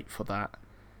late for that.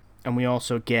 And we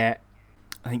also get,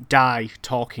 I think, Di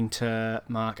talking to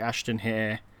Mark Ashton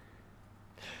here.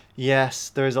 Yes,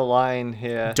 there's a line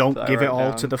here. Don't that I give it wrote all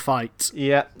down. to the fight.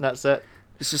 Yeah, that's it.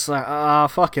 It's just like,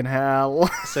 fucking hell.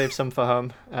 Save some for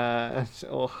home.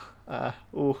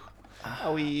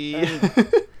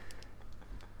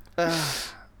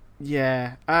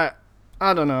 Yeah, I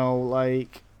don't know,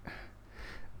 like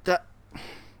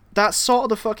that's sort of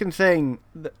the fucking thing.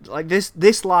 Like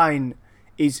this line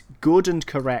is good and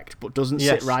correct, but doesn't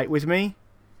sit right with me.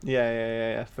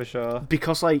 Yeah, for sure.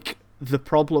 Because like the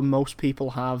problem most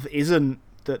people have isn't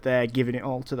that they're giving it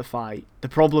all to the fight. The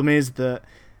problem is that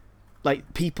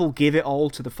like people give it all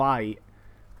to the fight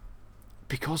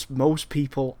because most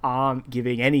people aren't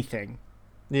giving anything.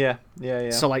 Yeah.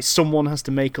 So like someone has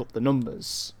to make up the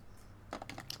numbers.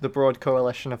 The broad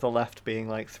coalition of the left being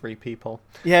like 3 people.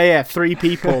 Yeah, 3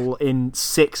 people in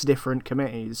 6 different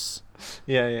committees.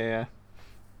 Yeah.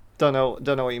 Don't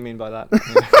know what you mean by that.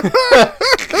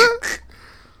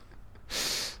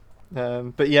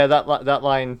 But yeah, that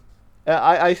line,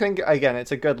 I think again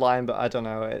it's a good line, but I don't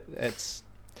know.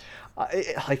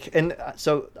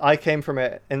 So I came from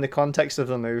it in the context of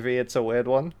the movie. It's a weird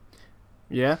one.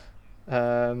 Yeah.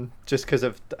 Just because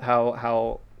of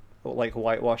how like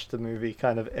whitewashed the movie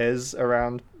kind of is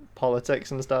around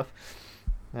politics and stuff.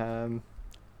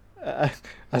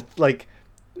 Like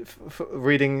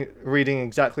reading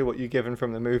exactly what you're given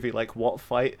from the movie, like what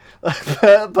fight,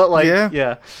 but like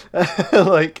yeah.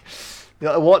 Like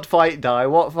what fight, Di?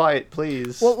 What fight,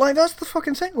 please? Well, like that's the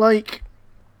fucking thing. Like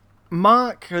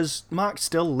Mark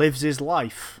still lives his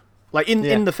life. Like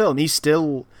in the film, he's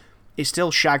still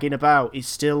shagging about. He's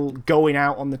still going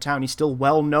out on the town. He's still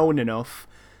well known enough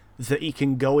that he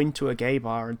can go into a gay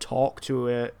bar and talk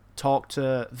to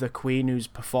the queen who's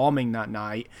performing that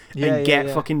night and get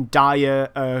fucking Dyer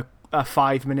a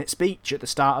 5-minute speech at the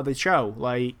start of the show.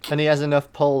 Like, and he has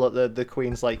enough pull that the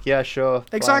queen's like, yeah, sure,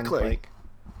 exactly.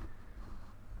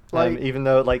 Fine. Like, even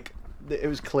though like it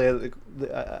was clear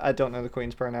that I don't know the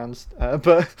queen's pronouns,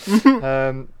 but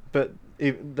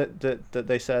even that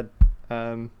they said,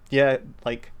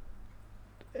 like,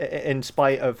 in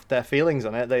spite of their feelings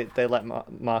on it, they let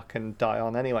Mark and Di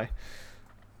on anyway.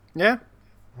 Yeah.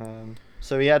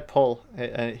 So he had pull.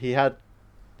 He had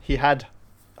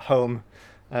home.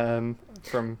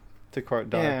 From, to quote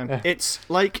Di. Yeah. It's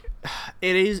like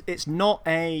it's not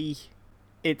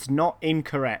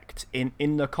incorrect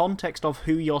in the context of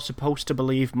who you're supposed to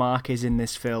believe Mark is in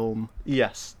this film.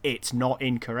 Yes. It's not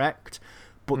incorrect,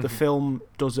 but the film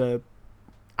does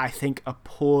I think a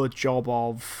poor job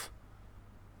of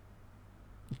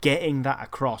getting that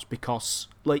across, because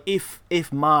like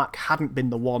if Mark hadn't been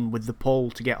the one with the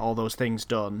pull to get all those things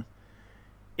done,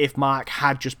 if Mark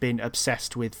had just been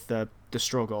obsessed with the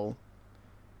struggle,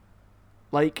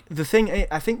 like the thing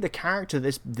I think the character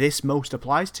this most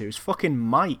applies to is fucking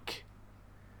Mike.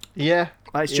 Yeah.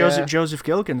 Like it's Joseph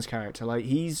Gilgan's character. Like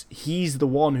he's the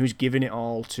one who's giving it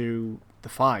all to the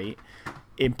fight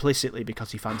implicitly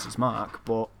because he fancies Mark,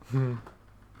 but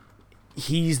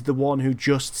he's the one who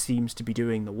just seems to be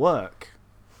doing the work,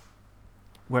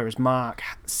 whereas Mark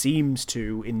seems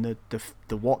to, in the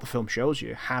what the film shows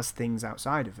you, has things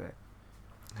outside of it,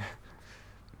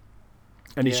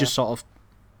 and he's just sort of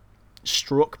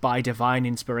struck by divine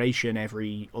inspiration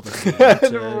every other scene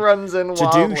runs in to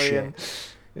wildly do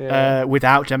shit. And,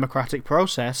 without democratic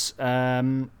process.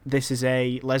 This is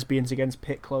a Lesbians Against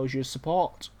Pit Closures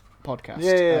support podcast.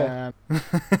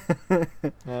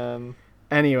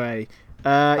 Anyway, so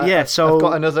I've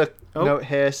got another note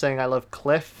here saying I love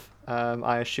Cliff.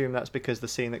 I assume that's because the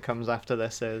scene that comes after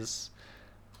this is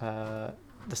the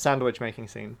sandwich making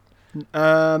scene.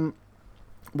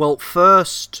 Well,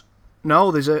 first,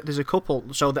 no, there's a couple.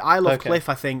 So the I love Cliff,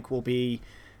 I think, will be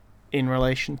in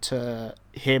relation to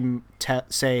him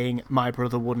saying my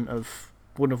brother wouldn't have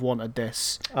wanted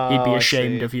this. He'd be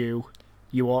ashamed of you.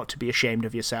 You ought to be ashamed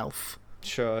of yourself.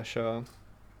 Sure.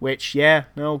 Which,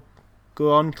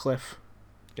 go on, Cliff.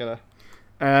 Gotta.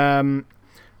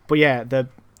 But yeah, the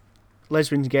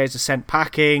lesbians and gays are sent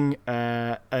packing,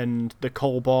 and the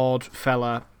coalboard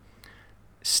fella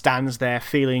stands there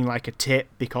feeling like a tit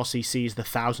because he sees the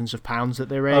thousands of pounds that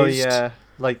they raised. Oh yeah,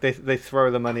 like they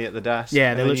throw the money at the desk.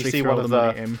 Yeah, they literally throw the money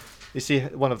at him. You see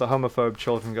one of the homophobe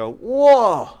children go,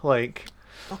 "Whoa!" Like,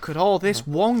 look at all this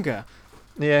wonga.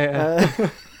 Yeah.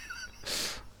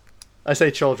 I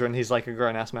say children. He's like a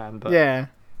grown ass man, but Yeah.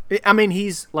 I mean,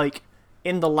 he's like,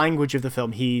 in the language of the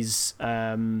film, he's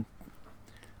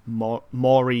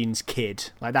Maureen's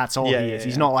kid. Like, that's all he is.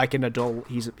 He's not like an adult.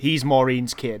 He's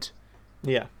Maureen's kid.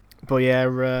 yeah, But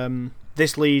yeah,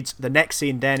 this leads. The next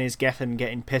scene then is Gethin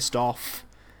getting pissed off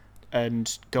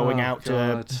and going out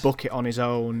God. to book it on his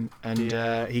own, and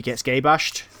Yeah. he gets gay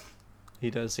bashed. he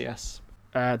does. Yes.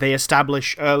 They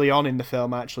establish early on in the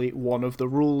film, actually, one of the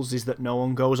rules is that no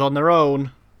one goes on their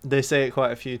own. They say it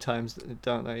quite a few times,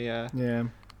 don't they? Yeah. Yeah.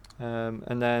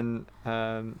 And then,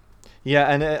 yeah,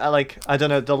 and I don't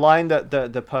know, the line that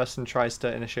the person tries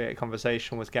to initiate a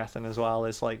conversation with Gethin as well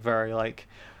is like very like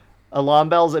alarm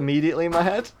bells immediately in my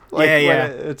head. Like, Yeah, yeah.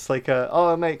 when it's like,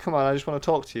 oh mate, come on, I just want to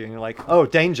talk to you, and you're like, oh,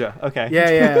 danger, okay.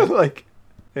 Yeah, yeah. Like,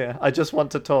 yeah, I just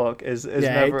want to talk is Yeah,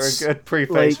 never a it's good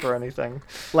preface like- for anything.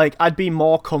 Like, I'd be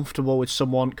more comfortable with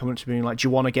someone coming to me and like, do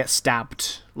you want to get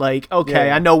stabbed? Like, okay,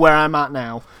 Yeah. I know where I'm at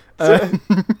now.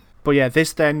 But yeah,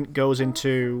 this then goes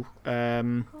into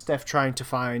Steph trying to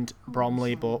find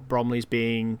Bromley, but Bromley's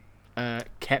being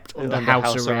kept under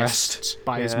house arrest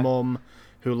by his Yeah. mum,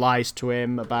 who lies to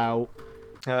him about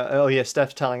Oh yeah,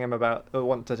 Steph's telling him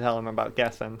want to tell him about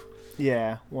Gethin.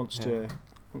 wants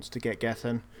to get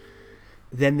Gethin.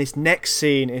 Then this next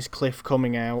scene is Cliff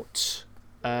coming out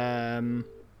to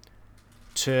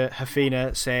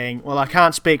Hafina saying, well, I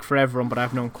can't speak for everyone, but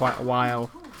I've known quite a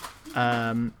while,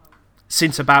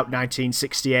 since about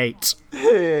 1968.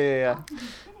 Yeah.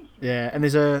 Yeah, and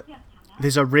there's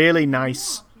a really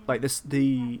nice, like,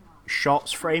 the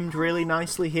shots framed really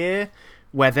nicely here,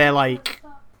 where they're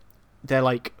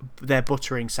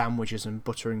buttering sandwiches and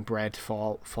buttering bread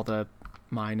for the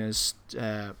miners,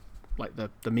 like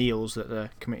the meals that the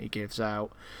committee gives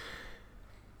out,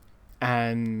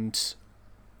 and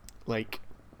like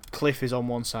Cliff is on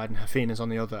one side and Hafina's on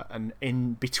the other, and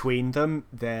in between them,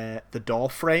 the door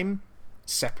frame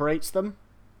separates them,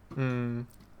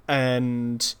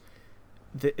 and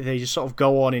they just sort of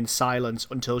go on in silence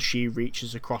until she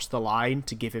reaches across the line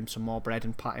to give him some more bread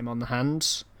and pat him on the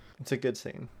hands. It's a good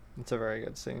scene. It's a very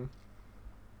good scene.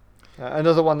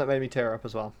 Another one that made me tear up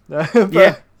as well. But,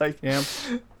 Yeah. Like, Yeah.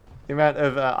 the amount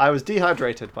of I was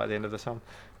dehydrated by the end of this film.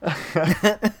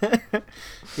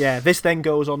 Yeah, this then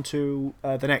goes on to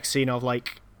the next scene of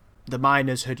like the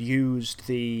miners had used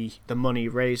the money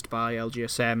raised by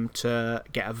LGSM to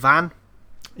get a van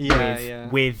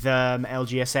with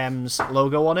LGSM's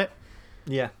logo on it.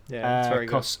 Yeah, it's very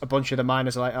good. Because a bunch of the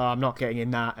miners are like, "Oh, I'm not getting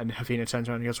in that," and Hafina turns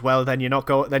around and goes, "Well, then you're not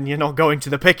going to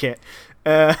the picket."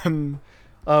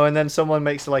 Oh, and then someone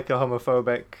makes like a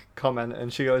homophobic comment,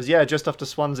 and she goes, "Yeah, just off to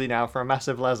Swansea now for a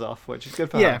massive les-off," which is good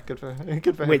for her. Good for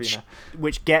Hafina.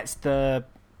 Which gets the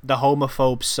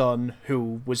homophobe son,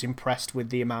 who was impressed with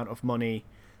the amount of money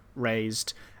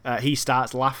raised. He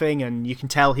starts laughing, and you can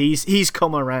tell he's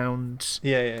come around.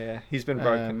 Yeah. He's been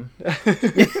broken.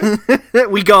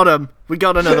 We got him. We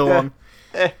got another one.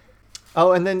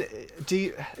 Oh, and then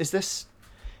is this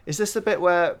the bit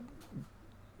where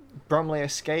Bromley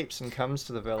escapes and comes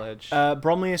to the village?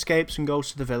 Bromley escapes and goes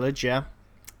to the village. Yeah.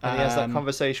 And he has that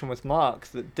conversation with Mark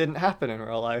that didn't happen in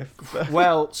real life.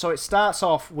 Well, so it starts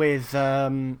off with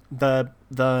the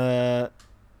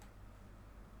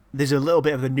there's a little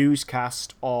bit of the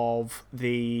newscast of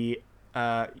the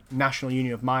National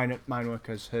Union of Mine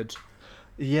Workers had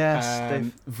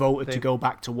voted to go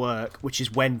back to work, which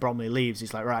is when Bromley leaves.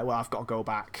 He's like, right, well, I've got to go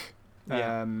back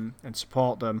and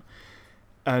support them.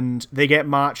 And they get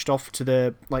marched off to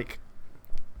the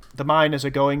miners are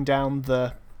going down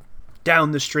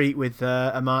the street with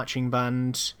a marching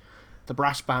band, the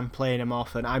brass band playing them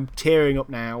off, and I'm tearing up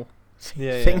now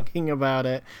thinking about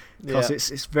it, because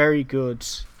it's very good,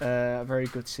 very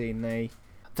good scene.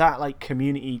 That like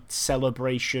community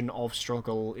celebration of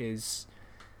struggle is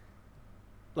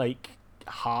like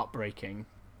heartbreaking.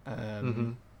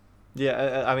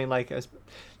 Yeah, I mean, like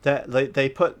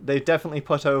they've definitely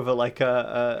put over like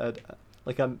a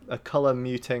color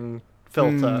muting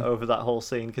filter over that whole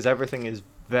scene, because everything is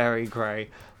very grey.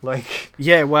 Like,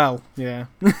 yeah, well, yeah.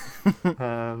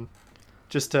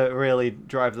 Just to really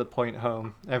drive the point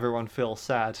home, everyone feels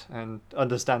sad, and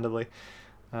understandably.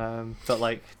 But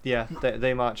like, yeah,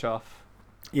 they march off.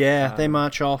 Yeah, they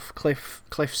march off.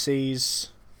 Cliff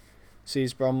sees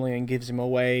Bromley and gives him a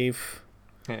wave.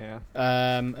 Yeah.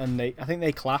 And I think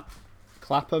they clap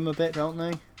him a bit, don't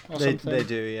they? Or something? They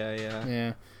do,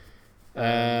 yeah.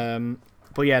 Yeah.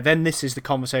 But yeah, then this is the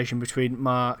conversation between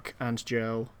Mark and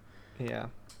Joe. Yeah.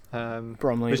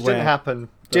 Bromley, which didn't happen.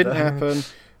 Didn't happen.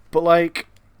 But like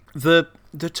the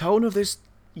tone of this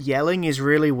yelling is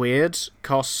really weird,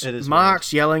 because It is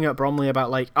Mark's yelling at Bromley about,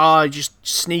 like, just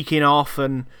sneaking off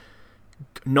and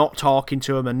not talking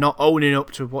to him and not owning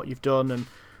up to what you've done, and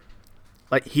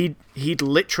like he'd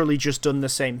literally just done the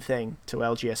same thing to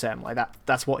LGSM. Like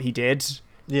that's what he did.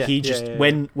 Yeah, He just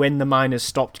when the miners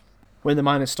stopped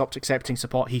accepting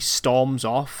support, he storms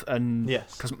off, and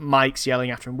Yes. because Mike's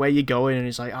yelling after him, "Where you going?" and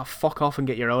he's like, "Oh, fuck off and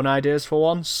get your own ideas for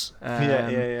once."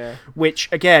 Yeah. Which,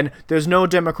 again, there's no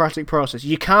democratic process.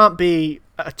 You can't be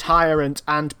a tyrant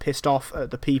and pissed off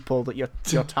at the people that you're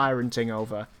tyranting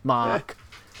over. Mark.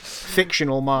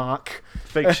 Fictional Mark.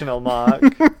 Fictional Mark.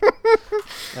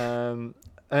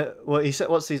 Well, he said,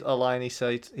 what's a line he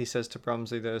says to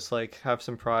Bromley? There's like, have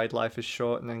some pride, life is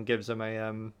short, and then gives him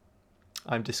a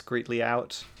I'm discreetly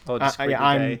out, or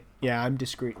discreetly gay. I'm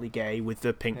discreetly gay with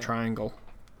the pink triangle.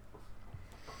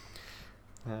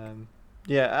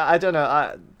 I don't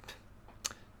know.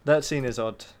 That scene is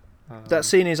odd. That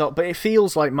scene is odd, but it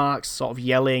feels like Mark's sort of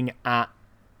yelling at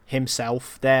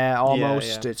himself there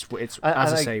almost. Yeah. It's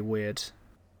as I say, weird.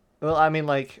 Well, I mean,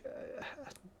 like,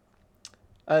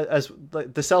 as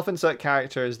like the self-insert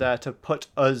character is there to put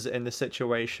us in the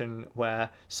situation where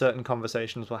certain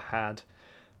conversations were had,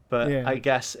 but I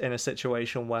guess in a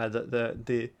situation where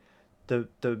the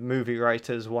movie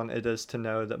writers wanted us to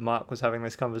know that Mark was having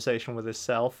this conversation with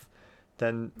himself,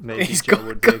 then maybe Joe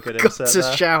would be a good insert to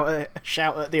there.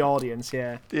 shout at the audience.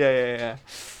 Yeah.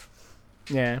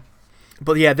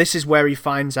 But yeah, this is where he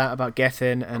finds out about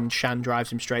Gethin, and Shan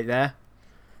drives him straight there.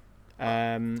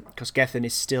 Because Gethin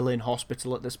is still in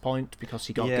hospital at this point because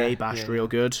he got gay bashed real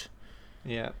good.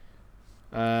 Yeah.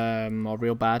 Or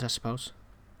real bad, I suppose.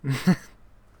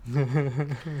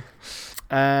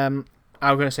 I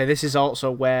was going to say, this is also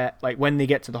where, like, when they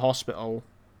get to the hospital,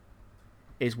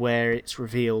 is where it's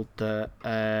revealed that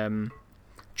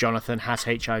Jonathan has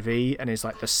HIV and is,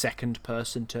 like, the second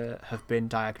person to have been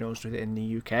diagnosed with it in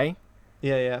the UK.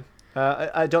 Yeah.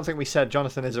 I don't think we said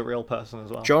Jonathan is a real person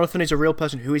as well. Jonathan is a real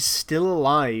person who is still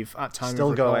alive at time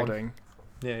of recording.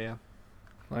 Yeah.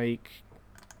 Like,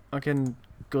 fucking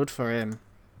good for him.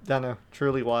 I know,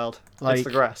 truly wild. Like, it's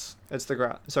the grass.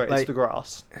 Sorry, like, it's the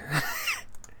grass.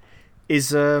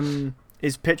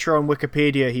 His picture on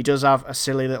Wikipedia, he does have a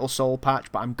silly little soul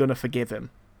patch, but I'm gonna forgive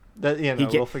him.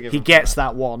 We'll forgive him. He gets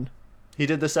that one. He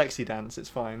did the sexy dance. It's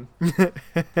fine.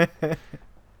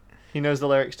 He knows the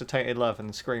lyrics to Tainted Love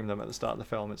and screamed them at the start of the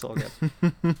film. It's all good.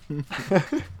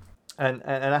 and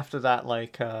after that,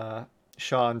 like,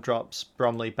 Sean drops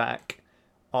Bromley back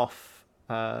off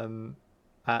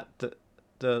at the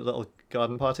little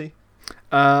garden party.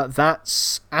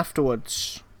 That's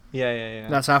afterwards. Yeah.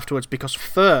 That's afterwards, because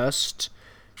first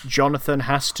Jonathan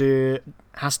has to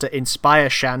inspire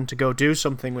Shan to go do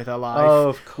something with her life,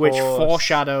 of course. Which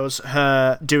foreshadows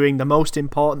her doing the most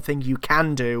important thing you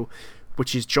can do,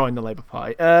 which is join the Labour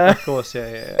Party. Of course,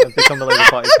 yeah. Become the Labour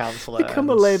Party councillor. Become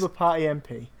a Labour Party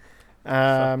MP.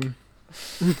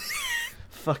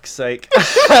 Fuck's sake.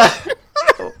 I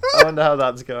wonder how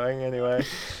that's going anyway.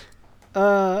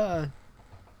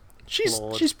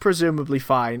 She's presumably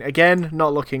fine. Again,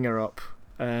 not looking her up.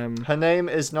 Her name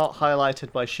is not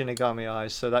highlighted by Shinigami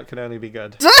eyes, so that can only be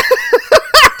good.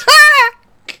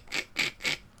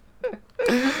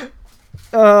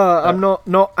 I'm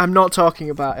not talking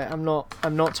about it. I'm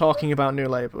not talking about New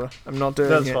Labour. I'm not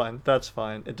doing it. That's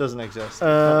fine. It doesn't exist. It's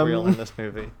not real in this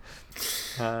movie.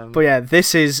 But yeah,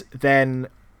 this is then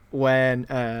when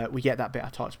we get that bit I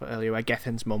talked about earlier, where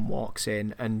Gethin's mum walks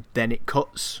in, and then it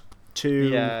cuts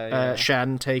to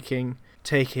Shan taking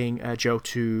Joe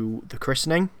to the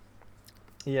christening.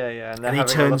 Yeah, and they're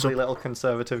having a lovely little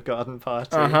conservative garden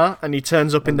party. And he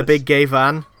turns up in the big gay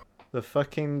van. The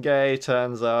fucking gay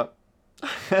turns up.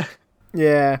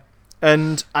 Yeah,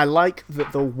 and I like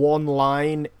that the one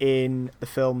line in the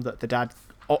film that the dad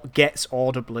gets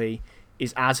audibly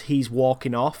is as he's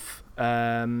walking off,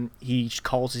 he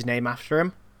calls his name after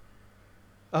him.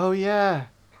 Oh yeah,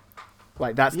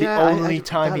 like that's the only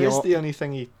time that is the only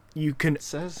thing you can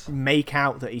says. Make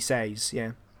out that he says.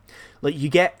 Yeah, like you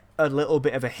get a little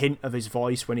bit of a hint of his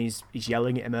voice when he's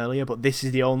yelling at him earlier, but this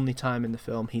is the only time in the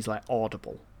film he's like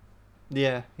audible.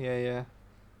 Yeah.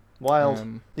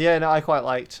 Wild. I quite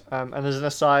liked. And as an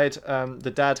aside,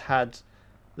 the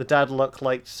dad looked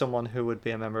like someone who would be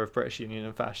a member of British Union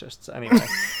and fascists. Anyway,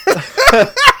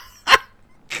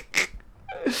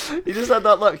 he just had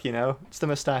that look, you know. It's the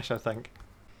moustache, I think.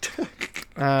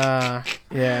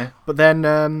 Yeah. But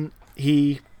then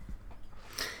he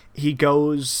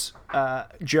goes.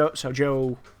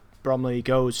 Joe Bromley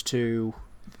goes to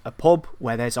a pub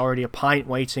where there's already a pint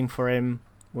waiting for him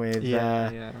with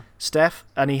Yeah. Steph,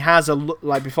 and he has a look,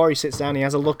 like before he sits down, he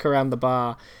has a look around the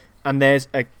bar, and there's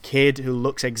a kid who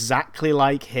looks exactly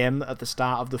like him at the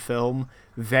start of the film,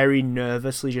 very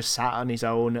nervously just sat on his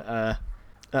own at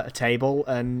a table,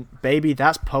 and baby,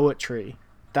 that's poetry.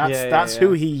 That's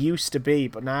who he used to be,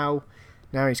 but now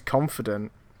he's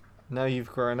confident. Now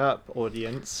you've grown up,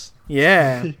 audience.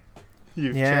 Yeah.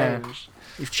 You've Yeah. changed.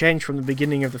 You've changed from the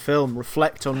beginning of the film.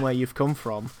 Reflect on where you've come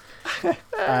from.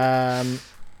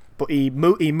 But he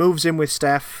moves in with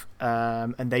Steph,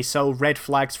 and they sew red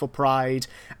flags for Pride.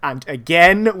 And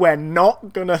again, we're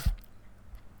not gonna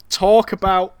talk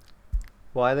about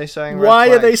Why are they sewing red why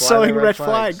flags? are they Why sewing red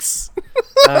flags.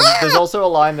 There's also a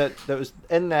line that was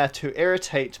in there to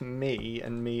irritate me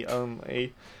and me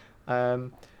only.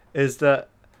 Is that,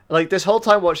 like, this whole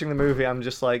time watching the movie, I'm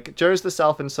just like, Joe's the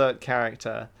self-insert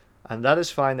character, and that is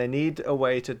fine. They need a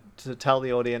way to tell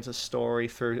the audience a story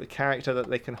through a character that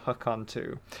they can hook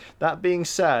onto. That being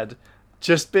said,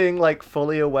 just being like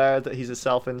fully aware that he's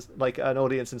an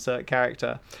audience insert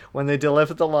character, when they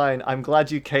delivered the line, "I'm glad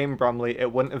you came, Bromley.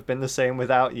 It wouldn't have been the same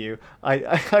without you."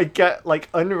 I get like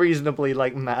unreasonably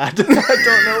like mad. I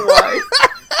don't know why.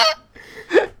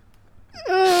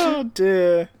 Oh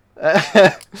dear.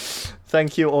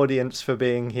 Thank you, audience, for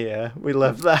being here. We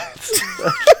love that.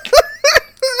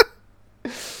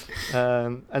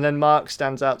 And then Mark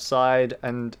stands outside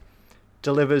and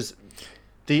delivers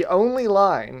the only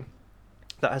line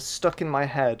that has stuck in my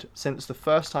head since the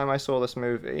first time I saw this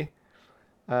movie.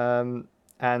 And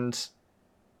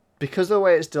because of the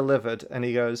way it's delivered, and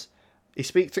he's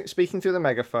speaking through the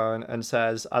megaphone and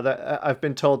says, "I've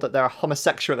been told that there are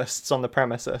homosexualists on the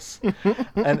premises."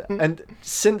 and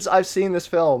since I've seen this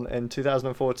film in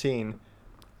 2014,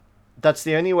 that's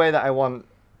the only way that I want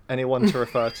anyone to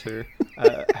refer to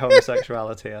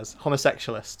homosexuality as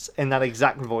homosexualists, in that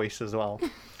exact voice as well.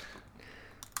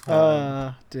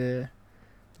 Dear.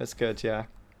 That's good, yeah.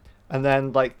 And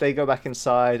then like they go back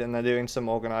inside and they're doing some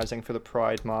organizing for the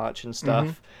Pride March and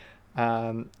stuff.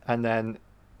 And then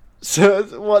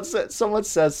someone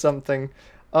says something.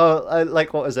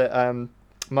 What was it?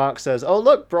 Mark says, "Oh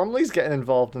look, Bromley's getting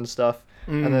involved and stuff."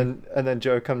 And then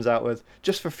Joe comes out with,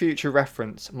 "Just for future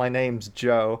reference, my name's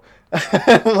Joe."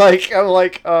 I'm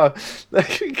like, oh.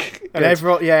 And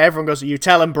everyone goes, "You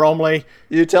tell him, Bromley.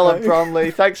 You tell him,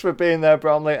 Bromley. Thanks for being there,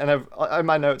 Bromley." And in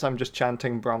my notes, I'm just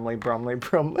chanting Bromley, Bromley,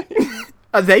 Bromley.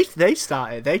 And they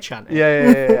chanted.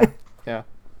 Yeah.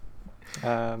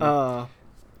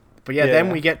 But then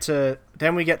we get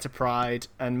to Pride,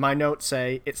 and my notes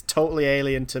say it's totally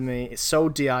alien to me. It's so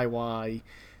DIY.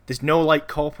 There's no like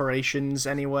corporations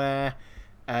anywhere.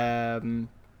 And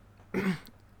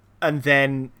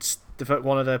then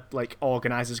one of the like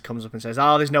organizers comes up and says,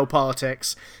 "Oh, there's no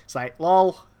politics." It's like,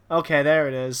 lol. Okay, there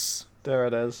it is. There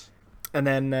it is. And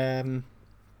then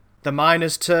the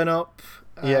miners turn up.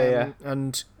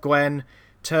 And Gwen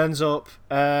turns up.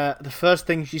 The first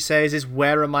thing she says is,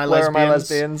 "Where are my lesbians?" Where are my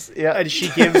lesbians? Yeah. And she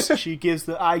gives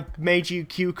the, "I made you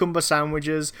cucumber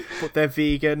sandwiches, but they're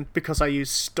vegan because I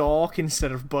use stork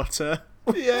instead of butter."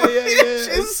 Yeah.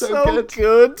 It's so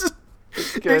good.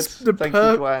 It's good. It's the Thank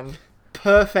you, Gwen.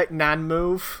 Perfect nan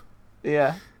move.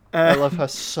 Yeah. I love her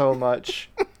so much.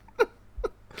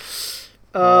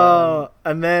 And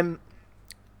then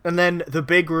the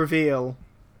big reveal.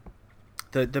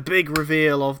 The big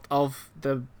reveal of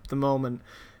the moment.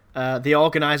 The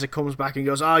organizer comes back and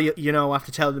goes, "Oh, I have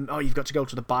to tell them, oh, you've got to go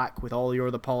to the back with all your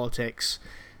other politics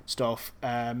stuff."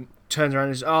 Turns around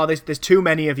and says, "Oh, there's too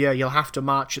many of you. You'll have to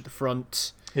march at the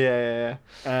front." Yeah.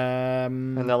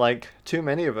 And they're like, "Too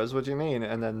many of us? What do you mean?"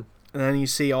 And then you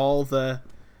see all the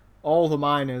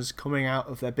miners coming out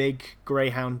of their big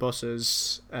Greyhound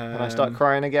buses. And I start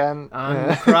crying again.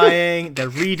 And crying. They're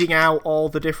reading out all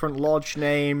the different lodge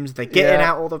names. They're getting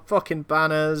out all the fucking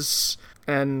banners.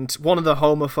 And one of the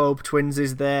homophobe twins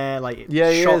is there.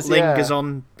 Shot lingers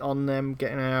on them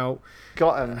getting out.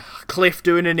 Got him. Cliff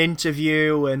doing an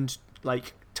interview and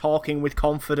like talking with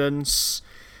confidence.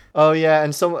 Oh yeah,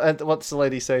 and what's the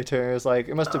lady say to him? It was like,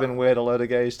 "It must have been weird, a load of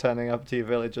gays turning up to your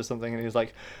village or something." And he was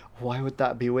like, "Why would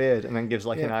that be weird?" And then gives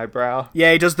like an eyebrow.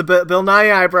 Yeah, he does the Bill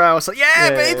Nye eyebrow. It's like,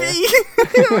 baby.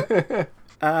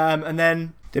 And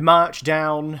then they march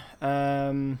down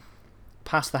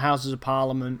past the Houses of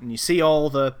Parliament, and you see all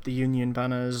the Union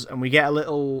banners, and we get a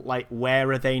little like,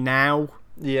 "Where are they now?"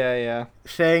 Yeah.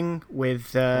 thing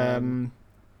with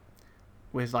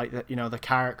like the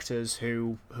characters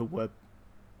who were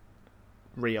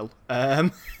real.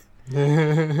 And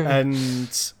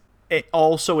it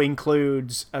also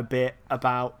includes a bit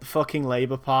about the fucking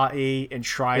Labour Party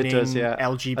enshrining It does, yeah.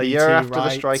 LGBT A year after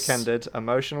rights. the strike ended, a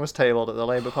motion was tabled at the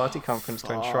Labour Party conference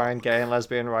to enshrine gay and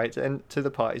lesbian rights into the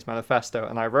party's manifesto,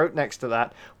 and I wrote next to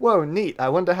that, "Whoa, neat, I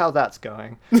wonder how that's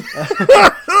going."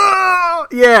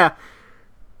 Yeah.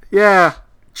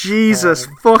 Jesus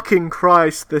fucking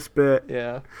Christ, this bit.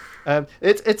 Yeah.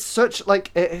 It's such,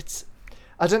 like, it's...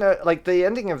 I don't know, like, the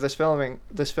ending of this film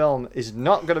is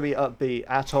not going to be upbeat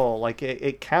at all. Like,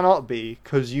 it cannot be,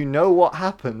 because you know what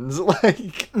happens.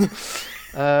 Like,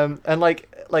 and, like,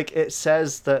 it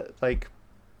says that, like,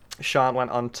 Sian went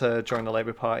on to join the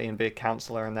Labour Party and be a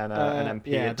councillor and then an MP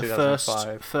in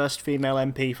 2005. The first female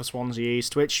MP for Swansea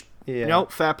East, which, Yeah.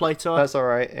 fair play to her. That's all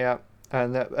right, yeah.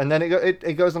 And then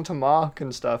it goes on to Mark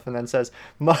and stuff, and then says,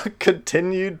 Mark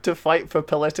continued to fight for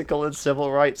political and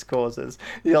civil rights causes.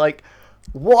 You're like...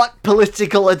 What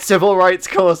political and civil rights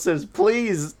causes,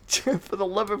 please, for the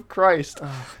love of Christ?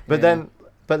 But then,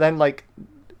 like,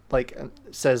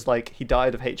 says like he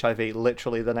died of HIV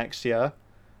literally the next year.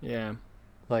 Yeah,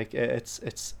 Like it's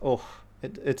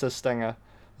a stinger.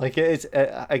 Like it's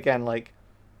again like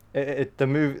the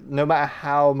movie. No matter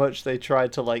how much they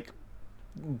tried to like.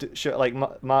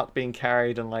 Mark being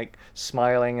carried and like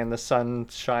smiling and the sun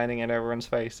shining in everyone's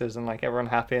faces and like everyone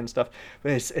happy and stuff,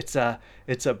 but it's a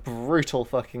brutal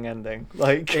fucking ending.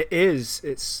 Like it is.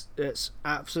 It's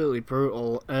absolutely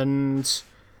brutal, and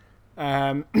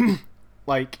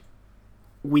like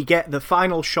we get the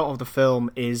final shot of the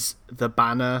film is the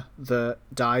banner that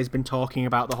Di's been talking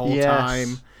about the whole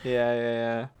time.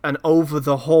 Yeah. And over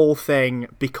the whole thing,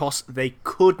 because they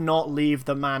could not leave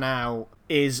the man out,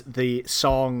 is the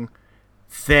song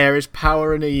 "There Is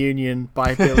Power in a Union"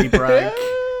 by Billy Bragg.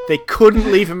 They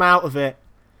couldn't leave him out of it.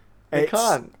 They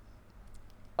can't.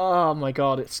 Oh my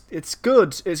god, it's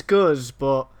good. It's good,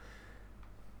 but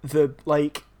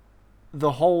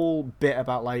the whole bit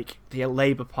about like the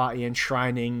Labour Party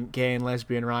enshrining gay and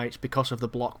lesbian rights because of the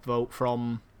block vote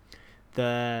from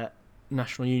the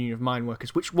National Union of Mine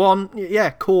Workers, which won.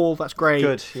 Yeah, cool, that's great.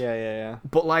 Good. Yeah.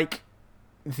 But like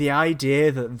the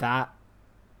idea that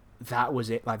was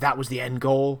it, like that was the end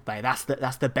goal, like that's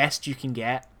the best you can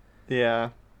get.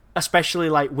 Yeah. Especially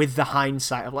like with the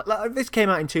hindsight of like this came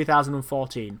out in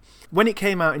 2014. When it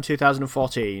came out in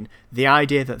 2014, the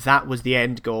idea that was the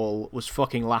end goal was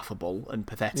fucking laughable and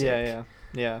pathetic.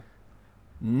 Yeah.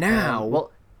 Now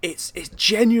it's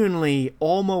genuinely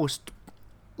almost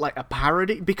like a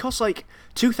parody, because like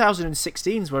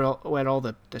 2016 is where all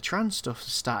the trans stuff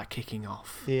started kicking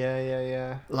off.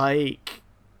 Yeah. Like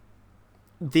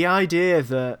the idea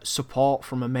that support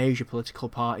from a major political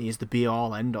party is the be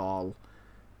all end all,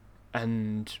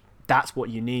 and that's what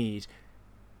you need.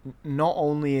 Not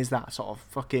only is that sort of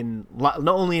fucking, not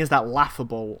only is that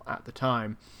laughable at the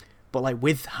time, but like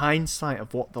with hindsight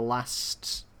of what the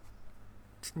last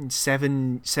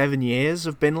seven years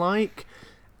have been like,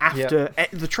 after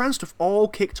the trans stuff all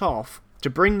kicked off, to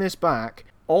bring this back,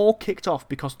 all kicked off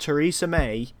because Theresa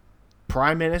May,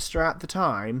 Prime Minister at the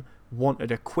time,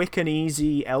 wanted a quick and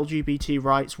easy LGBT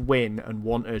rights win and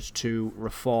wanted to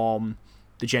reform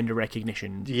the Gender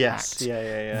Recognition Act.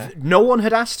 Yeah. No one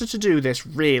had asked her to do this,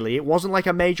 really. It wasn't like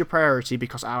a major priority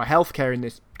because our healthcare in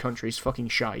this country is fucking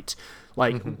shite.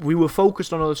 Like, we were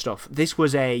focused on other stuff. This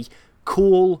was a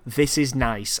cool, this is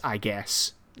nice, I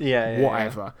guess. Yeah.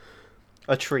 Whatever.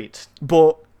 A treat.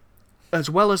 But, as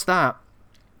well as that,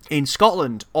 in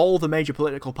Scotland, all the major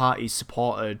political parties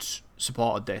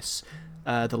supported this.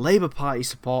 The Labour Party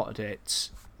supported it.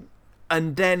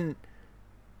 And then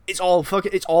it's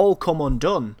all come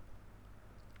undone.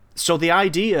 So the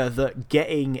idea that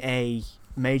getting a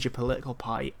major political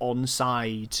party on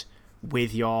side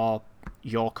with your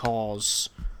cause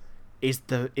is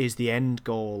the end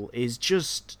goal is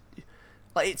just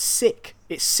like, it's sick.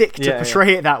 It's sick to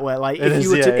portray it that way. Like if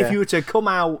you were to come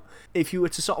out, if you were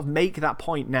to sort of make that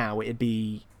point now,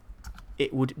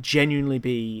 it would genuinely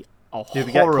be a horrible.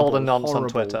 You'd get called a nonce on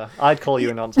Twitter. I'd call you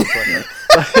a nonce on Twitter.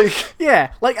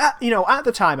 Yeah, like at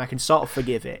the time I can sort of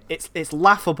forgive it. It's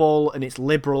laughable and it's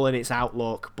liberal in its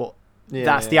outlook, but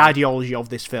that's the ideology of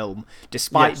this film,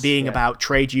 despite being about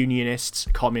trade unionists,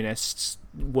 communists,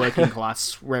 working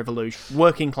class revolution,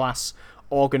 working class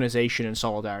organisation and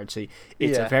solidarity.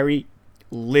 It's a very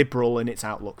liberal in its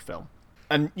outlook film,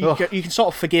 and you can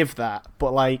sort of forgive that.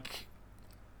 But like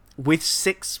with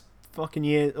 6 fucking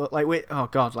years,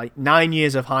 like 9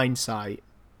 years of hindsight.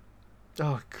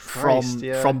 Oh Christ!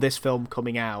 From this film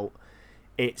coming out,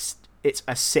 it's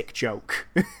a sick joke.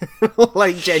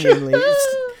 Like genuinely,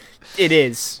 it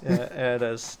is. Yeah, it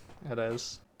is. It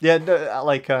is. Yeah, no,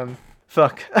 like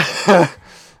fuck.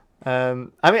 I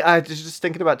mean, I was just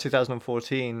thinking about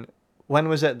 2014. When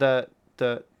was it that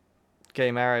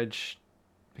gay marriage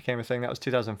became a thing? That was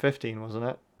 2015, wasn't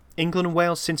it? England and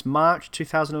Wales since March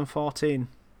 2014.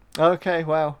 Okay,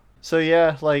 wow. So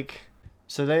yeah, like,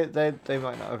 so they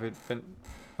might not have been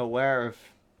aware of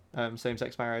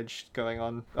same-sex marriage going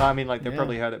on. I mean, like, they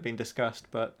probably heard it being discussed,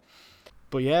 but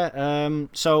yeah,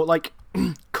 so like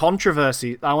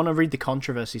controversy. I want to read the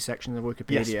controversy section of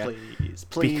Wikipedia. yes,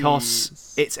 please,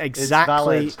 because it's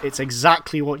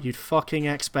exactly what you'd fucking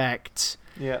expect.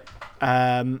 Yeah.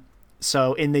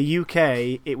 So in the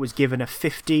UK, it was given a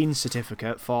 15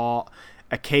 certificate for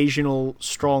occasional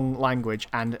strong language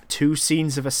and 2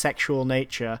 scenes of a sexual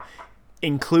nature,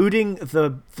 including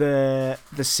the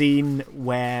scene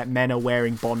where men are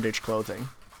wearing bondage clothing.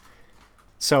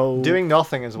 So doing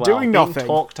nothing as well. Doing nothing. Being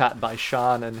talked at by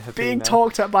Sean and Habina. Being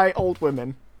talked at by old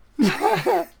women.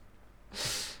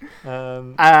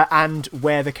 And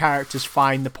where the characters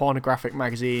find the pornographic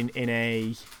magazine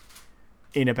in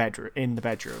the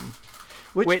bedroom.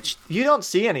 Which you don't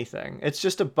see anything. It's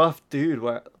just a buff dude.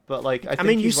 But like, I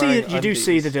mean, you do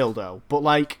see the dildo, but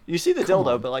like, you see the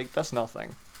dildo, but like, that's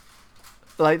nothing.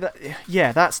 Like that,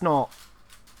 yeah, that's not.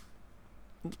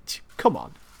 Come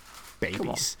on, babies. Come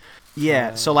on.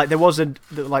 Yeah, so like there was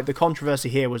the controversy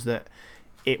here was that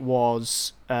it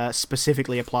was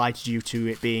specifically applied due to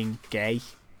it being gay,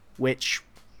 which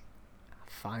I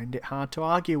find it hard to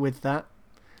argue with that.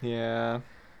 Yeah.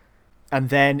 And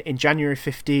then in January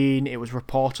 15, it was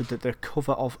reported that the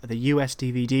cover of the US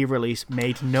DVD release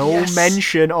made no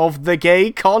mention of the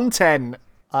gay content.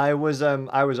 I was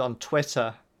on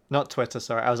Twitter, not Twitter,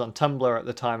 sorry. I was on Tumblr at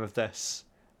the time of this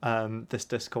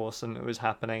discourse, and it was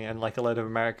happening, and like a load of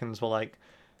Americans were like,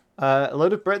 a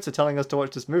load of Brits are telling us to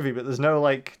watch this movie, but there's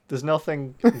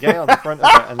nothing gay on the front of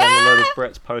it, and then a load of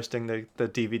Brits posting the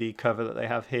DVD cover that they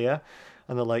have here,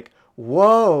 and they're like,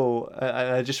 whoa.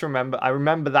 And I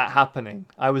remember that happening.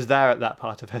 I was there at that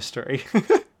part of history.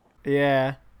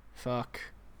 Yeah, fuck.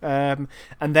 And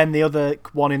then the other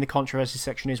one in the controversy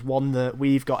section is one that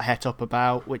we've got het up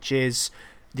about, which is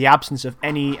the absence of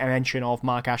any mention of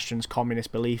Mark Ashton's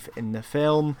communist belief in the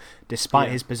film,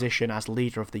 despite his position as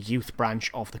leader of the youth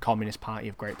branch of the Communist Party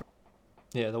of Great Britain.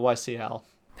 Yeah, the YCL.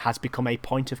 Has become a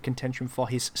point of contention for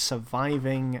his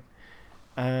surviving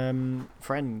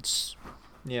friends.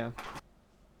 Yeah.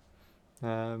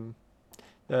 And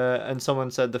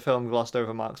someone said the film glossed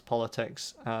over Mark's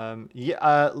politics.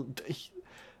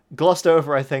 Glossed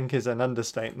over, I think, is an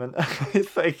understatement. I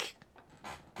think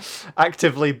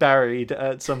actively buried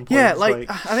at some point. Yeah, like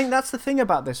I think that's the thing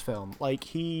about this film. Like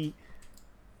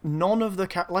none of the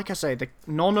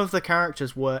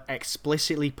characters were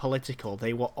explicitly political.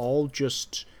 They were all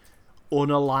just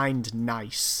unaligned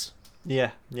nice.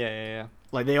 Yeah.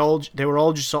 Like they were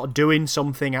all just sort of doing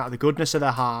something out of the goodness of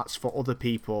their hearts for other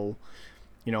people.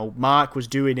 You know, Mark was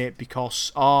doing it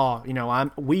because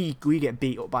we get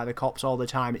beat up by the cops all the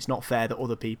time. It's not fair that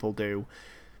other people do.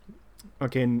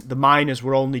 Again, the miners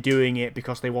were only doing it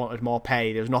because they wanted more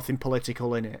pay. There was nothing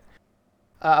political in it.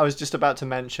 I was just about to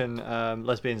mention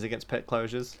Lesbians Against Pit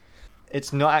Closures.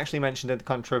 It's not actually mentioned in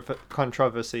the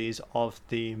controversies of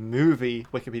the movie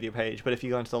Wikipedia page, but if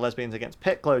you go into the Lesbians Against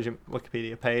Pit Closure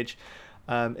Wikipedia page,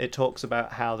 it talks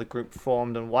about how the group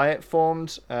formed and why it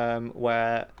formed,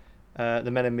 where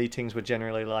the men in meetings were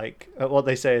generally like, what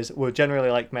they say is, were generally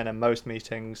like men in most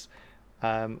meetings,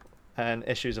 and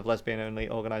issues of lesbian-only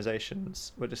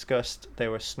organisations were discussed. They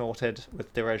were snorted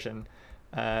with derision,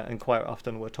 and quite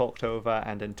often were talked over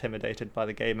and intimidated by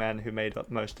the gay men who made up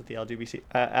most of the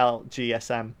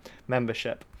LGSM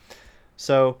membership.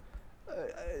 So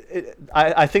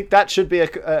I think that should be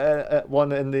a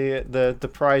one in the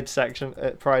Pride section,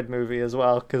 Pride movie as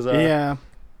well, because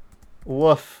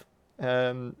woof,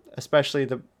 especially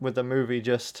with the movie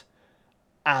just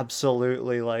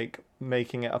absolutely like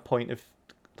making it a point of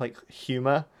like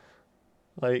humor,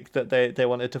 like that they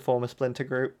wanted to form a splinter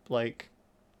group. Like,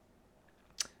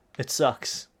 it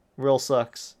sucks, real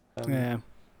sucks.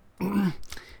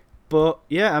 But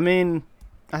yeah, I mean,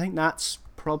 I think that's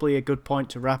probably a good point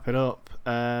to wrap it up.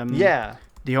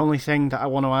 The only thing that I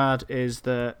want to add is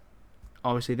that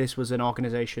obviously this was an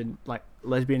organisation, like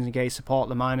Lesbians and Gays Support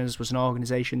the Miners was an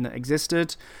organisation that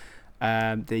existed.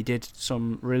 They did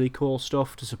some really cool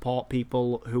stuff to support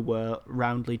people who were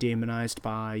roundly demonised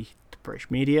by the British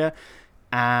media,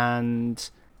 and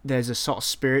there's a sort of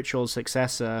spiritual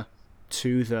successor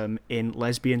to them in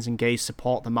Lesbians and Gays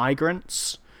Support the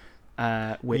Migrants,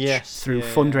 which through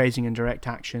fundraising and direct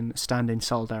action stand in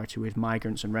solidarity with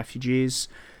migrants and refugees.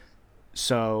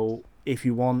 So if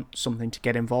you want something to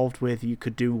get involved with, you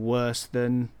could do worse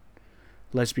than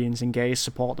lesbians and gays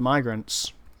support the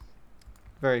migrants.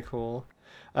 Very cool.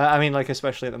 I mean, like,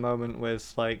 especially at the moment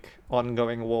with, like,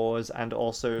 ongoing wars and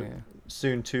also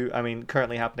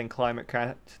currently happening climate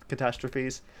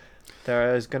catastrophes,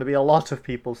 there is going to be a lot of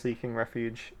people seeking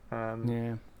refuge.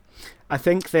 Yeah. I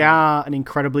think they are an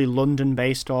incredibly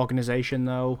London-based organisation,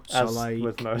 though. So, as like,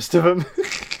 with most of them.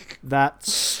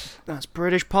 that's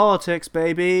British politics,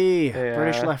 baby. Yeah.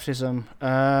 British leftism.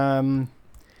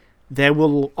 There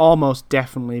will almost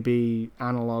definitely be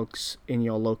analogues in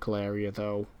your local area,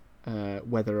 though,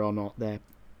 whether or not they're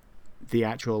the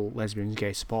actual lesbians,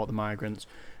 gays support the migrants.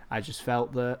 I just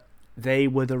felt that they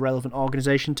were the relevant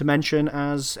organisation to mention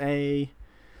as a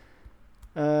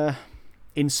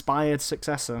inspired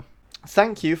successor.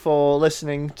 Thank you for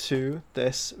listening to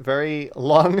this very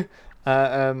long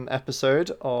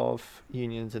episode of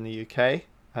Unions in the UK.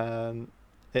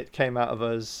 It came out of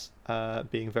us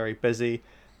being very busy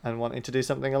and wanting to do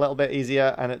something a little bit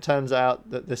easier, and it turns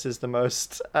out that this is the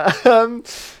most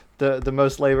the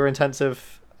most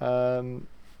labor-intensive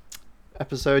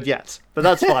episode yet. But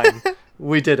that's fine.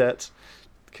 We did it.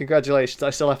 Congratulations.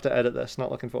 I still have to edit this. Not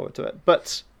looking forward to it.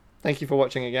 But thank you for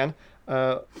watching again.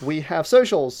 We have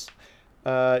socials.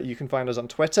 You can find us on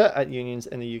Twitter at Unions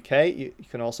in the UK. You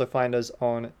can also find us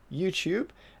on YouTube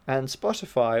and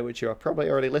Spotify, which you are probably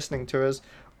already listening to us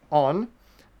on.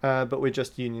 But we're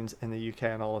just Unions in the UK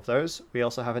on all of those. We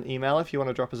also have an email if you want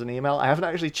to drop us an email. I haven't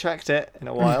actually checked it in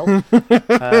a while.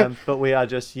 But we are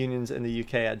just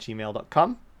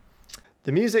unionsintheuk@gmail.com.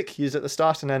 The music used at the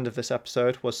start and end of this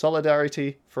episode was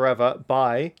Solidarity Forever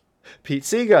by Pete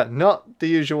Seeger, not the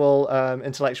usual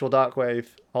Intellectual Darkwave,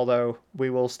 although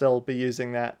we will still be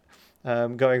using that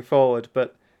going forward.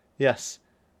 But yes,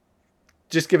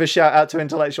 just give a shout out to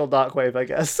Intellectual Darkwave, I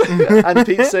guess. And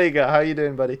Pete Seeger, how you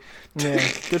doing, buddy? Yeah,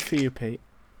 good for you, Pete.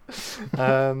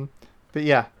 But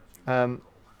yeah, I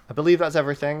believe that's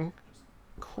everything.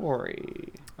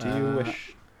 Corey, do you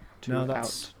wish to No,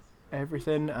 that's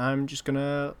everything. I'm just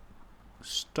gonna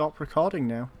stop recording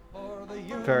now.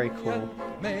 Very cool.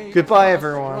 Goodbye,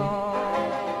 everyone.